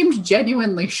 She seemed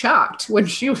genuinely shocked when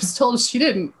she was told she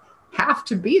didn't have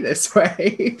to be this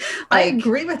way. I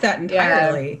agree with that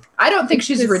entirely. Yeah, I don't think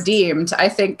she's redeemed. I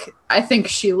think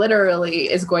she literally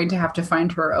is going to have to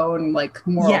find her own like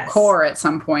moral core at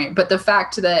some point. But the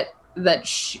fact that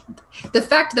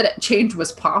change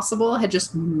was possible had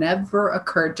just never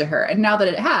occurred to her. And now that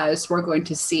it has, we're going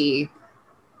to see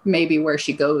maybe where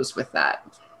she goes with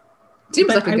that. Seems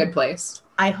like a good place.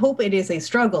 I hope it is a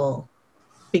struggle,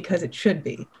 because it should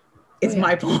be. Is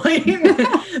my point.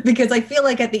 Because I feel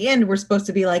like at the end we're supposed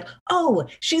to be like, oh,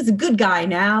 she's a good guy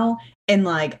now. And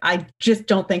like, I just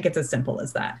don't think it's as simple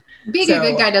as that. Being a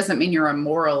good guy doesn't mean you're a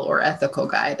moral or ethical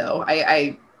guy, though.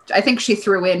 I think she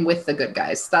threw in with the good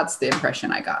guys. That's the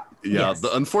impression I got. Yeah. Yes.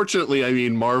 Unfortunately, I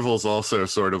mean, Marvel's also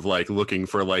sort of like looking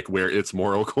for like where its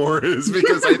moral core is,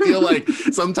 because I feel like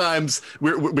sometimes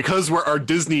because our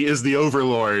Disney is the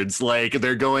overlords, like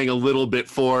they're going a little bit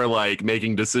for like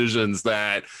making decisions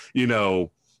that,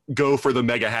 go for the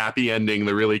mega happy ending,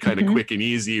 the really kind of quick and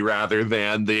easy, rather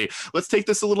than the let's take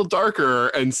this a little darker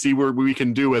and see where we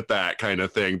can do with that kind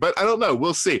of thing. But I don't know.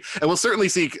 We'll see. And we'll certainly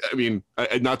see. I mean,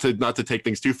 not to take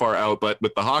things too far out, but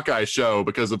with the Hawkeye show,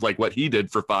 because of like what he did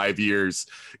for 5 years,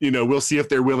 we'll see if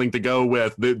they're willing to go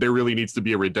with there really needs to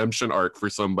be a redemption arc for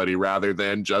somebody, rather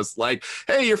than just like,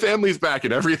 hey, your family's back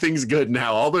and everything's good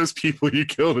now. All those people you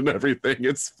killed and everything,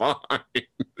 it's fine.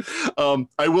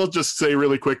 I will just say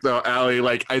really quick though, Allie,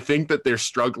 like I think that they're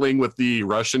struggling with the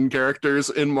Russian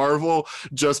characters in Marvel,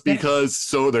 just because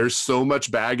there's so much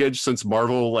baggage since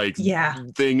Marvel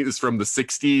thing is from the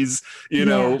 60s,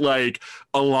 like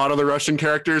a lot of the Russian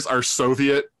characters are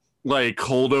Soviet like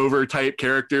holdover type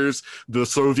characters, the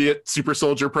Soviet super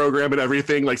soldier program and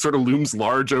everything like sort of looms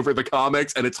large over the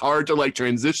comics, and it's hard to like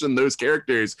transition those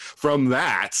characters from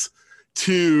that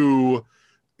to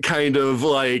kind of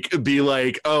like be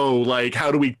like, oh, like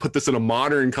how do we put this in a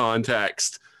modern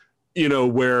context, you know,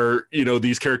 where, you know,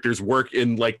 these characters work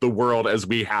in like the world as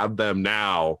we have them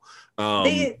now.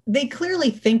 They clearly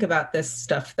think about this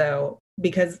stuff though,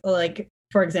 because like,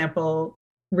 for example,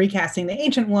 recasting the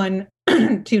Ancient One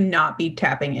to not be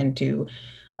tapping into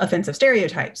offensive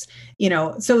stereotypes, you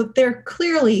know, so they're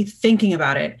clearly thinking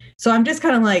about it. So I'm just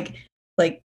kind of like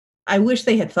I wish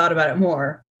they had thought about it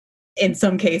more in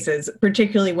some cases,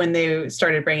 particularly when they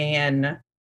started bringing in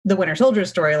the Winter Soldier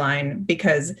storyline,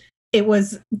 because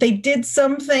they did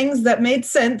some things that made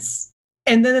sense.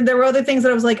 And then there were other things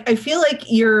that I was like, I feel like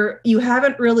you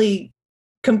haven't really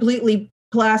completely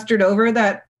plastered over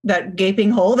that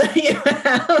gaping hole that you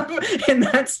have in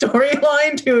that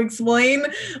storyline to explain,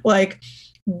 like,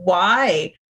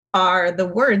 why are the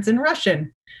words in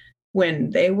Russian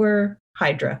when they were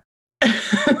Hydra?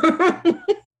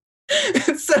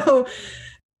 So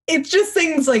it's just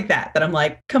things like that I'm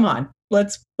like, come on,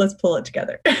 let's pull it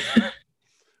together.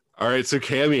 All right, so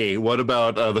Cami, what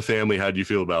about the family? How do you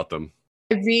feel about them?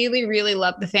 I really, really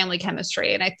love the family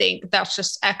chemistry. And I think that's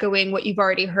just echoing what you've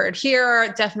already heard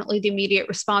here. Definitely the immediate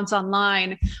response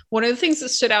online. One of the things that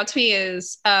stood out to me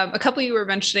is a couple of you were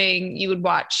mentioning you would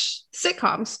watch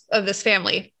sitcoms of this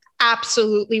family.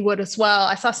 Absolutely would as well.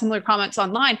 I saw similar comments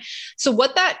online. So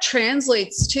what that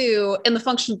translates to in the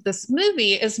function of this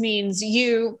movie means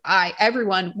you, I,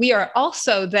 everyone, we are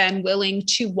also then willing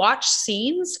to watch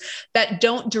scenes that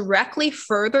don't directly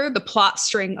further the plot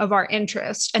string of our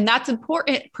interest. And that's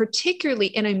important,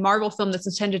 particularly in a Marvel film that's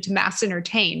intended to mass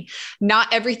entertain.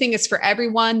 Not everything is for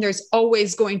everyone. There's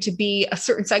always going to be a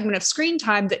certain segment of screen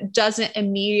time that doesn't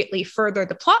immediately further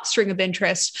the plot string of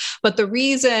interest. But the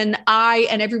reason I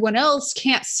and everyone else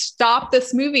can't stop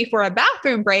this movie for a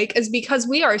bathroom break is because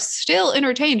we are still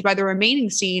entertained by the remaining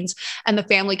scenes, and the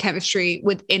family chemistry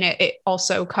within it. It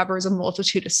also covers a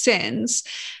multitude of sins.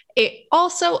 It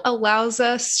also allows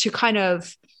us to kind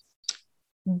of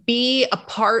be a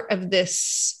part of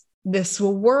this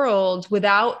world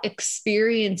without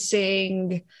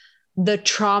experiencing the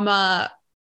trauma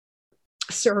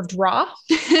served raw.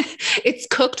 It's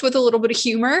cooked with a little bit of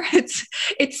humor. It's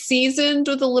seasoned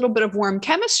with a little bit of warm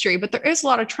chemistry, but there is a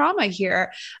lot of trauma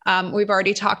here. We've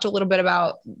already talked a little bit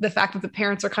about the fact that the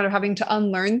parents are kind of having to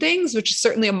unlearn things, which is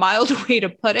certainly a mild way to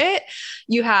put it.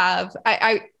 You have,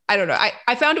 I don't know.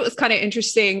 I found it was kind of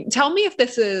interesting. Tell me if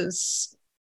this is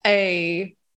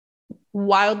a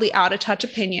wildly out of touch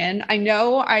opinion. I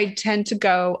know I tend to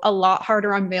go a lot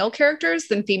harder on male characters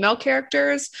than female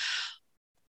characters.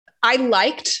 I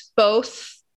liked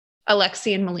both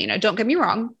Alexei and Melina. Don't get me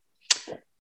wrong.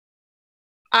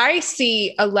 I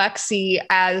see Alexei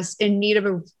as in need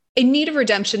of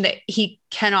redemption that he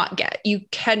cannot get. You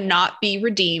cannot be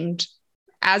redeemed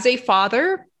as a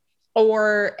father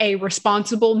or a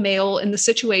responsible male in the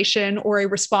situation or a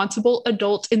responsible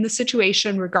adult in the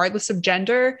situation, regardless of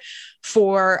gender,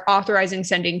 for authorizing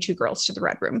sending two girls to the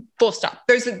Red Room. Full stop.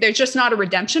 There's just not a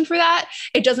redemption for that.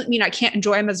 It doesn't mean I can't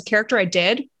enjoy him as a character. I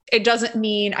did. It doesn't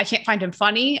mean I can't find him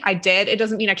funny. I did. It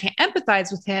doesn't mean I can't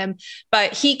empathize with him,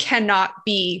 but he cannot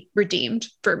be redeemed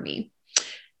for me.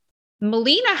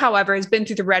 Melina, however, has been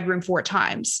through the Red Room 4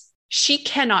 times. She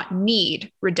cannot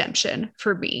need redemption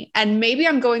for me. And maybe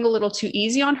I'm going a little too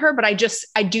easy on her, but I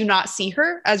do not see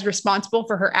her as responsible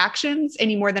for her actions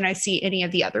any more than I see any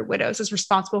of the other widows as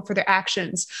responsible for their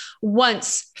actions.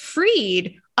 Once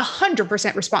freed,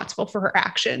 100% responsible for her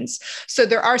actions. So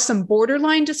there are some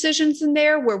borderline decisions in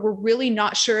there where we're really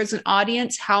not sure as an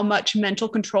audience how much mental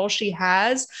control she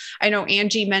has. I know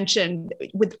Angie mentioned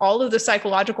with all of the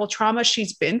psychological trauma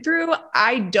she's been through,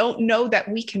 I don't know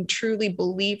that we can truly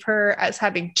believe her as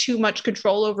having too much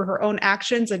control over her own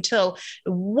actions until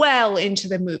well into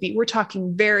the movie. We're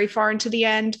talking very far into the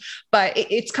end, but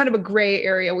it's kind of a gray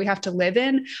area we have to live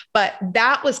in. But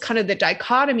that was kind of the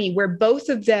dichotomy where both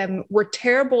of them were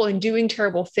terrible and doing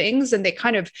terrible things, and they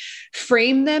kind of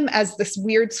frame them as this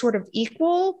weird sort of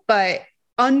equal, but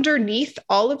underneath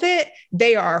all of it,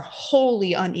 they are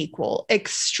wholly unequal,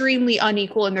 extremely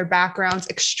unequal in their backgrounds,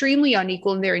 extremely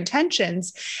unequal in their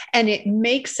intentions. And it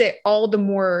makes it all the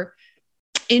more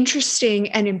interesting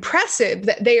and impressive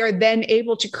that they are then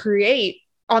able to create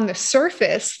on the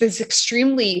surface this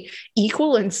extremely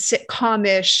equal and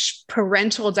sitcom-ish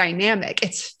parental dynamic.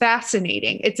 It's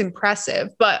fascinating. It's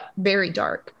impressive, but very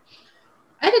dark.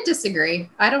 I had to disagree.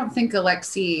 I don't think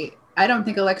Alexei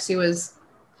was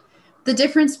the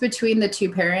difference between the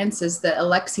two parents is that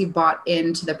Alexei bought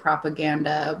into the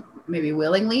propaganda maybe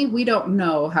willingly. We don't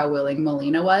know how willing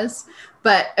Melina was,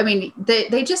 but I mean,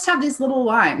 they just have these little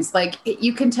lines. Like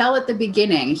you can tell at the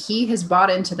beginning, he has bought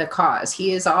into the cause.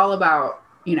 He is all about,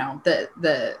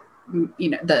 the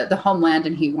homeland,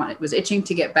 and he was itching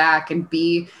to get back and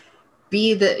be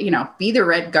the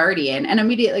Red Guardian, and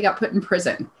immediately got put in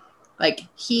prison. Like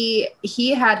he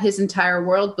had his entire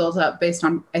world built up based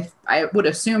on, I would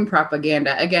assume,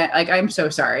 propaganda. Again, like, I'm so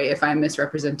sorry if I'm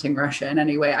misrepresenting Russia in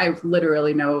any way. I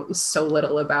literally know so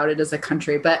little about it as a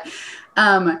country, but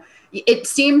it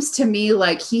seems to me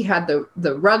like he had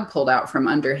the rug pulled out from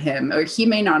under him, or he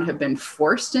may not have been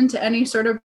forced into any sort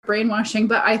of brainwashing,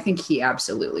 but I think he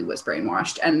absolutely was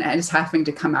brainwashed and is having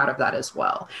to come out of that as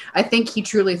well. I think he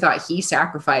truly thought he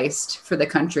sacrificed for the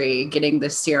country getting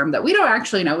this serum that we don't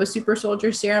actually know is super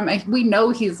soldier serum. We know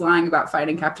he's lying about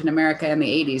fighting Captain America in the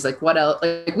 80s. Like, what else?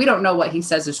 Like, we don't know what he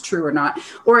says is true or not,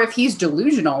 or if he's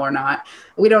delusional or not.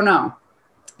 We don't know.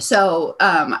 So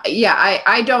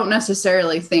I don't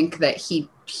necessarily think that he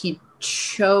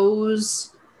chose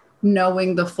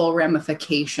knowing the full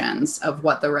ramifications of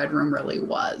what the Red Room really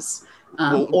was.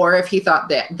 Or if he thought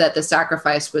that the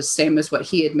sacrifice was same as what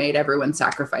he had made everyone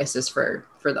sacrifices for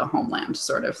the homeland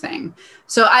sort of thing.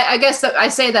 So I guess that I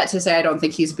say that to say I don't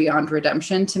think he's beyond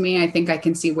redemption. To me, I think I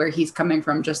can see where he's coming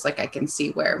from, just like I can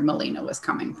see where Melina was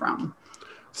coming from.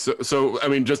 So I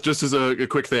mean, just as a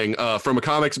quick thing, from a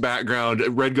comics background,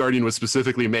 Red Guardian was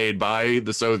specifically made by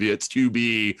the Soviets to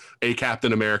be a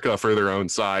Captain America for their own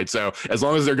side. So as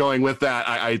long as they're going with that,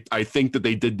 I think that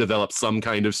they did develop some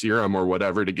kind of serum or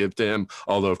whatever to give to him,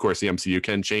 although of course the MCU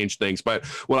can change things. But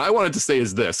what I wanted to say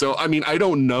is this. So, I mean, I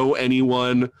don't know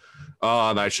anyone,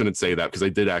 I shouldn't say that because I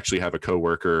did actually have a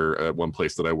coworker at one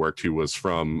place that I worked who was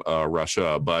from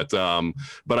Russia, but I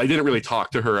didn't really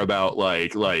talk to her about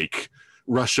like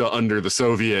Russia under the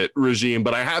Soviet regime,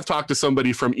 but I have talked to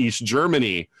somebody from East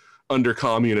Germany under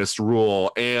communist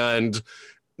rule, and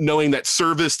knowing that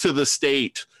service to the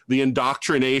state, the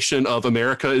indoctrination of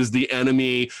America is the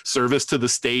enemy, service to the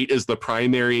state is the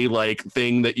primary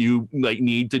thing that you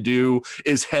need to do,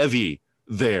 is heavy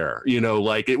there.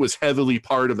 It was heavily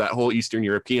part of that whole Eastern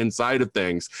European side of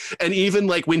things. And even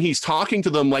when he's talking to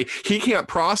them, he can't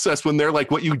process when they're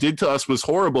like, what you did to us was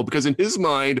horrible, because in his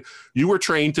mind, you were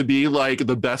trained to be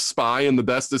the best spy and the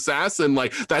best assassin.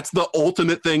 That's the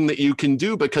ultimate thing that you can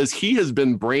do, because he has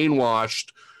been brainwashed,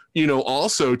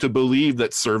 also to believe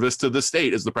that service to the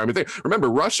state is the primary thing. Remember,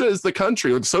 Russia is the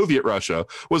country, or Soviet Russia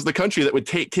was the country that would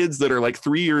take kids that are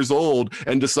 3 years old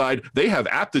and decide they have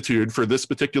aptitude for this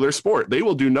particular sport. They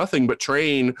will do nothing but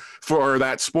train for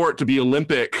that sport to be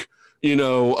Olympic,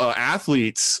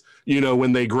 athletes,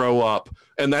 when they grow up.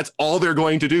 And that's all they're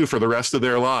going to do for the rest of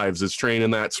their lives, is train in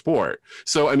that sport.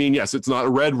 So, I mean, yes, it's not a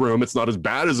Red Room. It's not as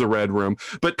bad as a Red Room,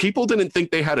 but people didn't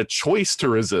think they had a choice to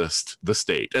resist the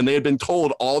state. And they had been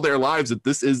told all their lives that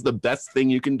this is the best thing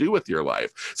you can do with your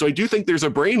life. So I do think there's a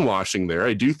brainwashing there.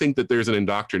 I do think that there's an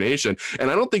indoctrination.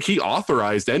 And I don't think he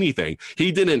authorized anything.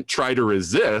 He didn't try to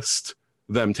resist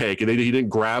them take it. He didn't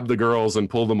grab the girls and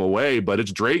pull them away, but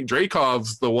it's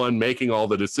Dreykov's the one making all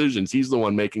the decisions. He's the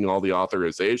one making all the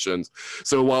authorizations.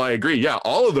 So while I agree, yeah,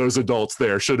 all of those adults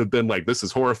there should have been like, this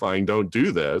is horrifying, don't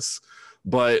do this.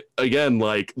 But again,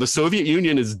 the Soviet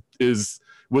Union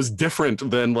was different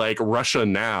than Russia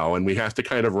now. And we have to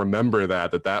kind of remember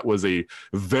that was a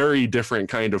very different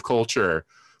kind of culture,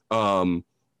 where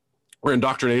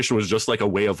indoctrination was just a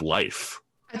way of life.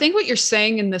 I think what you're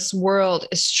saying in this world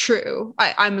is true.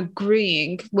 I'm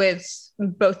agreeing with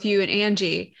both you and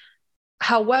Angie.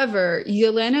 However,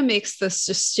 Yelena makes this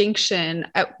distinction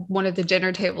at one of the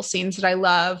dinner table scenes that I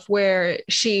love, where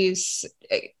she's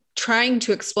trying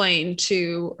to explain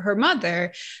to her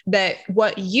mother that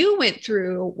what you went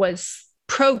through was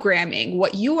programming.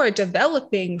 What you are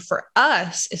developing for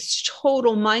us is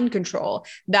total mind control.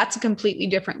 That's a completely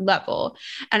different level.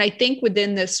 And I think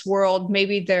within this world,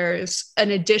 maybe there's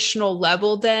an additional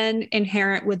level then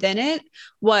inherent within it.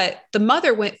 What the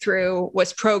mother went through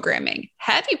was programming,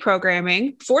 heavy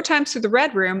programming, 4 times through the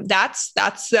Red Room. That's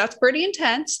pretty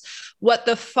intense. What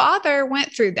the father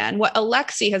went through then, what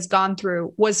Alexei has gone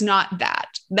through, was not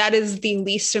that. That is the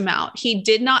least amount. He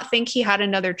did not think he had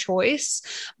another choice.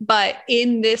 But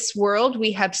in this world,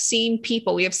 we have seen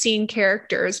people, we have seen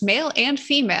characters, male and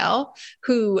female,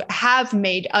 who have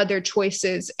made other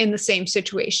choices in the same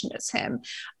situation as him.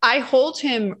 I hold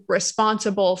him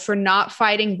responsible for not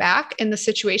fighting back in the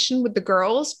situation with the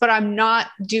girls, but I'm not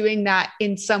doing that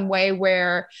in some way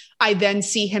where I then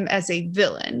see him as a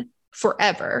villain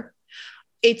forever.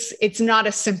 it's not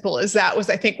as simple as that, was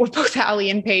I think what both Allie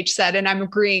and Paige said, and I'm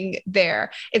agreeing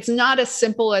there. It's not as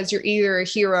simple as you're either a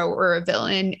hero or a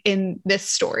villain in this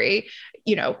story,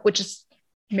 you know, which is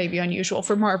maybe unusual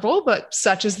for Marvel, but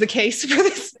such is the case for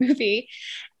this movie.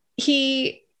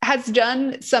 He has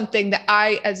done something that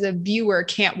I, as a viewer,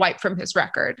 can't wipe from his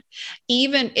record,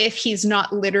 even if he's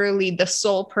not literally the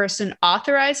sole person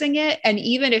authorizing it. And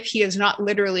even if he is not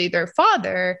literally their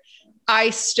father, I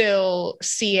still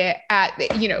see it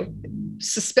at, you know,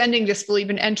 suspending disbelief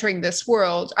and entering this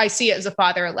world. I see it as a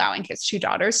father allowing his two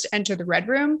daughters to enter the Red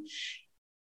Room.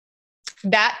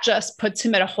 That just puts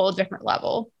him at a whole different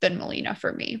level than Melina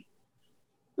for me.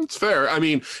 It's fair. I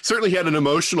mean, certainly he had an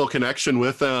emotional connection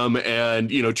with them and,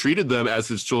 you know, treated them as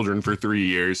his children for 3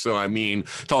 years. So, I mean,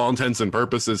 to all intents and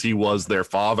purposes, he was their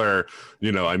father.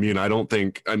 You know, I mean, I'm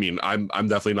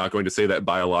definitely not going to say that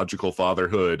biological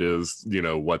fatherhood is, you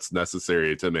know, what's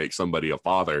necessary to make somebody a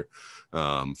father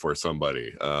for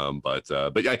somebody. But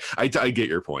I get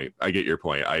your point. I get your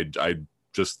point. I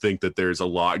just think that there's a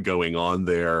lot going on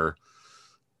there,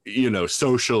 you know,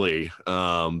 socially,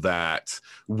 that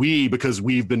because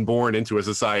we've been born into a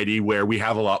society where we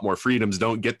have a lot more freedoms,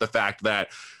 don't get the fact that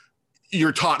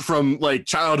you're taught from like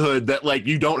childhood that like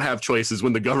you don't have choices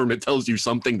when the government tells you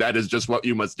something that is just what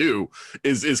you must do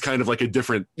is kind of like a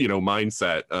different, you know,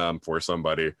 mindset for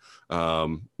somebody,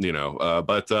 you know,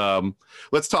 but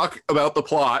let's talk about the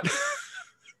plot.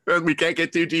 And we can't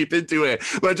get too deep into it,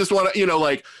 but I just want to, you know,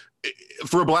 like,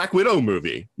 for a Black Widow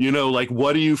movie, you know, like,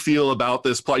 what do you feel about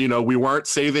this plot? You know, we weren't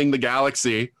saving the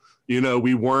galaxy, you know,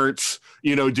 we weren't,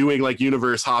 you know, doing like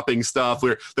universe hopping stuff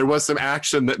where there was some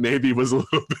action that maybe was a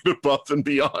little bit above and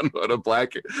beyond what a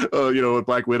Black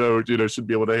Widow, you know, should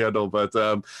be able to handle. But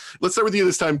let's start with you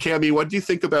this time, Cammie. What do you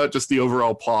think about just the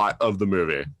overall plot of the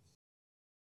movie?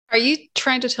 Are you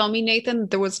trying to tell me, Nathan,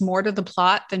 that there was more to the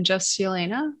plot than just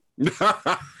Yelena?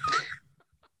 The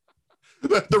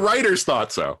writers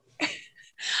thought so.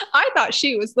 I thought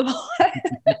she was the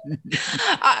one.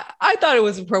 I thought it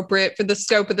was appropriate for the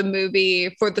scope of the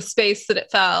movie, for the space that it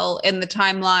fell in the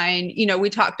timeline. You know, we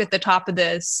talked at the top of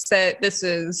this that this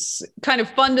is kind of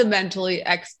fundamentally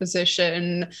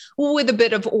exposition with a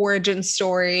bit of origin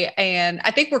story. And I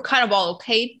think we're kind of all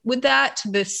okay with that to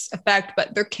this effect,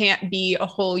 but there can't be a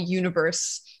whole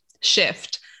universe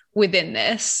shift within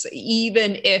this,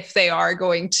 even if they are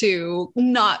going to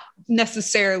not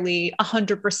necessarily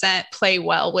 100% play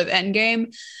well with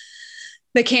Endgame.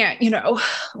 They can't, you know,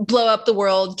 blow up the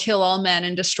world, kill all men,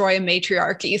 and destroy a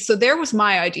matriarchy. So there was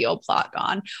my ideal plot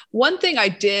gone. One thing I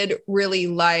did really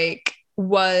like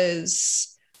was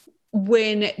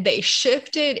when they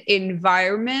shifted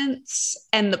environments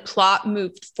and the plot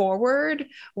moved forward,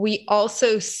 we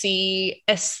also see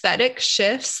aesthetic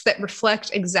shifts that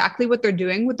reflect exactly what they're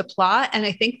doing with the plot. And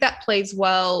I think that plays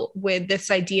well with this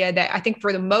idea that I think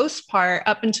for the most part,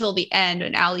 up until the end,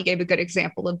 and Allie gave a good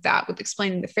example of that with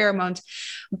explaining the pheromones,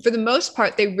 for the most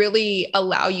part, they really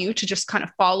allow you to just kind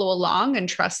of follow along and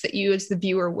trust that you as the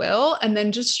viewer will, and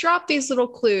then just drop these little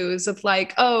clues of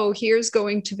like, oh, here's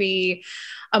going to be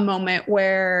a moment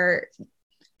where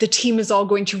the team is all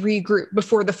going to regroup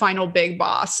before the final big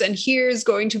boss. And here's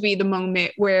going to be the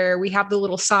moment where we have the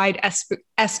little side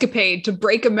escapade to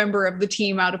break a member of the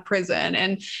team out of prison.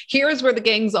 And here's where the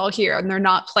gang's all here and they're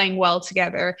not playing well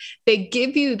together. They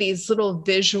give you these little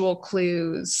visual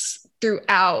clues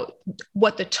throughout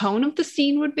what the tone of the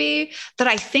scene would be, that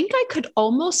I think I could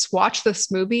almost watch this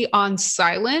movie on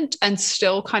silent and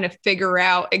still kind of figure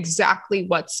out exactly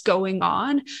what's going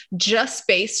on just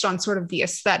based on sort of the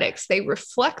aesthetics. They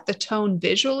reflect the tone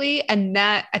visually, and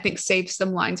that I think saves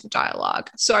some lines of dialogue.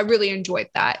 So I really enjoyed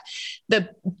that.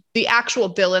 The actual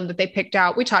villain that they picked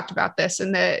out, we talked about this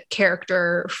in the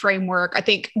character framework. I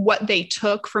think what they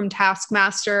took from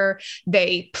Taskmaster,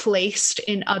 they placed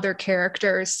in other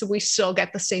characters. So we still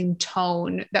get the same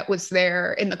tone that was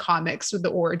there in the comics with the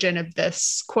origin of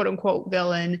this quote unquote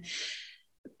villain.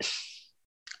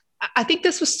 I think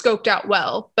this was scoped out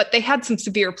well, but they had some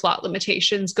severe plot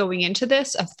limitations going into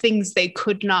this of things they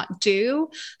could not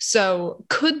do. So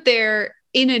could there,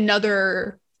 in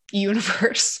another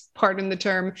universe, pardon the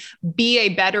term, be a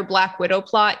better Black Widow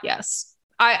plot? Yes.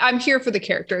 I'm here for the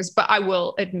characters, but I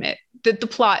will admit that the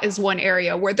plot is one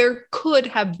area where there could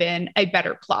have been a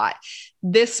better plot.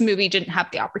 This movie didn't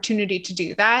have the opportunity to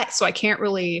do that, so I can't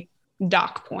really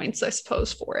dock points, I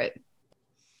suppose, for it.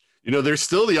 You know, there's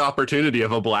still the opportunity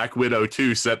of a Black Widow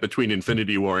 2 set between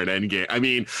Infinity War and Endgame. I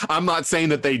mean, I'm not saying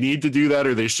that they need to do that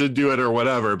or they should do it or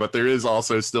whatever, but there is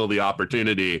also still the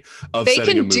opportunity of They setting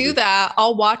a can movie. do that.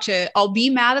 I'll watch it. I'll be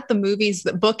mad at the movies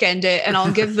that bookend it, and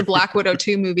I'll give the Black Widow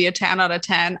 2 movie a 10 out of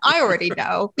 10. I already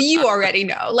know. You already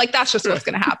know. Like, that's just what's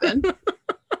going to happen.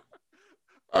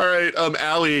 All right,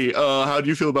 Allie, how do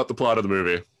you feel about the plot of the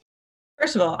movie?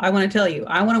 First of all, I want to tell you,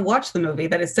 I want to watch the movie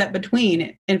that is set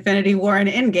between Infinity War and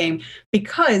Endgame,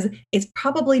 because it's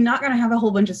probably not going to have a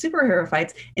whole bunch of superhero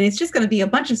fights, and it's just going to be a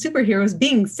bunch of superheroes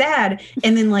being sad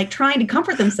and then like trying to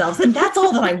comfort themselves. And that's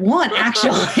all that I want,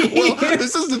 actually. Well,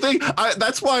 this is the thing.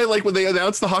 That's why, like, when they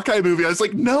announced the Hawkeye movie, I was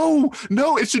like, no,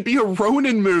 it should be a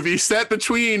Ronin movie set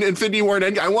between Infinity War and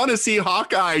Endgame. I want to see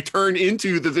Hawkeye turn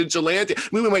into the vigilante. I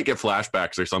mean, we might get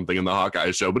flashbacks or something in the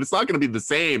Hawkeye show, but it's not going to be the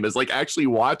same as like actually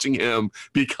watching him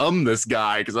become this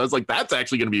guy, because I was like, that's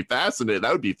actually going to be fascinating.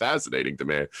 That would be fascinating to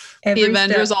me. The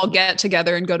Avengers all get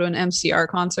together and go to an MCR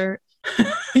concert.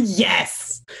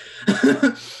 Yes.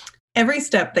 Every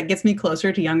step that gets me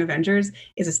closer to Young Avengers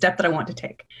is a step that I want to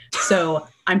take. So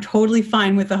I'm totally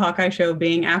fine with the Hawkeye show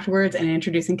being afterwards and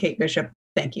introducing Kate Bishop.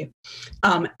 Thank you.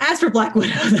 As for Black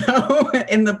Widow, though,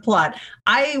 in the plot,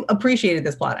 I appreciated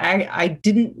this plot. I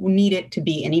didn't need it to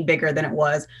be any bigger than it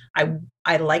was.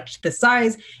 I liked the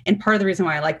size, and part of the reason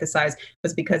why I liked the size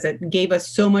was because it gave us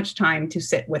so much time to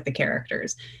sit with the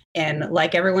characters. And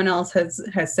like everyone else has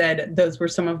said, those were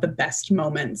some of the best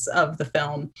moments of the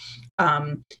film.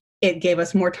 It gave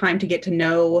us more time to get to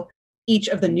know each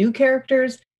of the new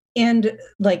characters. And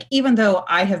like, even though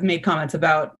I have made comments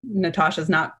about Natasha's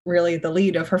not really the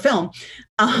lead of her film,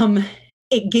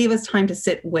 it gave us time to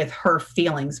sit with her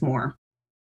feelings more.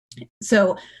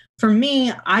 So for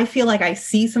me, I feel like I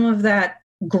see some of that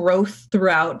growth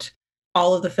throughout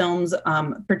all of the films,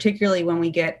 particularly when we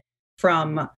get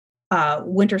from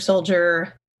Winter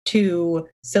Soldier to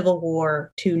Civil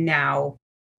War to now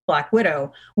Black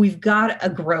Widow. We've got a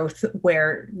growth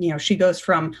where, you know, she goes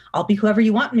from I'll be whoever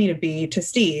you want me to be to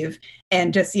Steve,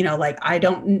 and just, you know, like I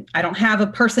don't have a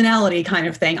personality kind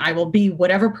of thing. I will be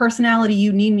whatever personality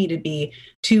you need me to be,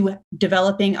 to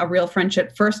developing a real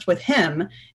friendship first with him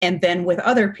and then with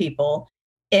other people.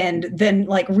 And then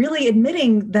like really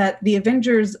admitting that the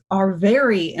Avengers are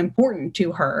very important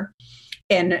to her.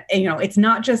 And, you know, it's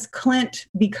not just Clint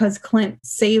because Clint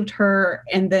saved her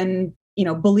and then, you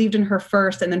know, believed in her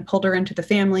first and then pulled her into the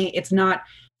family. It's not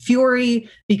Fury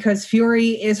because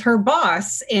Fury is her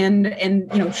boss and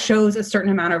you know, shows a certain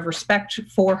amount of respect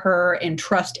for her and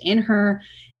trust in her.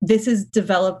 This is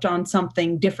developed on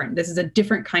something different. This is a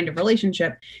different kind of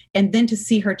relationship. And then to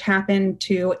see her tap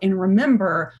into and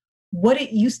remember what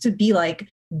it used to be like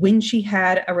when she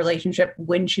had a relationship,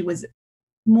 when she was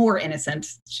more innocent.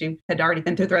 She had already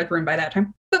been through the Red Room by that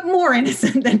time, but more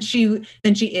innocent than she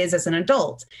is as an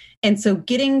adult. And so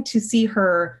getting to see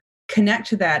her connect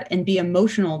to that and be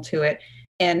emotional to it.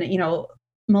 And, you know,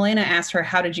 Milena asked her,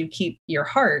 how did you keep your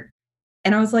heart?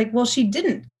 And I was like, well, she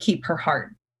didn't keep her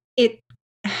heart. It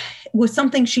was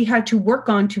something she had to work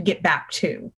on to get back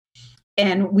to.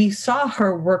 And we saw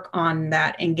her work on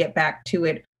that and get back to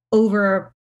it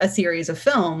over a series of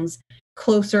films,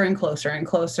 closer and closer and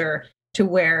closer to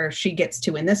where she gets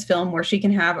to in this film, where she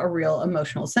can have a real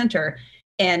emotional center.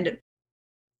 And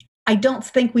I don't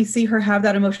think we see her have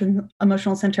that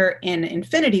emotional center in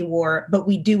Infinity War, but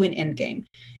we do in Endgame.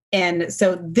 And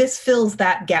so this fills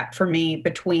that gap for me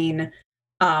between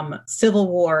Civil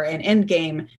War and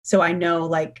Endgame. So I know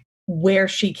like where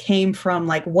she came from,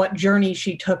 like what journey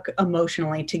she took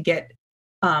emotionally to get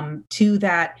to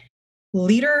that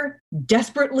leader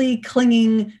desperately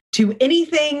clinging to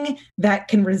anything that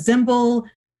can resemble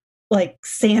like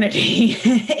sanity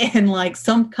and like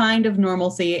some kind of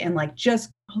normalcy and like just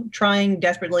trying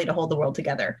desperately to hold the world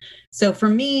together. So for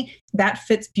me, that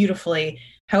fits beautifully.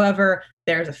 However,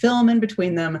 there's a film in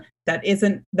between them that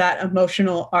isn't that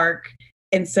emotional arc.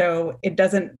 And so it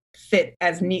doesn't fit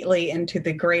as neatly into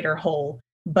the greater whole.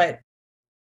 But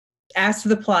as to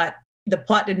the plot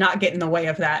did not get in the way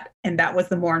of that. And that was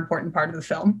the more important part of the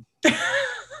film.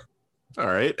 All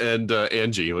right. And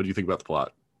Angie, what do you think about the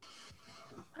plot?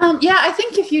 Yeah, I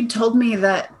think if you'd told me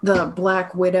that the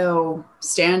Black Widow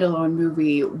standalone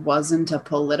movie wasn't a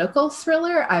political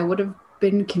thriller, I would have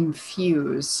been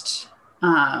confused.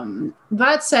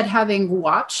 That said, having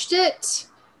watched it,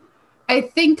 I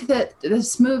think that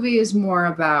this movie is more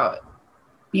about,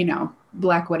 you know,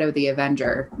 Black Widow the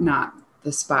Avenger, not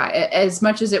the spy. As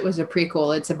much as it was a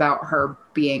prequel, it's about her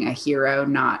being a hero,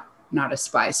 not a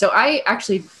spy. So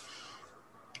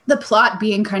the the plot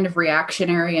being kind of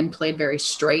reactionary and played very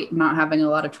straight, not having a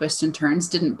lot of twists and turns,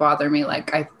 didn't bother me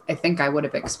like I think I would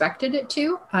have expected it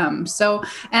to. So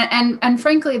and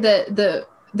frankly, the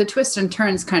twists and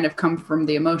turns kind of come from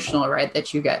the emotional ride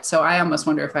that you get. So I almost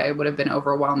wonder if I would have been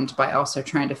overwhelmed by also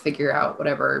trying to figure out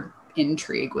whatever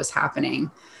intrigue was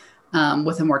happening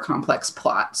with a more complex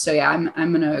plot. So yeah,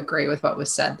 I'm going to agree with what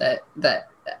was said that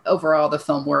overall the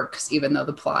film works, even though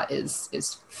the plot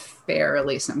is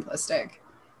fairly simplistic.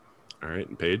 All right,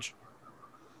 and Paige?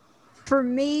 For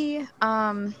me,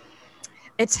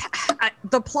 it's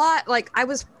the plot. Like, I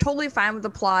was totally fine with the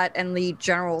plot and the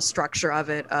general structure of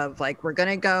it. Of like, we're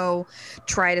gonna go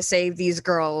try to save these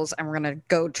girls, and we're gonna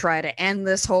go try to end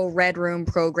this whole Red Room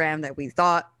program that we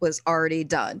thought was already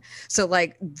done. So,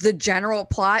 like, the general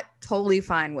plot, totally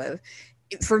fine with.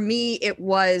 For me, it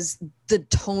was the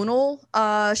tonal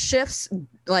shifts,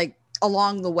 like,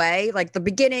 along the way. Like, the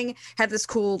beginning had this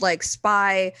cool, like,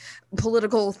 spy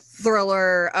political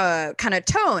thriller kind of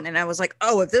tone, and I was like,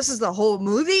 oh, if this is the whole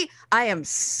movie, I am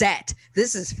set.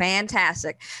 This is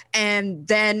fantastic. And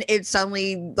then it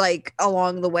suddenly, like,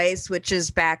 along the way switches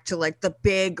back to like the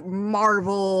big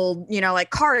Marvel, like,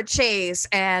 car chase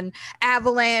and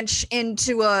avalanche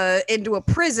into a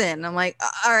prison. I'm like,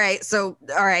 all right,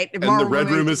 and Marvel the Red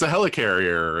Room is a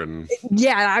helicarrier, and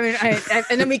yeah, I mean,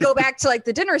 and then we go back to like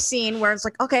the dinner scene where it's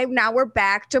like, okay, now we're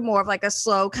back to more of like a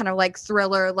slow kind of like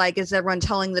thriller. Like, is everyone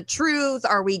telling the truth?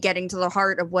 Are we getting to the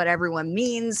heart of what everyone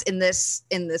means in this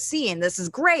scene? This is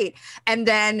great. And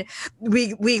then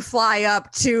we fly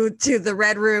up to the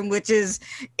Red Room, which is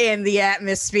in the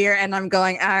atmosphere, and I'm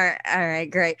going, all right,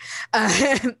 great.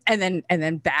 And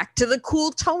then back to the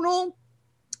cool tonal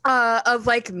of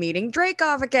like meeting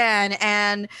Dreykov again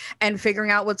and figuring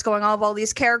out what's going on with all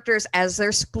these characters as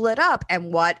they're split up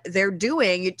and what they're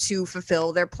doing to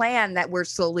fulfill their plan that we're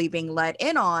slowly being let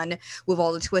in on with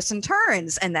all the twists and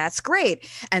turns. And that's great.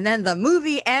 And then the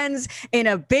movie ends in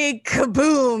a big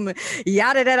kaboom,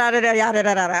 yada, yada, yada, yada,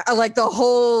 yada, like the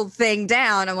whole thing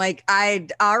down. I'm like,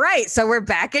 all right, so we're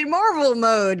back in Marvel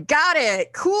mode. Got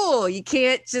it. Cool. You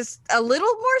can't just a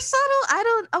little more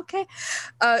subtle. Okay.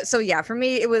 So yeah, for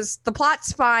me, it was the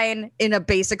plot's fine in a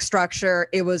basic structure.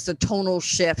 It was the tonal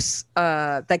shifts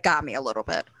that got me a little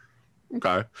bit.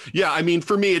 Okay. Yeah, I mean,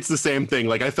 for me, it's the same thing.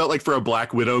 Like, I felt like for a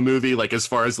Black Widow movie, like, as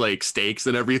far as like stakes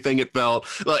and everything, it felt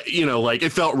like, like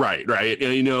it felt right.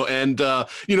 And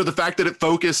the fact that it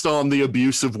focused on the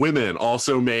abuse of women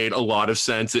also made a lot of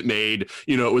sense. It made,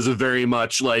 it was a very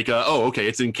much like, okay,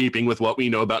 it's in keeping with what we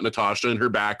know about Natasha and her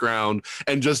background,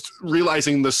 and just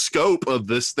realizing the scope of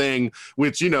this thing,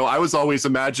 which, I was always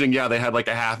imagining, they had like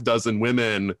a half dozen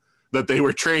women that they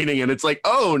were training, and it's like,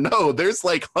 oh no, there's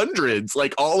like hundreds,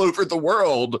 like all over the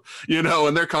world,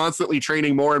 and they're constantly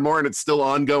training more and more, and it's still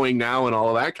ongoing now and all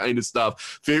of that kind of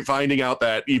stuff. Finding out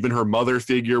that even her mother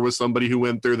figure was somebody who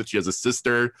went through, that she has a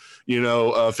sister,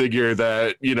 figure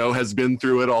that, has been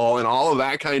through it all, and all of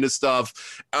that kind of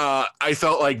stuff. I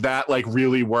felt like that like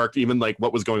really worked, even like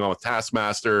what was going on with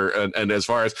Taskmaster, and as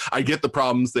far as I get the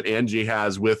problems that Angie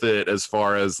has with it, as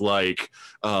far as like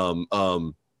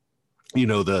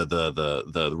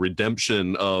the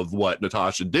redemption of what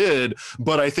Natasha did.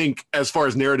 But I think as far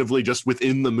as narratively, just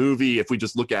within the movie, if we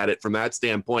just look at it from that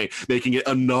standpoint, making it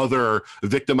another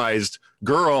victimized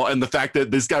girl, and the fact that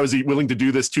this guy was willing to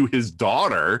do this to his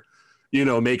daughter,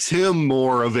 makes him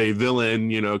more of a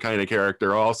villain, kind of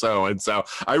character also. And so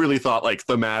I really thought like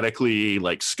thematically,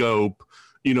 like scope,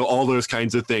 all those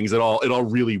kinds of things, it all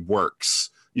really works,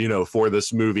 for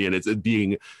this movie. And it's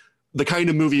being the kind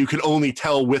of movie you can only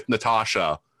tell with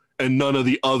Natasha and none of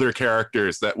the other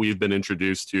characters that we've been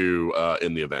introduced to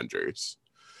in the Avengers.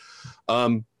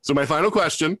 So my final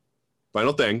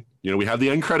thing, we have the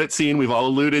end credit scene. We've all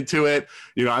alluded to it.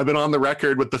 I've been on the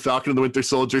record with the Falcon and the Winter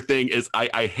Soldier thing is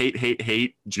I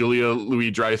hate Julia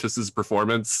Louis-Dreyfus's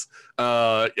performance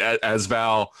as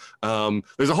Val.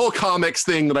 There's a whole comics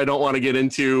thing that I don't want to get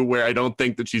into where I don't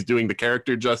think that she's doing the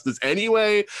character justice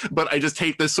anyway, but I just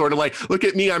hate this sort of like, look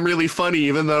at me, I'm really funny,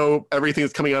 even though everything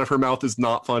that's coming out of her mouth is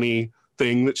not funny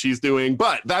thing that she's doing.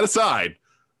 But that aside,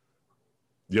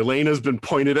 Yelena's been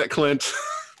pointed at Clint.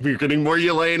 We're getting more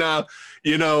Yelena,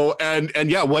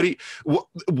 and yeah, what do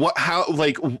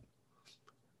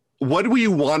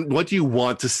you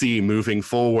want to see moving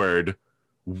forward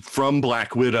from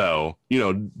Black Widow,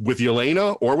 with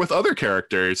Yelena or with other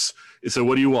characters? So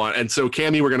what do you want? And so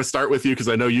Cammie, we're going to start with you, because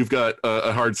I know you've got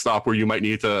a hard stop where you might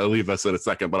need to leave us in a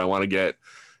second, but I want to get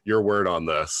your word on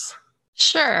this.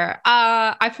 Sure.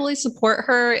 I fully support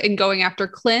her in going after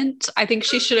Clint. I think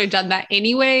she should have done that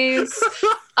anyways.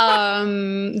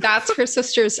 That's her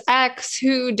sister's ex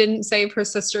who didn't save her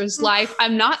sister's life.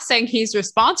 I'm not saying he's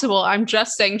responsible. I'm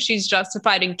just saying she's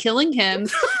justified in killing him.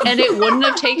 And it wouldn't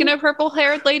have taken a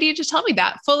purple-haired lady to tell me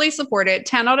that. Fully support it.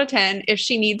 10 out of 10. If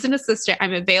she needs an assistant,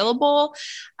 I'm available.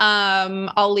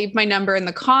 I'll leave my number in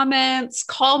the comments.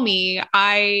 Call me.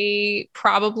 I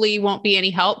probably won't be any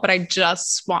help, but I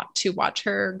just want to watch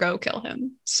her go kill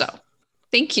him. So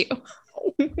thank you.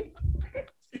 You're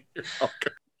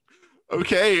welcome.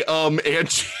 Okay,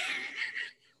 Angie.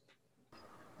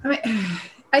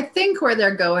 I think where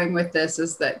they're going with this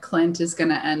is that Clint is going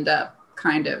to end up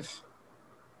kind of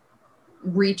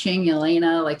reaching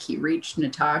Yelena like he reached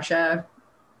Natasha.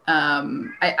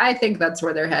 I think that's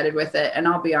where they're headed with it. And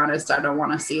I'll be honest, I don't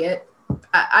want to see it.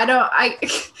 I don't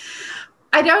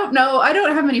know. I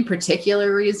don't have any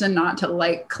particular reason not to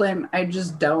like Clint. I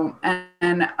just don't.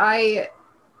 And I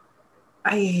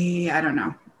don't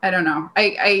know.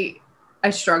 I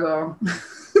struggle.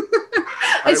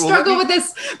 I struggle with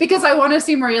this because I want to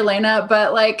see more Yelena,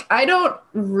 but like I don't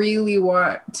really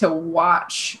want to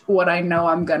watch what I know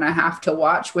I'm gonna have to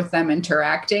watch with them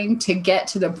interacting to get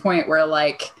to the point where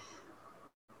like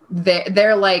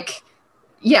they're like,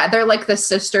 yeah, they're like the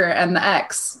sister and the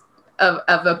ex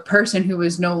of a person who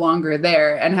is no longer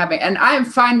there and I'm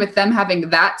fine with them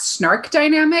having that snark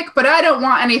dynamic, but I don't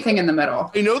want anything in the middle.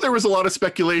 I know there was a lot of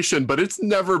speculation, but it's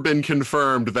never been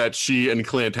confirmed that she and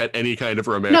Clint had any kind of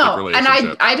romantic relationship.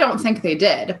 And I don't think they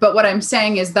did. But what I'm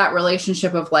saying is that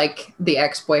relationship of like the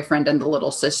ex-boyfriend and the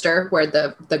little sister, where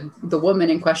the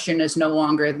woman in question is no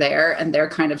longer there and they're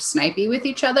kind of snipey with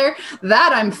each other,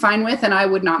 that I'm fine with and I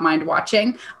would not mind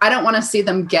watching. I don't want to see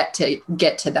them get to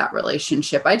that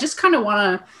relationship. I just kind of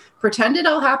want to pretend it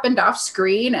all happened off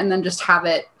screen and then just have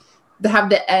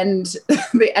the end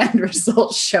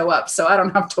results show up so I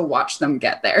don't have to watch them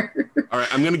get there. All right,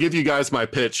 I'm going to give you guys my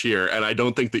pitch here, and I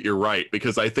don't think that you're right,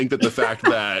 because I think that the fact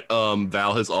that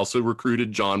Val has also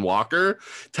recruited John Walker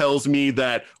tells me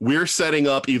that we're setting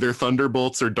up either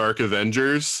Thunderbolts or Dark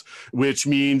Avengers, which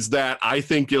means that I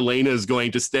think Yelena is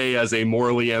going to stay as a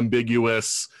morally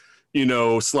ambiguous,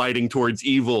 sliding towards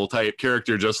evil type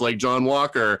character, just like John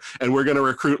Walker. And we're going to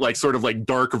recruit like sort of like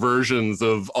dark versions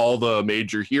of all the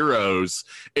major heroes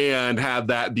and have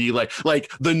that be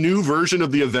like the new version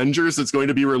of the Avengers that's going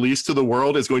to be released to the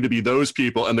world is going to be those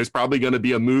people. And there's probably going to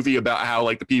be a movie about how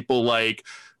like the people like,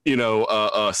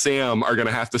 Sam are going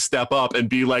to have to step up and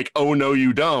be like, oh, no,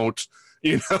 you don't.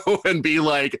 And be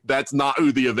like, that's not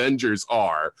who the Avengers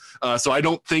are. So I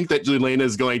don't think that Yelena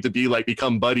is going to be like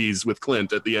become buddies with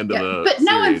Clint at the end of the But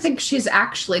no series. one thinks she's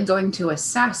actually going to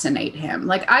assassinate him.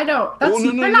 Like, I don't, that's,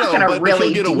 they're not going to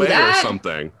really get do away that. Or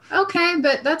something. Okay,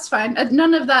 but that's fine.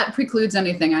 None of that precludes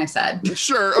anything I said.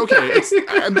 Sure, okay.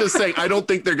 I'm just saying, I don't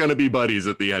think they're going to be buddies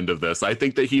at the end of this. I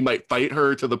think that he might fight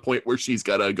her to the point where she's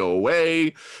got to go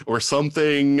away or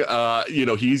something.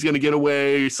 He's going to get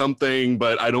away, something,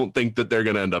 but I don't think that they're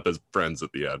going to end up as friends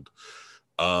at the end.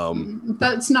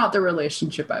 That's not the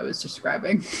relationship I was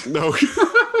describing. No.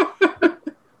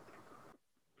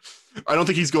 I don't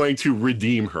think he's going to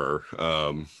redeem her.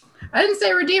 I didn't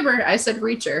say redeemer. I said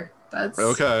reacher. That's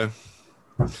okay.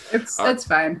 It's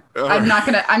fine. I'm not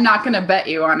gonna bet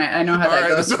you on it. I know how that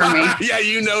goes for me. Yeah,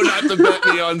 not to bet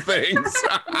me on things.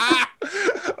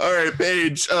 All right,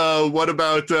 Paige. What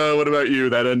about you?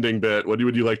 That ending bit. What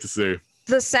would you like to see?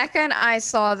 The second I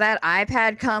saw that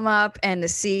iPad come up and to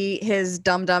see his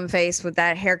dumb face with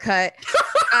that haircut,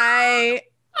 I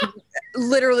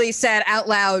literally said out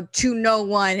loud to no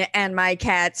one and my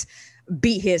cats,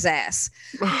 beat his ass.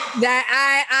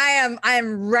 That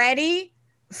I'm ready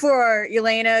for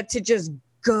Yelena to just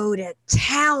go to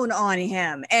town on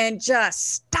him and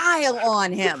just style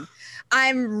on him.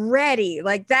 I'm ready.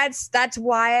 Like that's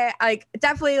why I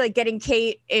definitely like getting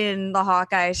Kate in the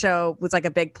Hawkeye show was like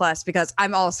a big plus, because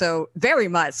I'm also very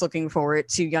much looking forward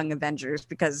to Young Avengers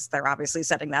because they're obviously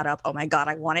setting that up. Oh my God,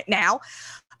 I want it now.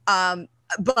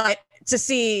 But to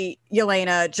see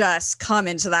Yelena just come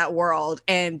into that world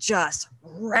and just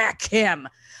wreck him,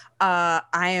 I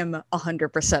am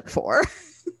 100% for.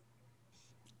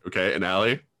 Okay, and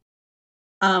Allie?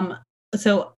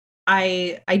 So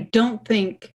I don't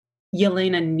think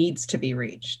Yelena needs to be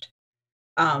reached.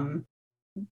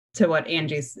 To what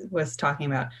Angie was talking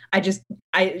about,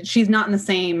 she's not in the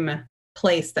same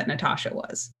place that Natasha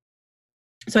was,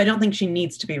 so I don't think she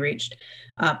needs to be reached.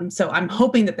 So I'm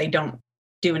hoping that they don't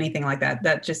do anything like that.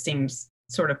 That just seems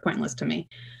sort of pointless to me.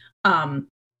 I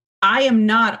am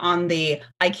not on the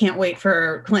I can't wait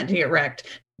for Clint to get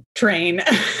wrecked train.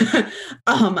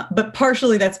 But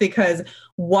partially that's because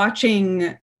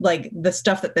watching like the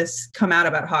stuff that this come out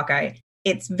about Hawkeye,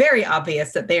 it's very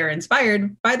obvious that they are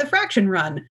inspired by the Fraction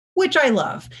run, which I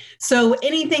love. So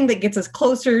anything that gets us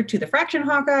closer to the Fraction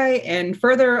Hawkeye and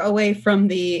further away from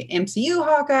the MCU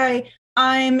Hawkeye,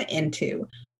 I'm into.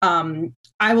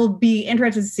 I will be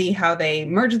interested to see how they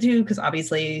merge the two, because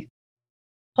obviously,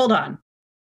 hold on,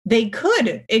 they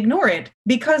could ignore it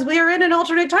because we are in an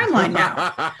alternate timeline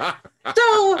now.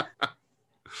 So,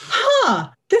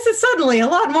 this is suddenly a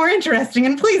lot more interesting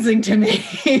and pleasing to me.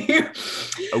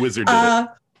 A wizard did it.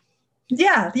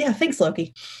 Yeah, thanks,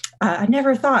 Loki. I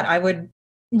never thought I would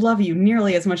love you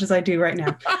nearly as much as I do right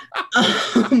now.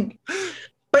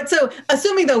 But so,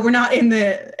 assuming though we're not in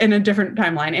a different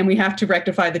timeline and we have to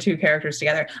rectify the two characters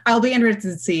together, I'll be interested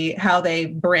to see how they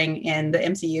bring in the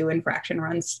MCU and Fraction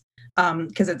runs,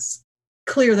 because it's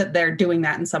clear that they're doing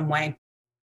that in some way.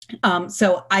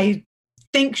 So I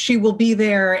think she will be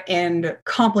there and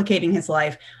complicating his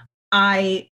life.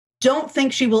 I don't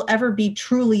think she will ever be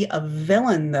truly a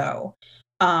villain, though.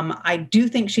 I do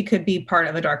think she could be part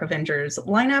of a Dark Avengers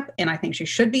lineup, and I think she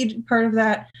should be part of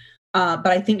that. But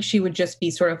I think she would just be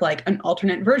sort of like an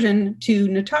alternate version to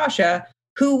Natasha,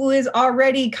 who is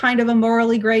already kind of a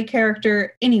morally gray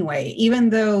character anyway. Even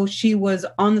though she was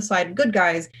on the side of good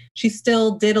guys, she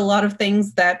still did a lot of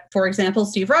things that, for example,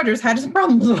 Steve Rogers had some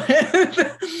problems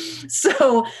with.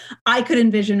 So I could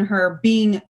envision her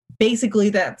being basically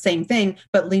that same thing,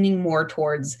 but leaning more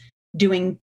towards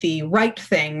doing the right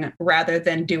thing rather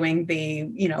than doing the,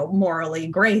 morally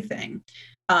gray thing.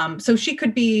 So she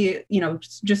could be,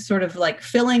 just sort of like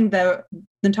filling the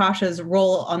Natasha's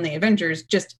role on the Avengers,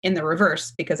 just in the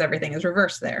reverse, because everything is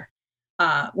reversed there,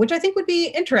 which I think would be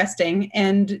interesting.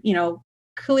 And,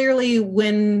 clearly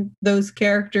when those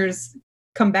characters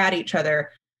combat each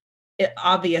other, it's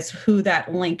obvious who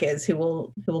that link is,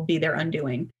 who will be their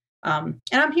undoing. And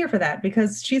I'm here for that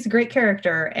because she's a great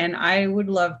character, and I would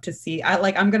love to see.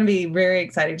 I'm going to be very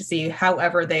excited to see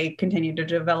however they continue to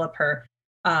develop her.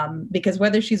 Because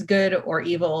whether she's good or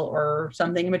evil or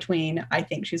something in between, I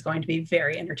think she's going to be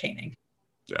very entertaining.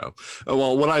 Yeah.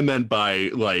 Well, what I meant by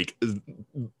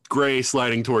gray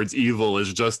sliding towards evil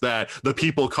is just that the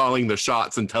people calling the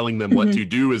shots and telling them what to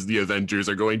do as the Avengers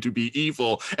are going to be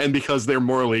evil, and because they're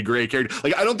morally gray characters.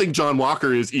 I don't think John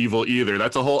Walker is evil either.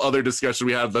 That's a whole other discussion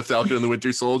we have, the Falcon and the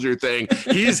Winter Soldier thing.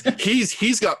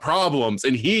 He's got problems,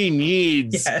 and he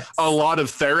needs a lot of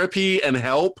therapy and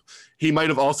help. He might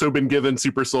have also been given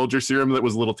super soldier serum that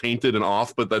was a little tainted and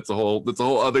off, but that's a whole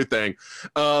other thing.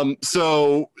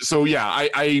 So yeah,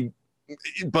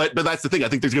 but that's the thing. I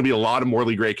think there's going to be a lot of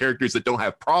morally gray characters that don't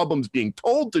have problems being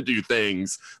told to do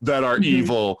things that are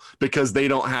evil because they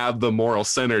don't have the moral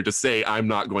center to say, I'm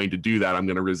not going to do that. I'm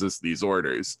going to resist these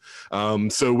orders.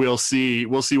 So we'll see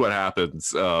what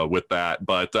happens with that.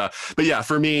 But yeah,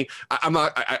 for me, I'm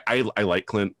not. I like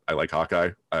Clint. I like Hawkeye.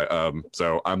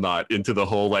 So I'm not into the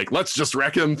whole let's just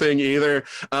wreck him thing either.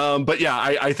 But yeah,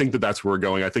 I think that's where we're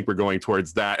going. I think we're going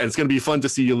towards that, and it's going to be fun to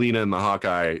see Yelena in the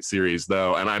Hawkeye series,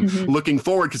 though. And I'm looking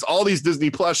forward because all these Disney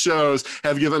Plus shows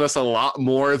have given us a lot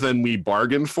more than we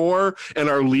bargained for, and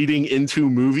are leading into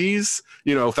movies.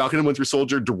 Falcon and Winter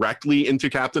Soldier directly into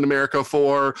Captain America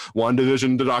 4,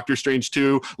 WandaVision to Doctor Strange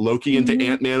 2, Loki into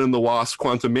Ant-Man and the Wasp: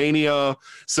 Quantumania.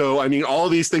 So I mean, all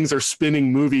these things are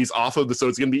spinning movies off of so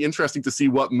it's going to be interesting to see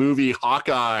what movie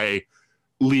Hawkeye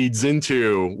leads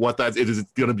into. What that is it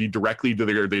going to be directly to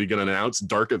are they going to announce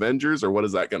Dark Avengers, or what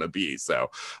is that going to be?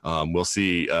 So we'll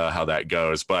see how that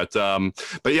goes. But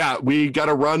yeah, we got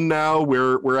to run now.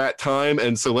 We're at time,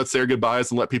 and so let's say our goodbyes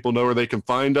and let people know where they can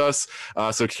find us.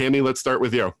 So Cami, let's start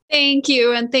with you. Thank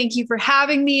you, and thank you for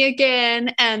having me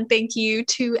again, and thank you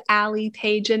to Allie,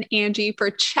 Paige, and Angie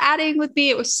for chatting with me.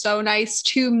 It was so nice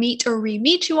to meet or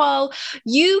re-meet you all.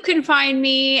 You can find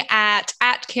me at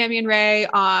Cami and Ray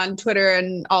on Twitter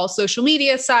and all social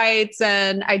media sites.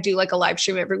 And I do a live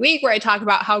stream every week where I talk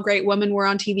about how great women were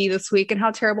on TV this week and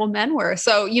how terrible men were.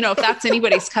 So, if that's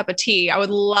anybody's cup of tea, I would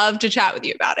love to chat with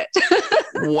you about it.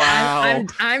 Wow.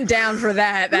 I'm down for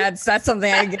that. That's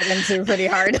something I get into pretty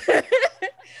hard.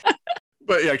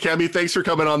 But yeah, Cami, thanks for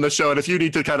coming on the show. And if you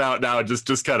need to cut out now,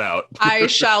 just cut out. I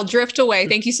shall drift away.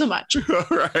 Thank you so much.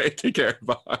 All right. Take care.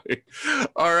 Bye.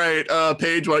 All right.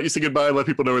 Paige, why don't you say goodbye and let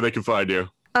people know where they can find you?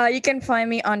 You can find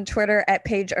me on Twitter at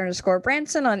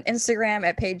Paige_Branson, on Instagram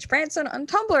at Paige Branson, on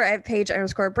Tumblr at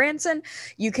Paige_Branson.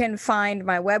 You can find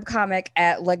my webcomic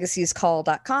at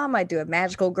legaciescall.com. I do a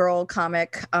magical girl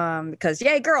comic because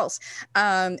yay, girls.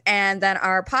 And then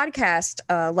our podcast,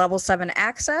 Level 7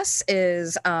 Access,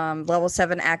 is Level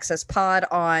 7 Access Pod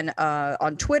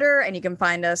on Twitter. And you can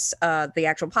find us, the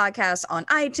actual podcast, on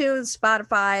iTunes,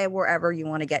 Spotify, wherever you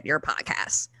want to get your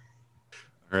podcasts.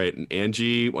 All right. And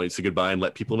Angie, why don't you say goodbye and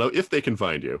let people know if they can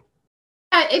find you?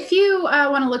 If you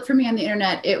want to look for me on the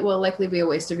internet, it will likely be a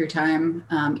waste of your time.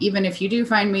 Even if you do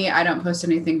find me, I don't post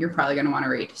anything you're probably going to want to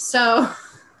read. So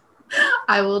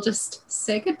I will just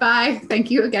say goodbye.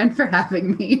 Thank you again for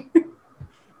having me.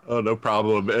 Oh, no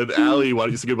problem. And Allie, why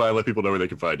don't you say goodbye and let people know where they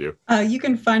can find you? You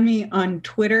can find me on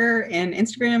Twitter and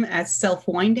Instagram as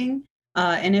Self-Winding.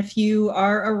 And if you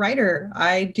are a writer,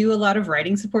 I do a lot of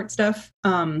writing support stuff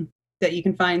that you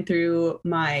can find through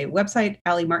my website,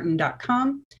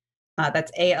 allimartin.com.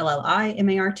 That's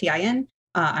ALLIMARTIN.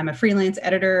 I'm a freelance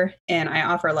editor, and I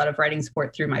offer a lot of writing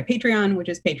support through my Patreon, which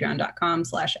is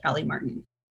patreon.com/AllieMartin.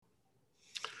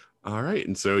 All right.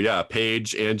 And so, yeah,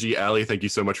 Paige, Angie, Allie, thank you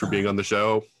so much for being on the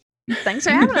show. Thanks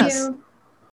for having us.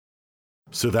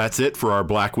 So that's it for our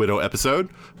Black Widow episode.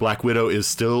 Black Widow is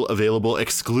still available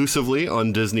exclusively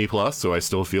on Disney+, so I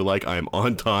still feel like I'm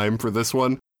on time for this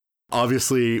one.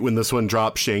 Obviously, when this one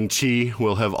drops, Shang-Chi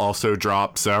will have also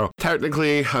dropped, so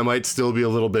technically I might still be a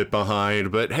little bit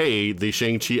behind, but hey, the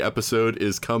Shang-Chi episode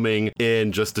is coming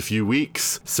in just a few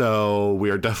weeks, so we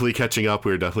are definitely catching up.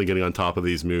 We're definitely getting on top of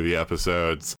these movie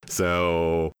episodes,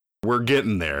 so we're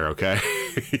getting there, okay?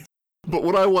 But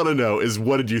what I want to know is,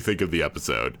 what did you think of the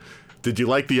episode? Did you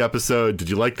like the episode? Did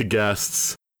you like the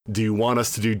guests? Do you want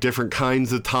us to do different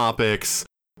kinds of topics?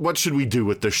 What should we do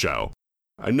with the show?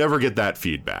 I never get that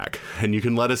feedback, and you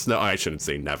can let us know. I shouldn't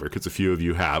say never, because a few of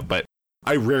you have, but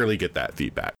I rarely get that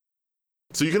feedback.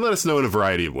 So you can let us know in a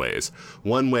variety of ways.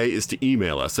 One way is to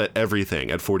email us at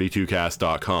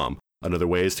everything@42cast.com. Another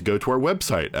way is to go to our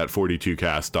website at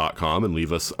 42cast.com and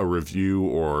leave us a review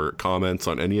or comments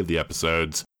on any of the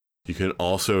episodes. You can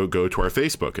also go to our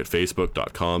Facebook at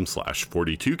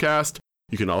facebook.com/42cast.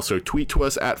 You can also tweet to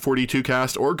us at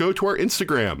 42cast or go to our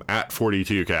Instagram at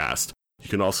 42cast. You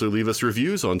can also leave us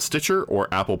reviews on Stitcher or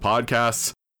Apple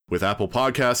Podcasts. With Apple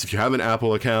Podcasts, if you have an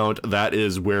Apple account, that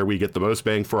is where we get the most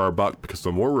bang for our buck, because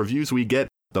the more reviews we get,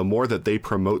 the more that they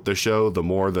promote the show, the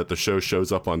more that the show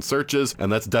shows up on searches,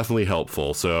 and that's definitely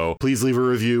helpful. So please leave a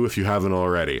review if you haven't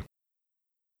already.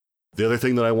 The other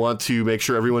thing that I want to make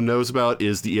sure everyone knows about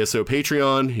is the ESO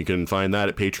Patreon. You can find that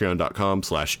at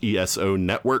patreon.com/ESO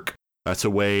Network. That's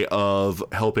a way of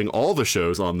helping all the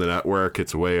shows on the network.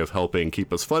 It's a way of helping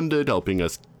keep us funded, helping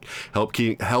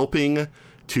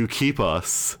to keep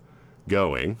us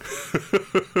going.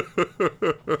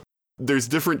 There's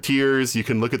different tiers. You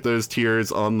can look at those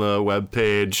tiers on the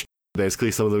webpage.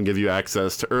 Basically, some of them give you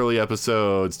access to early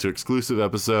episodes, to exclusive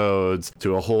episodes,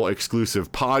 to a whole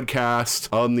exclusive podcast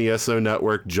on the ESO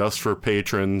network just for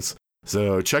patrons.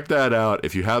 So check that out.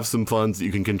 If you have some funds that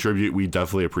you can contribute, we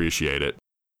definitely appreciate it.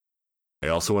 I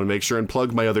also want to make sure and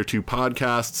plug my other two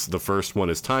podcasts. The first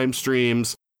one is Time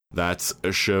Streams. That's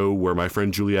a show where my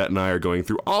friend Juliet and I are going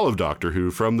through all of Doctor Who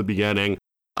from the beginning.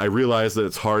 I realize that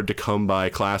it's hard to come by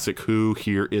classic Who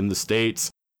here in the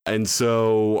States. And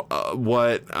so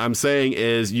what I'm saying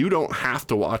is, you don't have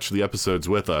to watch the episodes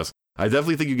with us. I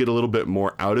definitely think you get a little bit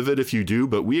more out of it if you do,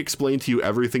 but we explain to you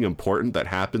everything important that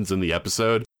happens in the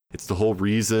episode. It's the whole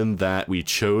reason that we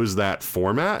chose that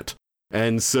format.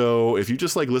 And so if you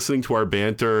just like listening to our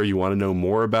banter, you want to know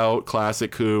more about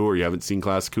Classic Who, or you haven't seen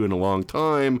Classic Who in a long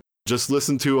time, just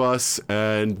listen to us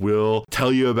and we'll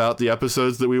tell you about the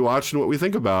episodes that we watched and what we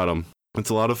think about them. It's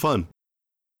a lot of fun.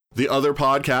 The other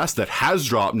podcast that has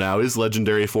dropped now is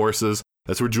Legendary Forces.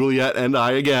 That's where Juliet and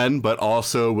I again, but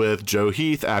also with Joe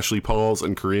Heath, Ashley Pauls,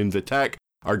 and Corinne Vitek,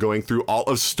 are going through all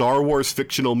of Star Wars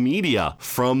fictional media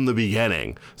from the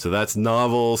beginning. So that's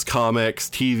novels, comics,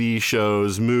 TV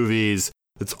shows, movies.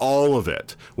 It's all of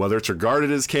it, whether it's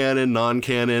regarded as canon,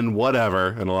 non-canon, whatever.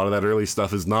 And a lot of that early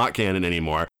stuff is not canon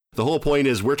anymore. The whole point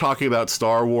is we're talking about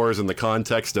Star Wars in the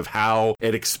context of how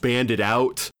it expanded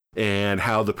out and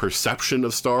how the perception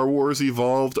of Star Wars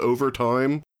evolved over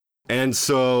time. And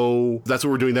so that's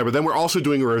what we're doing there. But then we're also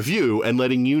doing a review and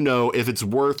letting you know if it's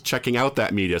worth checking out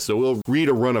that media. So we'll read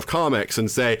a run of comics and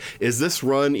say, is this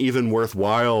run even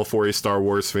worthwhile for a Star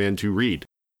Wars fan to read?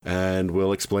 And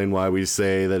we'll explain why we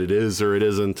say that it is or it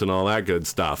isn't and all that good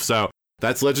stuff. So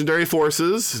that's Legendary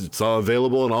Forces. It's all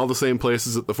available in all the same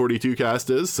places that the 42 Cast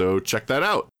is. So check that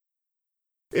out.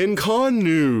 In con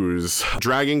news,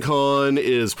 Dragon Con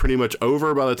is pretty much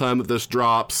over by the time that this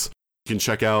drops. You can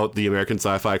check out the American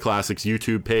Sci-Fi Classics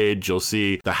YouTube page. You'll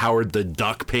see the Howard the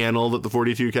Duck panel that the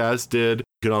 42 Cast did.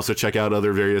 You can also check out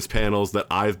other various panels that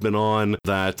I've been on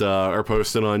that are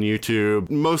posted on YouTube,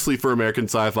 mostly for American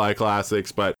Sci-Fi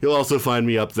Classics, but you'll also find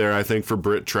me up there, I think, for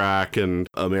Brit Track and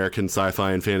American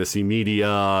Sci-Fi and Fantasy Media,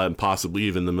 and possibly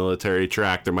even the military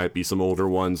track. There might be some older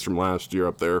ones from last year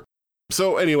up there.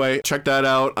 So anyway, check that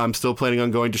out. I'm still planning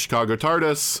on going to Chicago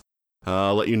TARDIS.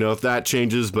 Let you know if that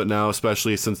changes, but now,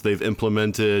 especially since they've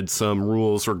implemented some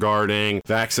rules regarding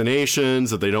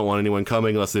vaccinations, that they don't want anyone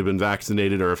coming unless they've been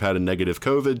vaccinated or have had a negative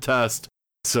COVID test.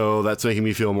 So that's making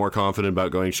me feel more confident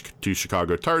about going to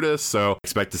Chicago TARDIS, so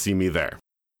expect to see me there.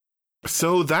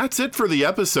 So that's it for the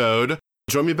episode.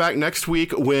 Join me back next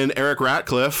week when Eric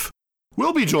Ratcliffe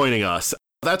will be joining us.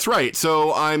 That's right,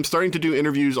 so I'm starting to do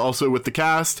interviews also with the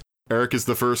cast. Eric is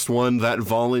the first one that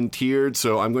volunteered,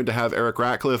 so I'm going to have Eric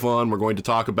Ratcliffe on. We're going to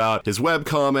talk about his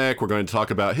webcomic. We're going to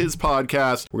talk about his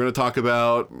podcast. We're going to talk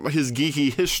about his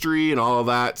geeky history and all of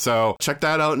that. So check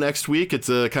that out next week. It's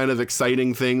a kind of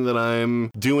exciting thing that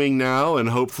I'm doing now, and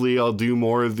hopefully I'll do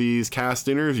more of these cast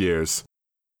interviews.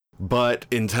 But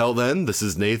until then, this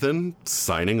is Nathan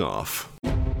signing off.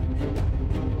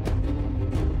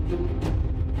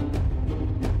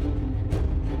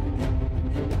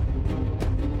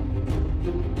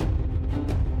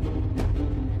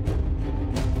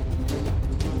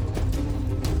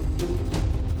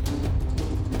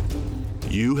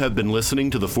 You have been listening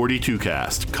to the 42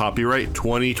 Cast, copyright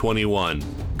 2021.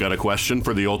 Got a question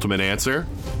for the ultimate answer?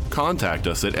 Contact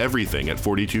us at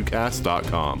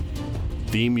everything@42cast.com.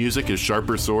 Theme music is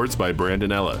Sharper Swords by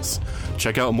Brandon Ellis.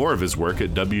 Check out more of his work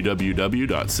at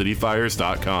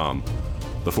www.cityfires.com.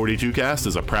 The 42 Cast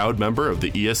is a proud member of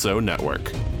the ESO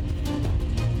Network.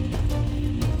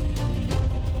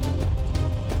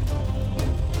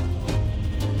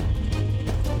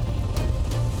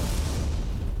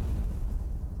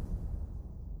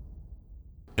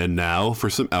 And now for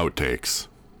some outtakes.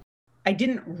 I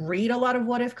didn't read a lot of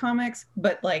What If comics,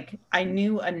 but like I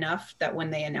knew enough that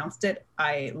when they announced it,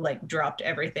 I like dropped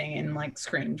everything and like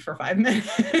screamed for 5 minutes.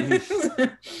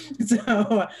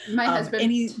 So my husband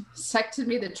texted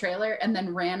me the trailer and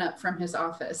then ran up from his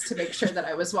office to make sure that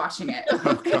I was watching it.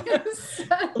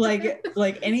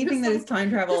 like anything that is time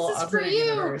travel. This is for you.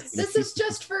 Universe. This is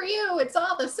just for you. It's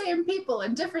all the same people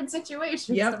in different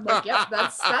situations. Yep. I'm like, yep,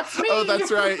 that's me. Oh,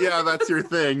 that's right. Yeah, that's your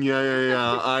thing.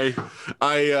 Yeah.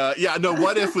 No,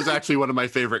 What If was actually one of my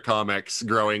favorite comics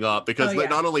growing up because it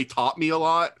not only taught me a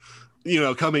lot, you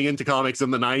know, coming into comics in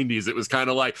the 90s, it was kind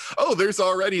of like, oh, there's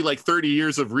already like 30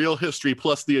 years of real history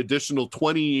plus the additional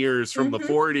 20 years from the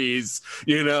 40s,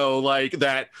 you know, like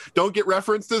that don't get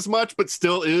referenced as much, but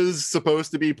still is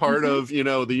supposed to be part of, you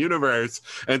know, the universe.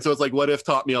 And so it's like, What If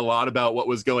taught me a lot about what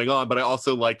was going on, but I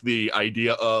also liked the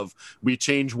idea of we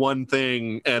change one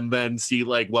thing and then see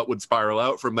like what would spiral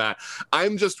out from that.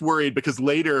 I'm just worried because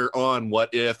later on, What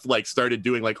If like started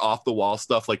doing like off the wall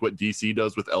stuff like what DC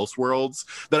does with Elseworlds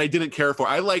that I didn't care for.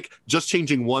 I like just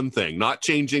changing one thing, not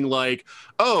changing like,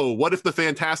 oh, what if the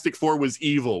Fantastic Four was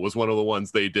evil was one of the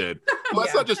ones they did. Well,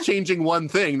 that's not just changing one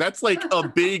thing. That's like a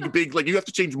big, like you have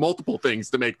to change multiple things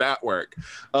to make that work.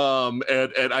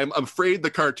 And I'm afraid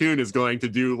the cartoon is going to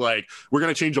do like, we're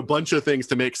going to change a bunch of things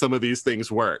to make some of these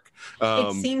things work.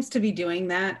 It seems to be doing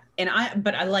that.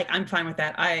 I'm fine with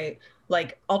that. I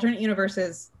like alternate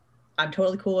universes. I'm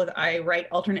totally cool with, I write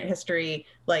alternate history.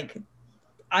 Like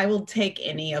I will take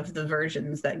any of the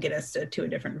versions that get us to a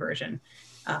different version.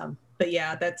 But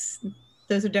yeah,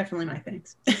 those are definitely my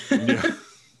things.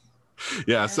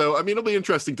 Yeah. So, I mean, it'll be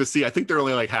interesting to see. I think they're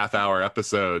only like half-hour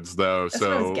episodes though. That's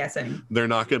what I was guessing. They're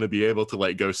not going to be able to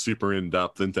like go super in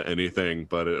depth into anything,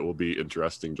 but it will be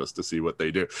interesting just to see what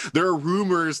they do. There are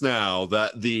rumors now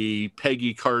that the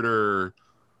Peggy Carter,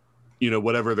 you know,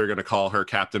 whatever they're going to call her,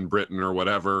 Captain Britain or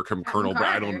whatever, Colonel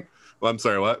Britain. I'm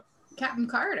sorry, what? Captain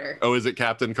Carter. Oh, is it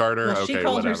Captain Carter? Well, okay, she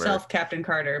calls whatever. herself Captain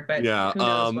Carter, but yeah, who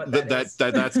knows what that is.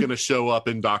 That's going to show up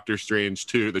in Doctor Strange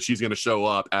 2. That she's going to show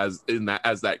up as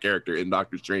that character in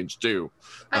Doctor Strange 2.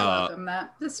 I love him.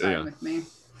 That's fine with me.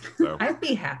 So. I'd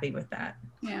be happy with that.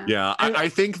 Yeah. I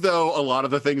think though a lot of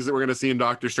the things that we're going to see in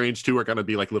Doctor Strange 2 are going to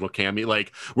be like little cameo.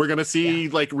 Like we're going to see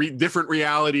like different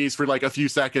realities for like a few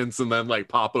seconds and then like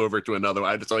pop over to another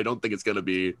one. So I don't think it's going to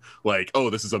be like, oh,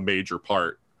 this is a major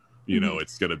part. You know,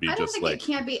 it's going to be just like... it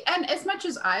can't be. And as much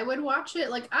as I would watch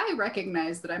it, like, I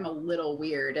recognize that I'm a little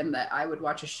weird and that I would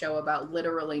watch a show about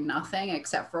literally nothing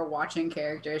except for watching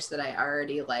characters that I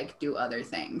already, like, do other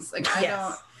things. Like,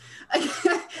 I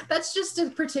don't... That's just a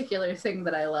particular thing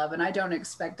that I love, and I don't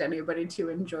expect anybody to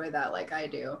enjoy that like I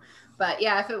do. But,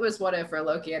 yeah, if it was What If or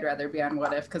Loki, I'd rather be on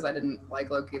What If because I didn't like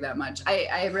Loki that much.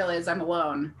 I realize I'm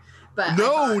alone. But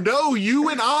no, you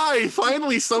and I,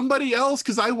 finally somebody else,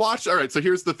 because I watched. All right, so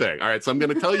here's the thing. All right, so I'm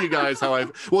going to tell you guys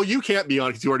how well, you can't be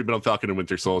on because you've already been on Falcon and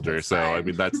Winter Soldier. That's fine. I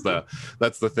mean, that's the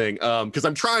thing. Because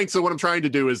what I'm trying to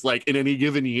do is like in any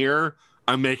given year,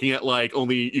 I'm making it like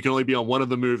you can only be on one of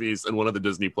the movies and one of the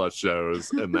Disney Plus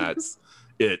shows, and that's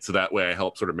it. So that way I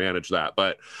help sort of manage that.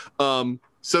 But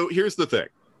so here's the thing.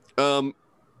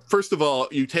 first of all,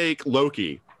 you take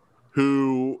Loki,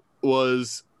 who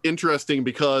was interesting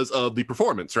because of the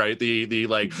performance, right? The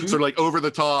like sort of like over the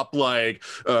top, like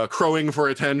crowing for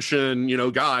attention,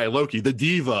 guy, Loki, the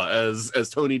diva, as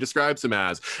Tony describes him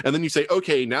as. And then you say,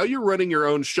 okay, now you're running your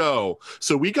own show,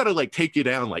 so we got to like take you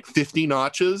down like 50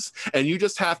 notches, and you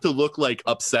just have to look like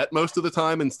upset most of the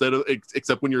time instead of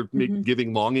except when you're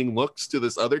giving longing looks to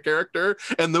this other character.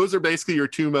 And those are basically your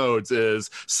two modes: is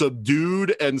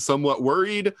subdued and somewhat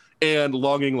worried, and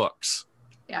longing looks.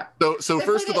 Yeah. So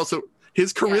first of all,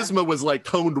 his charisma was like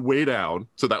toned way down,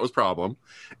 so that was problem.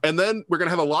 And then we're gonna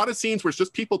have a lot of scenes where it's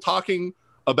just people talking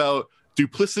about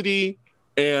duplicity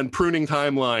and pruning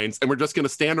timelines, and we're just gonna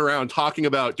stand around talking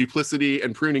about duplicity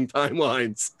and pruning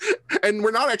timelines, and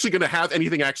we're not actually gonna have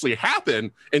anything actually happen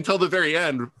until the very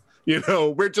end.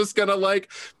 We're just gonna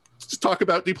like just talk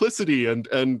about duplicity and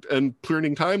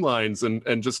pruning timelines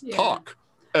and just talk.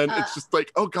 And it's just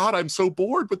like, oh God, I'm so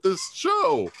bored with this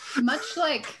show. Much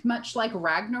like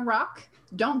Ragnarok,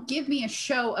 don't give me a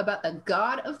show about the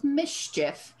god of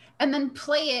mischief and then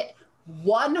play it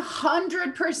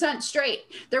 100% straight.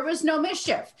 There was no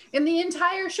mischief in the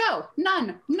entire show.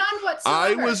 None whatsoever.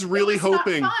 I was really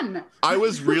hoping. I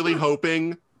was really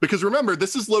hoping. Because remember,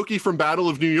 this is Loki from Battle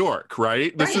of New York,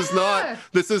 right? This is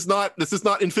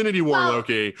not Infinity War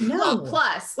Loki. No. Well,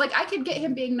 plus, like, I could get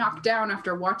him being knocked down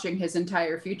after watching his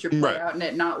entire future play out and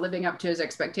it not living up to his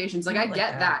expectations. Like, I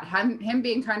get that. Him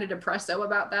being kind of depresso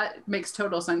about that makes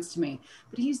total sense to me.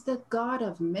 But he's the god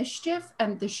of mischief,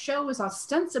 and the show is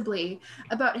ostensibly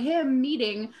about him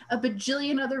meeting a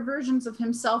bajillion other versions of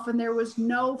himself, and there was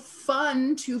no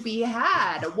fun to be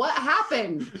had. What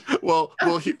happened? Well,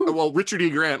 Richard E.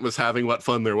 Grant was having what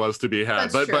fun there was to be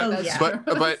had. But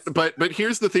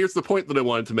here's the point that I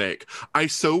wanted to make. I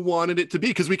so wanted it to be,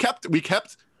 because we kept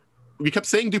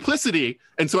saying duplicity,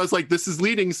 and so I was like, this is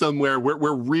leading somewhere.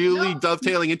 We're really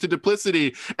dovetailing into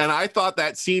duplicity. And I thought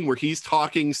that scene where he's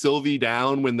talking Sylvie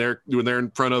down when they're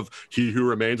in front of He Who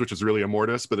Remains, which is really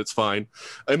Immortus, but it's fine.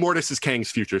 Immortus is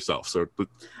Kang's future self. So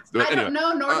I anyway, don't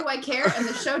know, nor do I care, and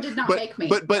the show did not make me.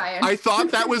 But I thought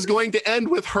that was going to end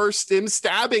with him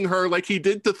stabbing her like he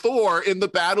did to Thor in the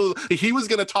battle. He was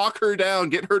going to talk her down,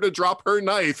 get her to drop her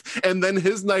knife, and then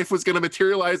his knife was going to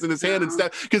materialize in his hand and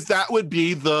stab, because that would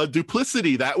be the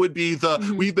duplicity. That would be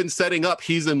the we've been setting up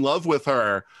he's in love with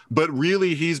her, but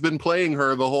really he's been playing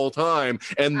her the whole time,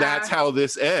 and that's how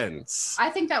this ends. I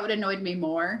think that would annoy me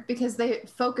more, because they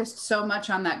focused so much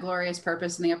on that glorious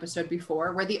purpose in the episode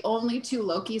before, where the only two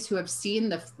Lokis who have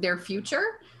seen their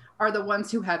future are the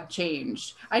ones who have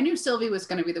changed. I knew Sylvie was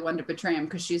going to be the one to betray him,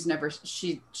 because she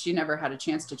never had a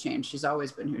chance to change. She's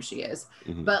always been who she is.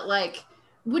 But like,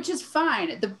 which is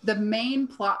fine. The main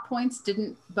plot points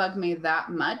didn't bug me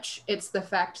that much. It's the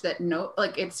fact that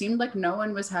it seemed like no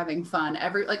one was having fun.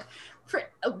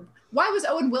 Why was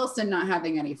Owen Wilson not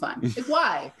having any fun? Like,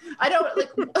 why? I don't like.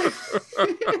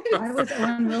 Why was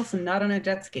Owen Wilson not on a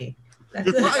jet ski?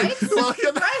 Right?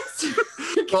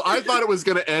 Well, I thought it was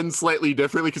going to end slightly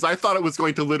differently, because I thought it was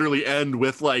going to literally end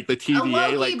with like the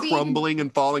TVA like crumbling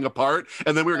and falling apart,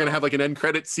 and then we were going to have like an end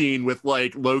credit scene with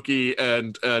like Loki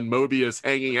and Mobius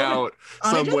hanging out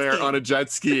somewhere on a jet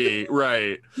ski,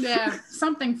 right? Yeah,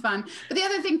 something fun. But the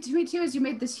other thing to me too is you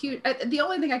made this huge. The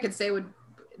only thing I could say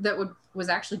was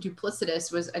actually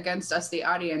duplicitous was against us, the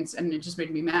audience, and it just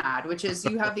made me mad, which is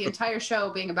you have the entire show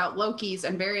being about Lokis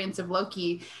and variants of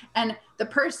Loki, and the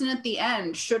person at the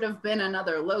end should have been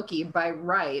another Loki by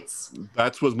rights.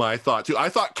 That was my thought too. I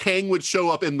thought Kang would show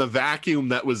up in the vacuum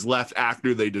that was left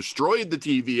after they destroyed the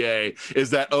TVA,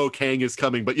 is that, Kang is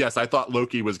coming. But yes, I thought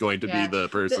Loki was going to be the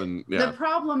person. The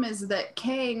problem is that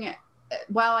Kang,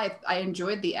 while I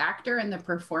enjoyed the actor and the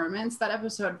performance, that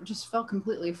episode just fell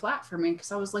completely flat for me,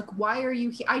 because I was like, why are you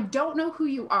here? I don't know who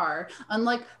you are,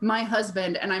 unlike my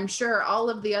husband, and I'm sure all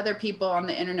of the other people on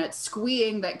the internet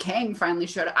squeeing that Kang finally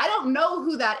showed up. I don't know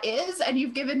who that is, and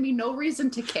you've given me no reason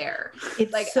to care.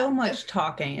 It's like so much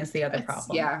talking is the other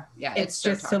problem. Yeah. It's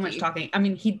just so much talking. I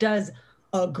mean, he does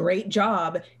a great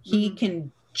job. He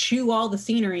can chew all the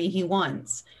scenery he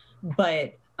wants,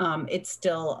 but it's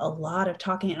still a lot of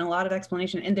talking and a lot of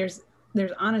explanation. And there's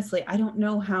honestly, I don't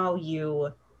know how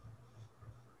you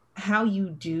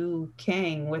do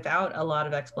Kang without a lot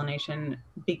of explanation,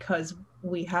 because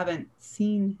we haven't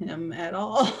seen him at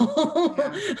all.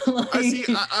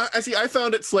 I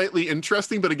found it slightly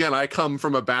interesting, but again, I come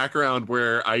from a background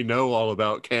where I know all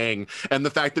about Kang, and the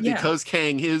fact that because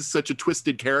Kang is such a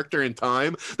twisted character in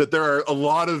time, that there are a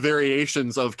lot of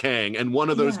variations of Kang, and one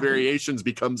of those variations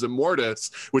becomes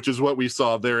Immortus, which is what we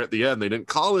saw there at the end. They didn't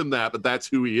call him that, but that's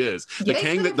who he is. The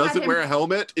Kang that doesn't wear a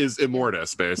helmet is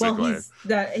Immortus, basically.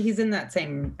 Well, he's in that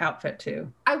same outfit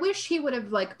too. I wish he would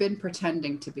have like been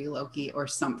pretending to be Loki or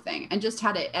something, and just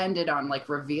had it ended on like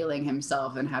revealing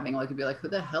himself and having Loki be like, "Who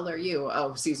the hell are you?"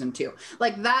 Oh, season 2.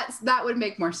 Like that would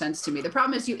make more sense to me. The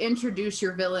problem is you introduce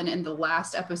your villain in the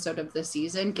last episode of the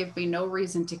season, give me no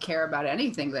reason to care about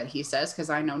anything that he says because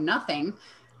I know nothing.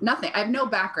 I have no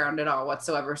background at all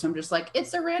whatsoever. So I'm just like,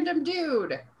 it's a random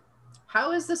dude.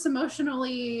 How is this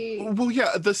emotionally? Well,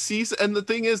 yeah, the season, and the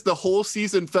thing is, the whole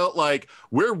season felt like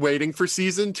we're waiting for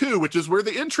season 2, which is where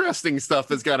the interesting stuff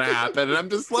is going to happen. And I'm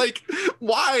just like,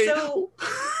 why?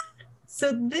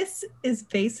 So this is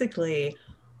basically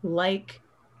like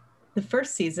the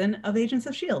first season of Agents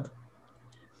of S.H.I.E.L.D.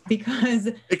 because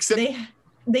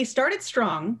they started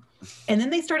strong, and then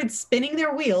they started spinning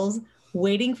their wheels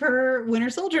waiting for Winter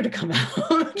Soldier to come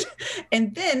out.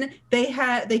 And then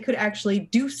they could actually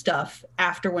do stuff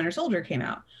after Winter Soldier came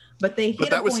out. But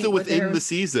that was still within the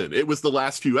season. It was the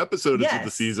last few episodes of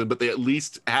the season, but they at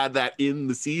least had that in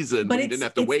the season. But you didn't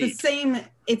have to wait.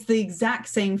 It's the exact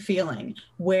same feeling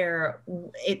where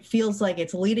it feels like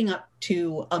it's leading up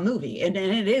to a movie. And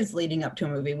it is leading up to a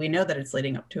movie. We know that it's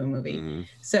leading up to a movie. Mm-hmm.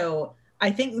 So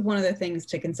I think one of the things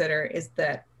to consider is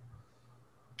that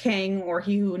Kang, or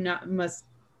he who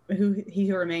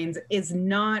remains, is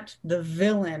not the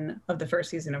villain of the first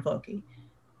season of Loki.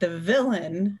 The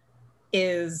villain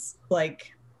is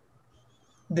like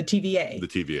the TVA. The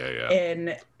TVA, yeah. And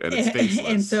it's faceless.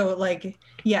 And so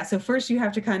so first you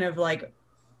have to kind of like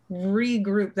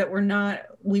regroup that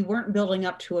we weren't building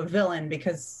up to a villain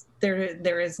because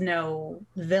there is no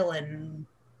villain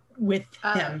with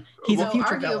him. He's a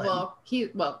future villain.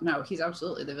 He's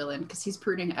absolutely the villain because he's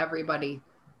pruning everybody.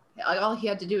 All he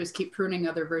had to do is keep pruning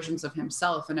other versions of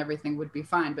himself and everything would be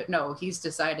fine. But no, he's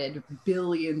decided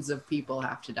billions of people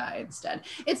have to die instead.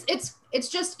 It's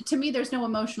just, to me, there's no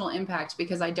emotional impact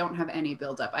because I don't have any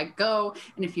buildup. I go,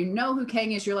 and if you know who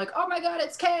Kang is, you're like, oh my God,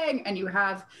 it's Kang. And you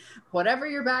have whatever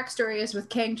your backstory is with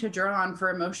Kang to draw on for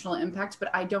emotional impact.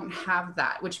 But I don't have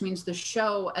that, which means the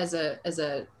show as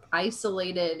a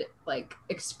isolated like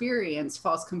experience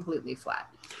falls completely flat.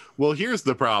 Well, here's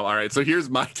the problem. All right, so here's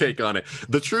my take on it.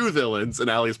 The true villains, and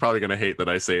Allie's probably going to hate that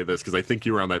I say this because I think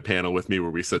you were on that panel with me where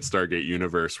we said Stargate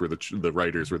Universe, where the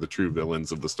writers were the true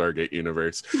villains of the Stargate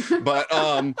Universe. But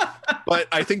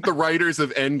I think the writers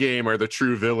of Endgame are the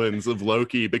true villains of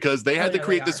Loki because they had to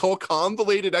create this whole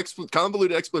convoluted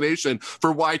explanation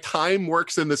for why time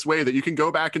works in this way that you can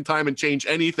go back in time and change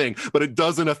anything, but it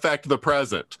doesn't affect the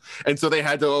present. And so they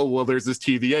had to, there's this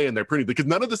TVA and they're pruning because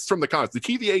none of this is from the comics. The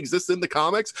TVA exists in the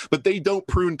comics, but they don't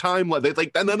prune timeline.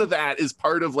 They none of that is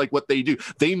part of like what they do.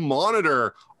 They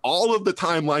monitor all of the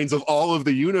timelines of all of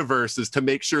the universes to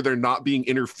make sure they're not being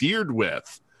interfered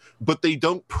with, but they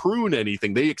don't prune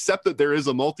anything. They accept that there is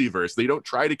a multiverse. They don't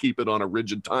try to keep it on a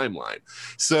rigid timeline.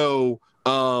 So,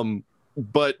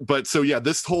 so yeah,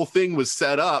 this whole thing was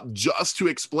set up just to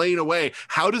explain away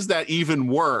how does that even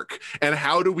work and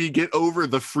how do we get over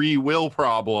the free will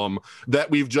problem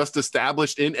that we've just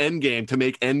established in Endgame to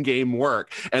make Endgame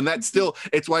work. And that's still,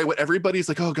 it's why when everybody's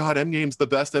like, oh God, Endgame's the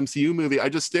best MCU movie, I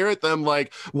just stare at them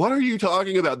like, what are you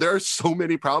talking about? There are so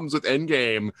many problems with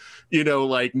Endgame,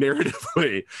 like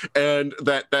narratively, and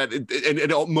that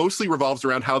it mostly revolves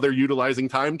around how they're utilizing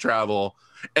time travel.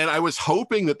 And I was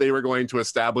hoping that they were going to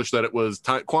establish that it was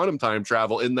quantum time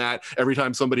travel, in that every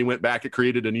time somebody went back, it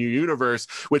created a new universe,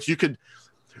 which you could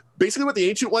basically, what the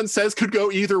Ancient One says could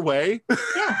go either way.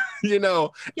 Yeah.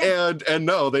 Yeah. And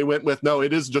no, they went with, no,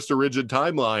 it is just a rigid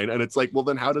timeline. And it's like, well,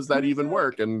 then how does that even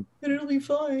work? And it'll be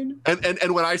fine.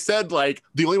 And when I said like,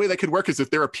 the only way that could work is if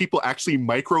there are people actually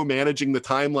micromanaging the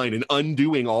timeline and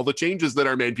undoing all the changes that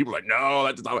are made. People are like, no,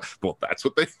 that's not, well, that's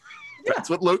what they...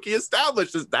 That's what Loki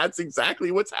established. That's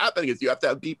exactly what's happening. Is you have to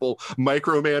have people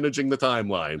micromanaging the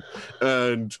timeline,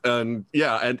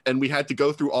 and we had to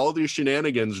go through all these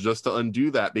shenanigans just to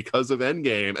undo that because of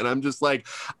Endgame. And I'm just like,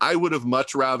 I would have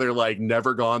much rather like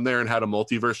never gone there and had a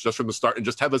multiverse just from the start and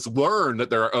just have us learn that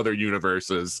there are other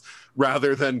universes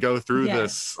rather than go through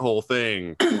this whole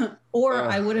thing. Or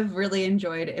I would have really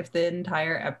enjoyed if the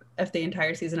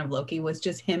entire season of Loki was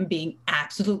just him being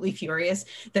absolutely furious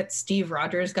that Steve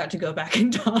Rogers got to go back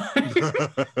in time.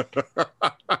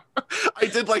 I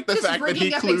did like the Just fact that he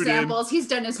bringing up clued examples. He's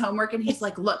done his homework and he's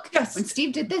like, look, Yes. when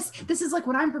Steve did this is like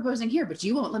what I'm proposing here, but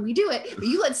you won't let me do it. But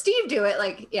you let Steve do it.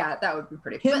 Like, yeah, that would be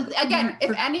pretty Him But again, if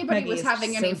for anybody Peggy was is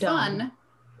having any so dumb. fun,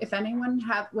 if anyone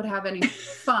would have any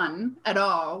fun at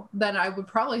all, then I would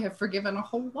probably have forgiven a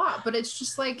whole lot. But it's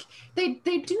just like they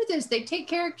do this. They take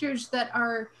characters that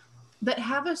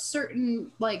have a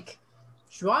certain like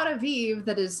joie de vivre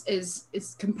that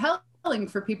is compelling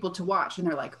for people to watch, and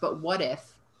they're like, but what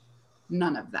if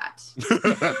none of that?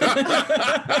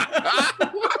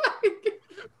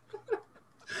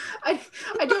 I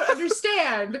don't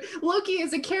understand. Loki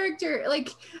is a character, like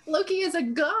Loki is a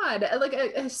god, like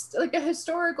a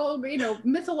historical,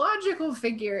 mythological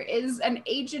figure, is an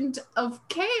agent of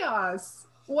chaos.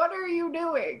 What are you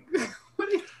doing?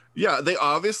 Yeah, they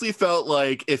obviously felt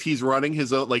like if he's running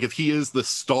his own, like if he is the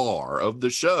star of the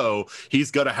show,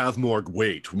 he's got to have more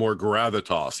weight, more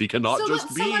gravitas. He cannot So just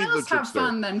let be someone the else have trickster.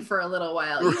 fun then for a little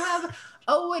while. You have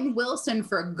Owen Wilson,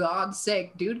 for God's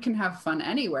sake. Dude can have fun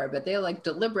anywhere, but they like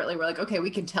deliberately were like, okay,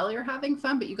 we can tell you're having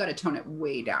fun, but you got to tone it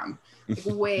way down, like,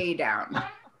 way down.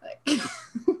 Like,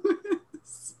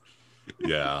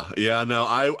 Yeah. No,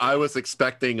 I was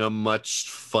expecting a much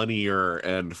funnier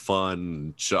and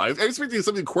fun show. I was expecting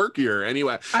something quirkier.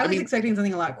 Anyway, I was expecting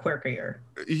something a lot quirkier.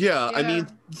 Yeah, I Yeah. mean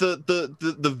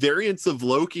the variants of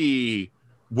Loki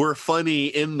were funny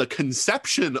in the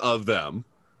conception of them.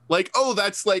 Like, oh,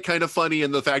 that's like kind of funny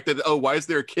in the fact that, oh, why is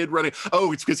there a kid running?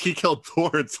 Oh, it's because he killed Thor,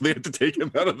 and so they had to take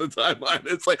him out of the timeline.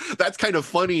 It's like, that's kind of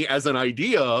funny as an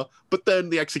idea, but then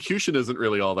the execution isn't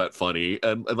really all that funny.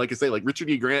 And like I say, like Richard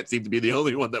E. Grant seemed to be the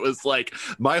only one that was like,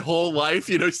 my whole life,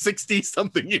 60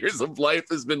 something years of life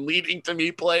has been leading to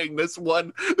me playing this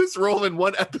role in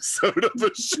one episode of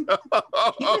a show.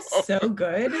 He was so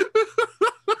good.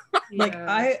 Like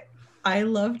yeah. I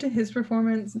loved his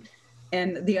performance,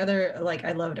 and the other, like,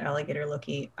 I loved Alligator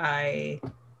Loki. I'm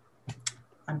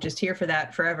just here for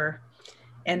that forever.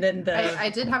 And then I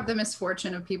did have the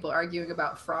misfortune of people arguing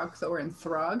about Frog, Thor, and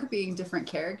Throg being different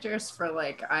characters for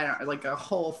like a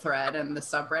whole thread in the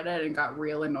subreddit, and got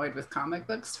real annoyed with comic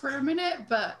books for a minute,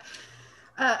 but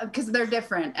because they're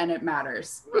different and it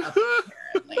matters.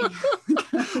 Apparently.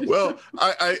 Well,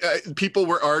 I people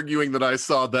were arguing that I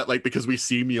saw that, like, because we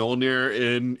see Mjolnir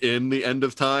in the End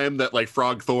of Time, that like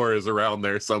Frog Thor is around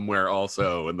there somewhere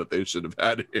also, and that they should have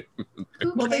had him.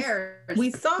 Who cares?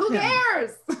 we saw Who him.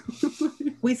 cares?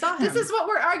 We saw him. This is what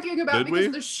we're arguing about. Did because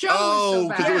we? the show Oh, was so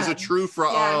because bad. it was a true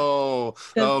frog. Yeah. Oh,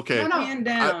 The okay. No, Man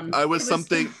down. I was It was-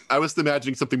 something. I was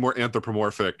imagining something more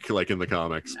anthropomorphic, like in the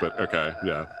comics. But okay,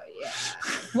 yeah. Yeah.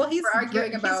 Well, he's We're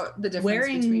arguing he's about the difference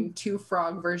wearing- between two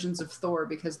frog versions of Thor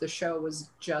because the show was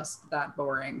just that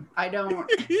boring. I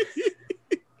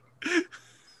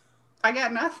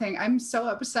got nothing. I'm so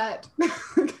upset.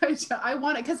 I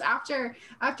want it because after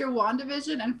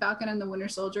WandaVision and Falcon and the Winter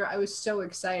Soldier, I was so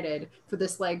excited for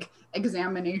this like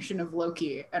examination of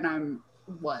Loki, and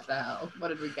what the hell? What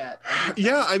did we get?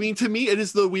 Yeah, I mean, to me, it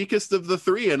is the weakest of the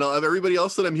three, and everybody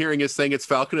else that I'm hearing is saying it's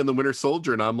Falcon and the Winter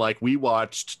Soldier, and I'm like, we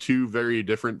watched two very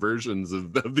different versions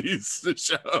of these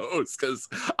shows, because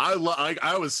I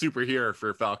was super here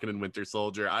for Falcon and Winter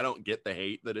Soldier. I don't get the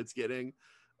hate that it's getting,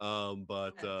 yeah,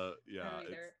 either.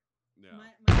 yeah.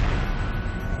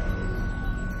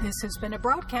 This has been a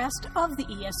broadcast of the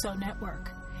ESO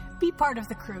Network. Be part of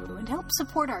the crew and help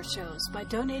support our shows by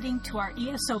donating to our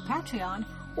ESO Patreon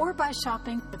or by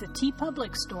shopping at the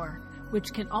TeePublic store,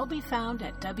 which can all be found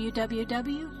at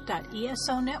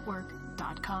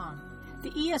www.esonetwork.com.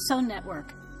 The ESO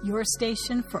Network, your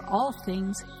station for all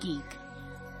things geek.